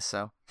hear this,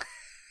 so.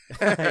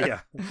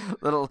 Yeah.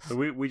 So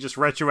we just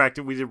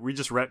retroacted. We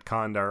just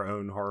retconned our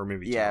own horror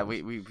movie. Yeah,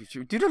 we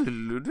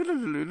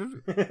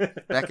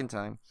back in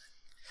time.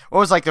 Or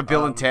it was like the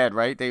Bill and Ted,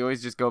 right? They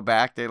always just go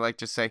back. They like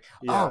just say,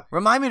 "Oh,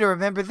 remind me to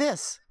remember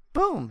this."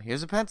 Boom,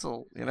 here's a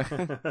pencil.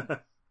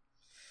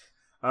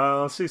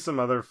 Let's see some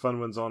other fun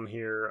ones on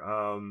here.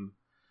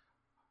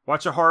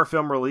 Watch a horror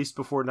film released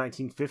before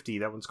 1950.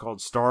 That one's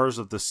called Stars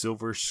of the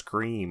Silver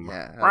Scream.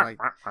 Yeah, I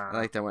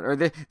like that one. Or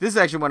this is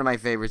actually one of my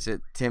favorites that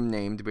Tim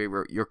named.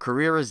 Your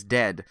Career is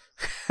Dead,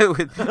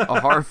 with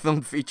a horror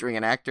film featuring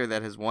an actor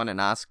that has won an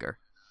Oscar.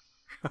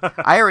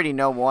 I already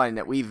know one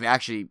that we've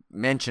actually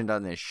mentioned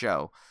on this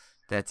show.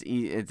 It's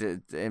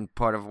in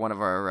part of one of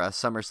our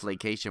summer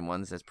slaycation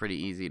ones. That's pretty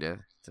easy to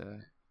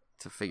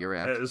figure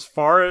out. As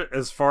far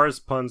as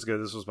puns go,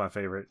 this was my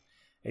favorite.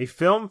 A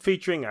film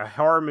featuring a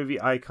horror movie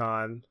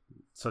icon,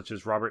 such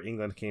as Robert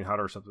Englund, Kane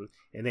Hodder, or something,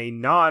 in a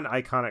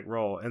non-iconic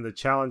role, and the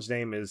challenge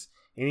name is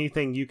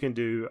Anything You Can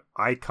Do,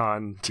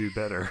 Icon Do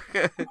Better.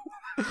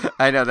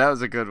 I know, that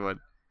was a good one.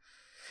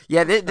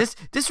 Yeah, this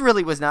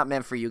really was not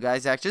meant for you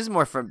guys, actually. This is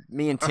more for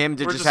me and Tim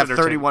to just have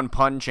 31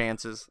 pun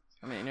chances.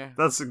 I mean, yeah.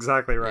 That's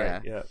exactly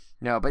right. Yeah.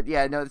 No, but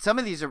yeah, no. Some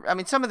of these are. I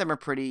mean, some of them are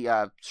pretty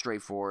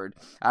straightforward.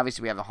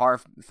 Obviously, we have a horror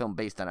film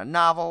based on a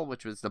novel,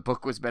 which was the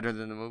book was better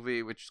than the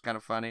movie, which is kind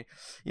of funny.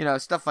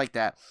 Stuff like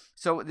that.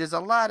 So there's a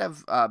lot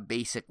of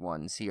basic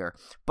ones here,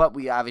 but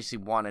we obviously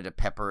wanted to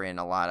pepper in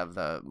a lot of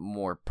the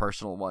more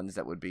personal ones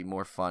that would be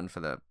more fun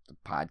for the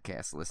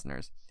podcast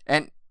listeners.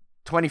 And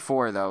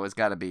 24 though has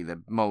got to be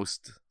the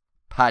most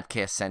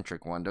podcast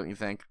centric one, don't you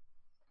think?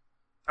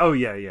 Oh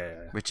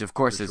yeah. Which of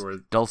course is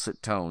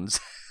Dulcet Tones.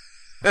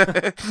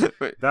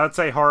 That's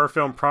a horror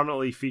film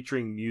prominently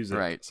featuring music,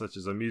 right, such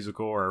as a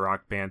musical or a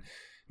rock band.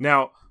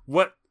 Now,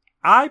 what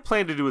I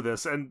plan to do with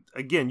this, and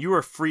again, you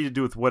are free to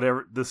do with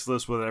whatever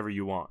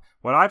you want.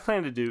 What I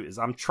plan to do is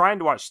I'm trying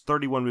to watch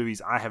 31 movies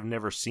I have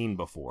never seen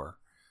before,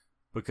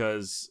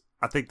 because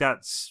I think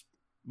that's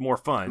more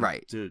fun.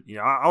 Right.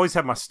 I always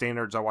have my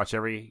standards I watch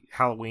every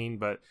Halloween,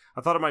 but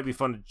I thought it might be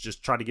fun to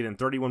just try to get in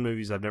 31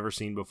 movies I've never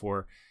seen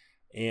before,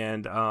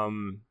 and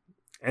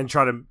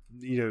try to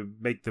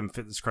make them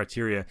fit this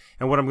criteria.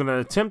 And what I'm going to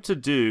attempt to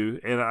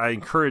do, and I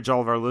encourage all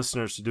of our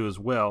listeners to do as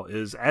well,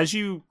 is as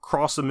you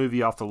cross a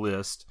movie off the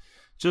list,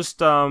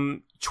 just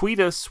tweet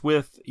us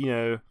with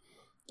the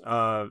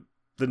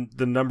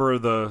number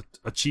of the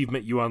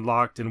achievement you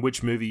unlocked and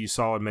which movie you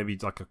saw, and maybe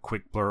like a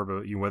quick blurb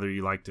of whether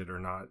you liked it or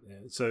not.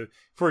 So,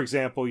 for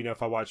example,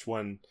 if I watch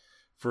one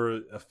for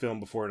a film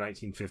before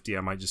 1950,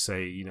 I might just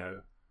say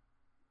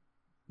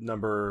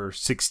number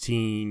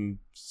 16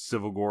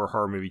 Civil Gore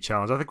horror movie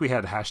challenge. I think we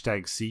had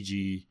hashtag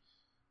CGHMC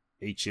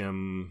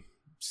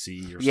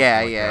or something.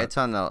 Yeah,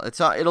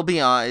 that. It'll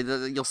be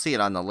on. You'll see it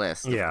on the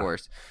list, of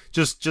course.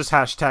 Just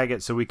hashtag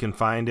it so we can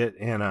find it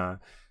and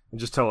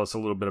just tell us a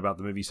little bit about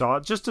the movie you saw,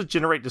 just to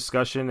generate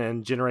discussion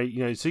and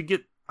generate so you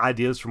get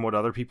ideas from what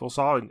other people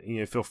saw,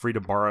 and feel free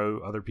to borrow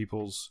other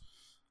people's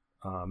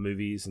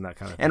movies and that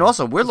kind of thing. And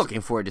also, we're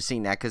looking forward to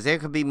seeing that, because there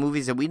could be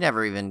movies that we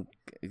never even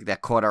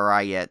that caught our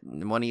eye yet.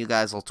 And one of you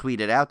guys will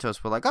tweet it out to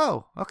us. We're like,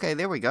 oh, okay,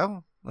 there we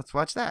go. Let's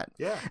watch that.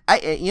 Yeah.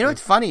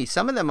 It's funny.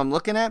 Some of them I'm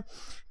looking at.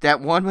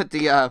 That one with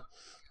the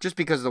just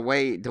because the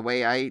way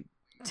I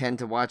tend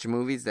to watch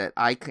movies, that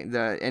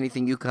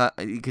anything you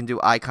can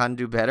do, icon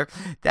do better.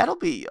 That'll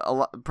be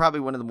probably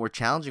one of the more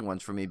challenging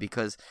ones for me,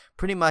 because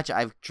pretty much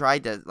I've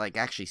tried to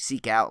actually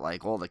seek out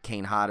all the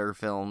Kane Hodder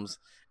films.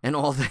 And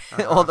all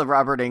the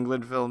Robert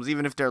Englund films,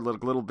 even if they're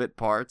little bit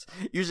parts.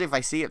 Usually, if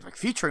I see it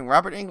featuring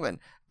Robert Englund,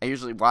 I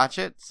usually watch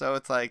it. So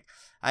it's I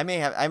may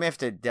have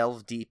to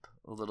delve deep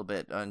a little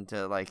bit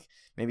into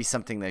maybe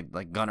something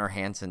that Gunnar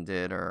Hansen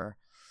did, or.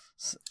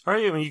 Or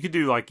you could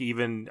do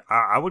even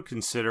I would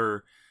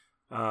consider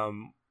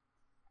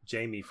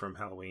Jamie from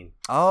Halloween.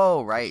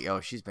 Oh, right. Oh,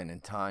 she's been in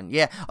a ton.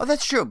 Yeah. Oh,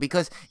 that's true,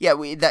 because now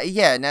that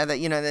now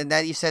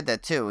that you said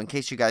that too, in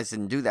case you guys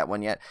didn't do that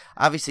one yet,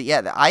 obviously,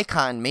 the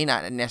icon may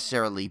not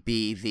necessarily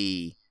be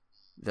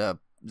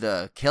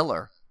the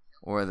killer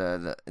or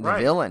the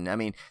right. villain. I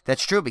mean,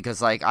 that's true,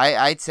 because I'd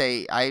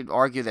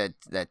argue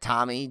that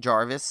Tommy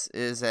Jarvis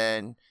is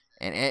and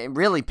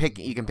really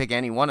you can pick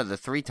any one of the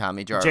three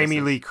Tommy Jarvis.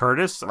 Jamie Lee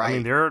Curtis. Right. I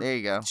mean, there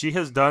you go. She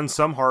has done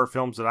some horror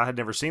films that I had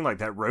never seen, like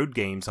that Road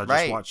Games I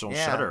just watched on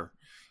Shudder.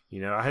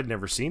 I had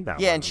never seen that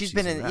one. Yeah, and she's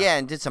been in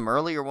and did some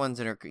earlier ones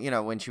in her,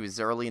 when she was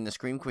early in the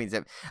Scream Queens.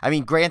 I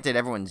mean, granted,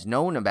 everyone's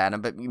known about them,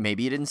 but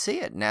maybe you didn't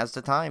see it. Now's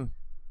the time.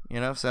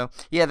 So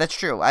yeah, that's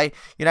true. I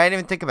didn't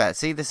even think about it.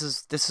 See, this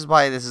is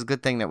why this is a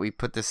good thing that we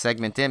put this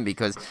segment in,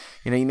 because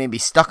you may be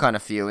stuck on a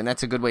few, and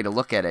that's a good way to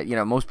look at it.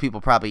 Most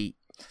people probably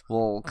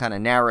will kind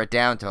of narrow it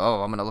down to,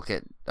 I'm going to look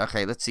at,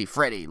 okay, let's see,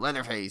 Freddy,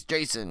 Leatherface,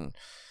 Jason,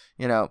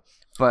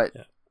 but.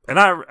 Yeah. And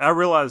I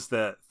realized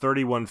that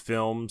 31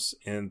 films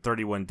in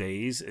 31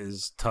 days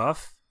is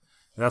tough.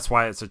 That's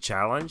why it's a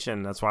challenge,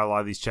 and that's why a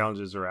lot of these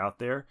challenges are out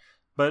there.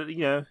 But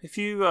if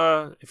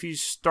you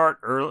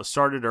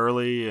started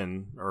early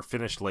or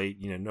finished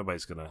late,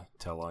 nobody's gonna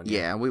tell on you.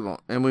 Yeah, we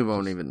won't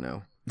even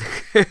know.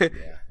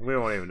 Yeah, we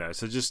won't even know.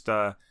 So just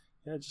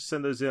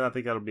send those in. I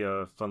think that'll be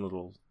a fun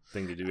little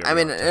thing to do. I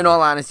mean, in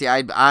all honesty,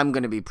 I'm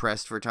going to be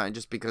pressed for time,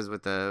 just because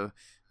with the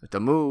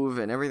move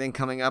and everything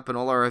coming up and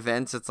all our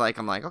events, it's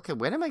I'm okay,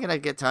 when am I going to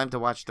get time to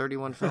watch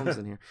 31 films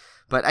in here?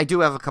 But I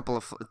do have a couple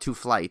of 2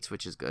 flights,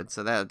 which is good.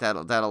 So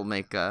that'll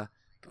make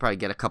probably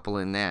get a couple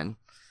in then.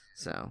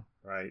 So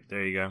right,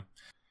 there you go.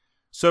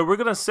 So we're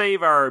going to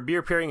save our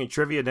beer pairing and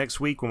trivia next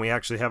week when we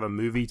actually have a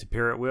movie to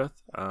pair it with.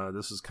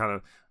 This is kind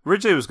of,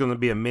 originally it was going to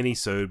be a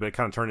mini-sode, but it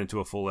kind of turned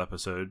into a full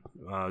episode,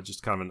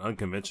 just kind of an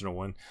unconventional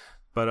one.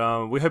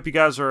 But we hope you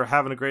guys are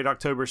having a great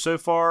October so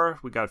far.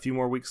 We got a few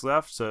more weeks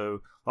left,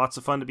 so lots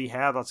of fun to be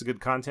had, lots of good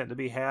content to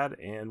be had,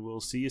 and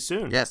we'll see you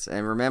soon. Yes,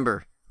 and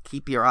remember,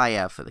 keep your eye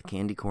out for the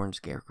candy corn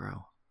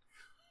scarecrow.